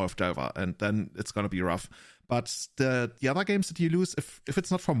need to involve Delver, and then it's gonna be rough. But the other games that you lose, if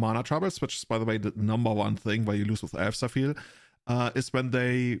it's not for mana troubles, which is by the way the number one thing where you lose with Elves, I feel, is when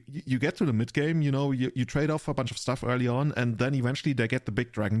you get to the mid game, you trade off a bunch of stuff early on, and then eventually they get the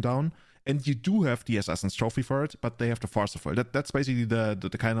big dragon down. And you do have the Assassin's Trophy for it, but they have the Force of Will. That's basically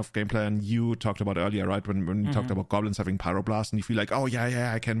the kind of game plan you talked about earlier, right? When you talked about goblins having Pyroblast, and you feel like, oh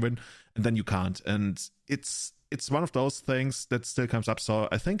yeah, I can win, and then you can't. And it's one of those things that still comes up. So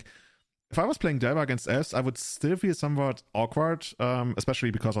I think if I was playing Delver against elves, I would still feel somewhat awkward,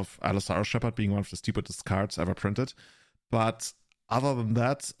 especially because of Allosaurus Shepherd being one of the stupidest cards ever printed. But other than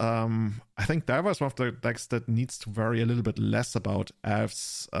that, I think Delver is one of the decks that needs to worry a little bit less about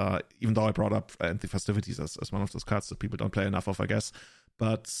elves, even though I brought up Anti-Festivities as one of those cards that people don't play enough of, I guess.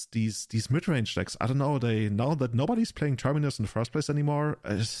 But these mid-range decks, I don't know, now that nobody's playing Terminus in the first place anymore,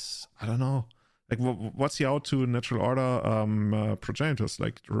 I don't know. Like, what's the out to Natural Order Progenitors?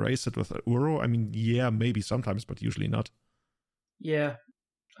 Like, race it with Uro? I mean, yeah, maybe sometimes, but usually not. Yeah,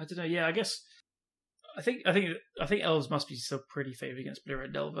 I don't know. Yeah, I guess I think elves must be still pretty favored against Blue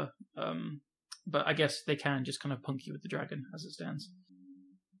Red Delver. But I guess they can just kind of punk you with the dragon as it stands.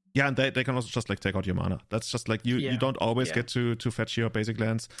 Yeah, and they can also just like take out your mana. That's just like you don't always get to fetch your basic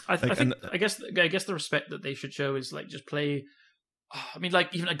lands. I guess the respect that they should show is like just play. I mean,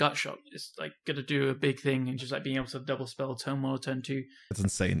 like, even a gut shot is like gonna do a big thing, and just like being able to double spell turn 1 or turn 2. It's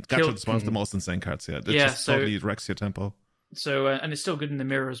insane. Gut shot is one of the most insane cards here. It just totally wrecks your tempo. So, and it's still good in the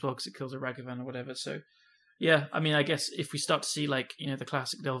mirror as well because it kills a Ragavan or whatever. So, yeah, I mean, I guess if we start to see like the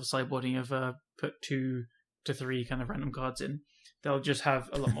classic Delver sideboarding of put 2 to 3 kind of random cards in, they'll just have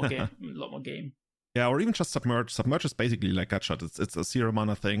a lot more game. Yeah, or even just Submerge. Submerge is basically like Gutshot. It's a 0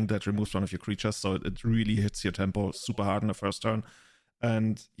 mana thing that removes one of your creatures, so it really hits your tempo super hard in the first turn.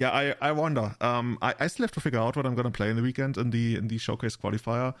 And yeah, I wonder. I still have to figure out what I'm gonna play in the weekend in the showcase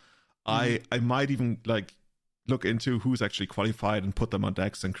qualifier. I might even like look into who's actually qualified and put them on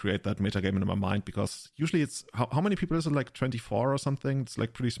decks and create that metagame in my mind, because usually it's how many people is it, like 24 or something? It's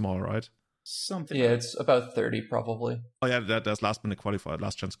like pretty small, right? Something. Yeah, it's about 30 probably. Oh yeah, there's last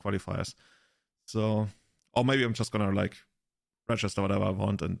chance qualifiers. So, or maybe I'm just gonna like register whatever I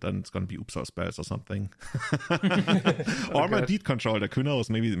want, and then it's gonna be Upsal spells or something. Or my deed control deck. Who knows?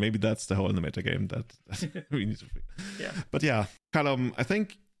 Maybe that's the hole in the metagame that we need to. Yeah. But yeah, Callum, I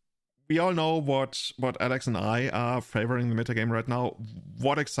think we all know what Alex and I are favoring the metagame right now.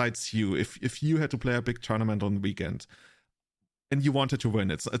 What excites you if you had to play a big tournament on the weekend and you wanted to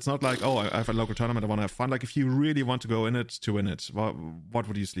win? It's not like, oh, I have a local tournament, I want to have fun. Like, if you really want to go in it to win it, what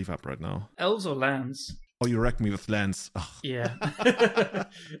would you sleeve up right now? Elves or lands? Oh, you wrecked me with lands. Ugh. Yeah.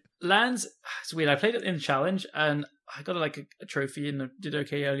 Lands, it's weird. I played it in challenge and I got like a trophy and did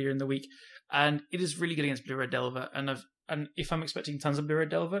okay earlier in the week. And it is really good against Blue Red Delver. And if I'm expecting tons of Blue Red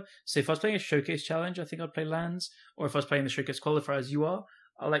Delver, so if I was playing a showcase challenge, I think I'd play lands. Or if I was playing the showcase qualifier as you are,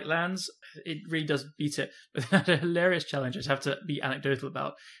 I like lands. It really does beat it. But then I had a hilarious challenge I just have to be anecdotal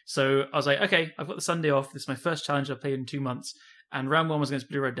about. So I was like, okay, I've got the Sunday off. This is my first challenge I've played in 2 months. And round 1 was against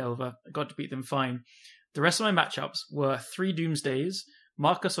Blue Red Delver. I got to beat them fine. The rest of my matchups were 3 Doomsdays,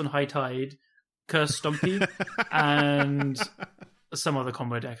 Marcus on High Tide, Curse Stompy, and some other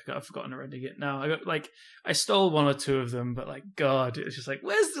combo deck. I've forgotten already now. I stole 1 or 2 of them, but like, God, it was just like,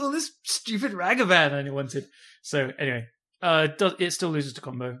 where's all this stupid Ragavan I wanted? So anyway, it still loses to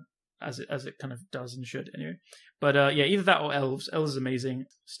combo as it kind of does and should anyway. But yeah, either that or elves. Elves is amazing.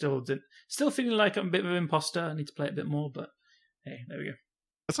 Still feeling like I'm a bit of an imposter. I need to play it a bit more, but hey, there we go.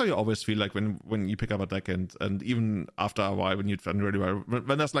 That's how you always feel like when you pick up a deck, and even after a while when you've done really well,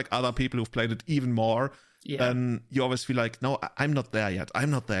 when there's like other people who've played it even more, then you always feel like, no, I'm not there yet. I'm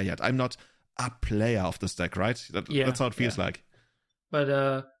not a player of this deck, right? That's how it feels like.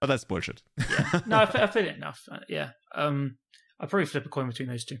 But that's bullshit. Yeah. No, I played it enough. Yeah. I'll probably flip a coin between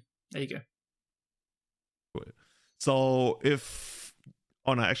those 2. There you go. Cool. So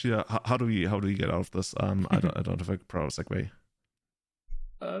how do we get out of this? I don't have a proper segue.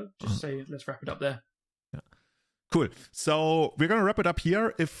 Just say let's wrap it up there. Yeah. Cool. So we're gonna wrap it up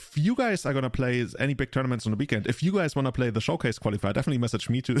here. If you guys are gonna play any big tournaments on the weekend, if you guys want to play the showcase qualifier, definitely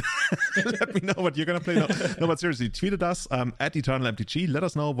message me to let me know what you're gonna play. No, but seriously, tweet at us at EternalMTG. Let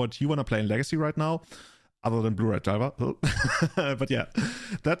us know what you want to play in Legacy right now, other than Blue Red Delver. But yeah,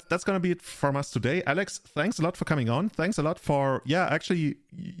 that's gonna be it from us today. Alex, thanks a lot for coming on. Thanks a lot for actually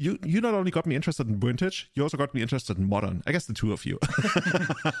you not only got me interested in vintage, you also got me interested in modern. I guess the 2 of you.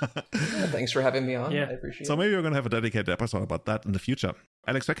 Yeah, thanks for having me on. Yeah. I appreciate it. So maybe we're gonna have a dedicated episode about that in the future.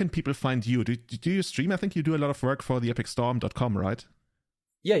 Alex, where can people find you? Do you stream? I think you do a lot of work for the epicstorm.com, right?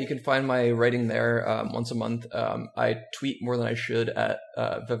 Yeah, you can find my writing there once a month. I tweet more than I should at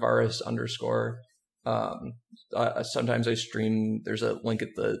Vivaris_. Sometimes I stream. There's a link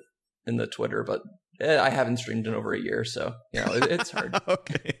in the Twitter, but I haven't streamed in over a year, so it's hard.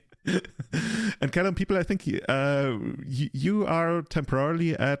 Okay. And Callum, people, I think you are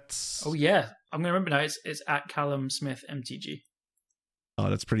temporarily at. Oh yeah, I'm gonna remember now. It's at Callum Smith MTG. Oh,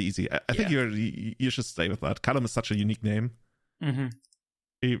 that's pretty easy. I think you should stay with that. Callum is such a unique name. Mm-hmm.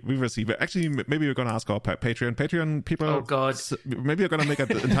 We will see. But actually, maybe we're going to ask our Patreon people. Oh, God. Maybe we're going to make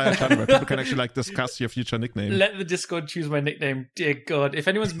an entire channel where people can actually like discuss your future nickname. Let the Discord choose my nickname. Dear God. If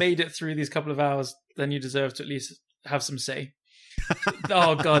anyone's made it through these couple of hours, then you deserve to at least have some say.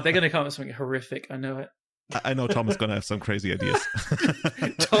 Oh, God. They're going to come up with something horrific. I know it. I know Tom is going to have some crazy ideas.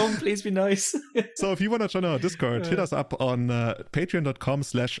 Tom, please be nice. So if you want to join our Discord, hit us up on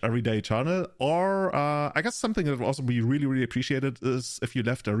patreon.com/everydaychannel. Or I guess something that would also be really, really appreciated is if you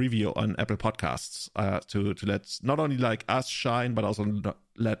left a review on Apple Podcasts to let not only like us shine, but also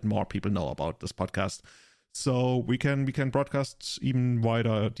let more people know about this podcast. So we can broadcast even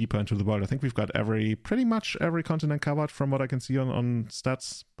wider, deeper into the world. I think we've got pretty much every continent covered from what I can see on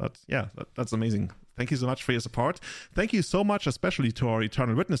stats. But yeah, that's amazing. Thank you so much for your support. Thank you so much, especially to our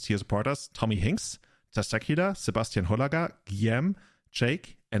Eternal Witness tier supporters, Tommy Hinks, Tastakida, Sebastian Hollager, Guillaume,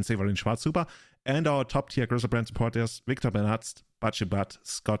 Jake, and Severin Schwarzhuber, and our top tier Grizzlebrand supporters, Victor Benatzt, Bachibat,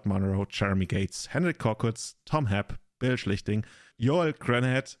 Scott Monroe, Jeremy Gates, Henrik Korkutz, Tom Hepp, Bill Schlichting, Joel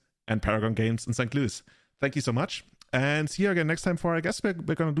Grenhead, and Paragon Games in St. Louis. Thank you so much. And see you again next time for, I guess we're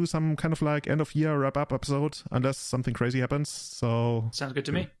going to do some kind of like end of year wrap up episode, unless something crazy happens. So sounds good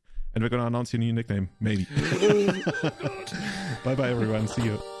to me. And we're going to announce your new nickname, maybe. Bye-bye, everyone. See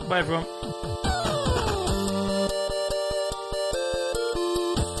you. Bye, everyone.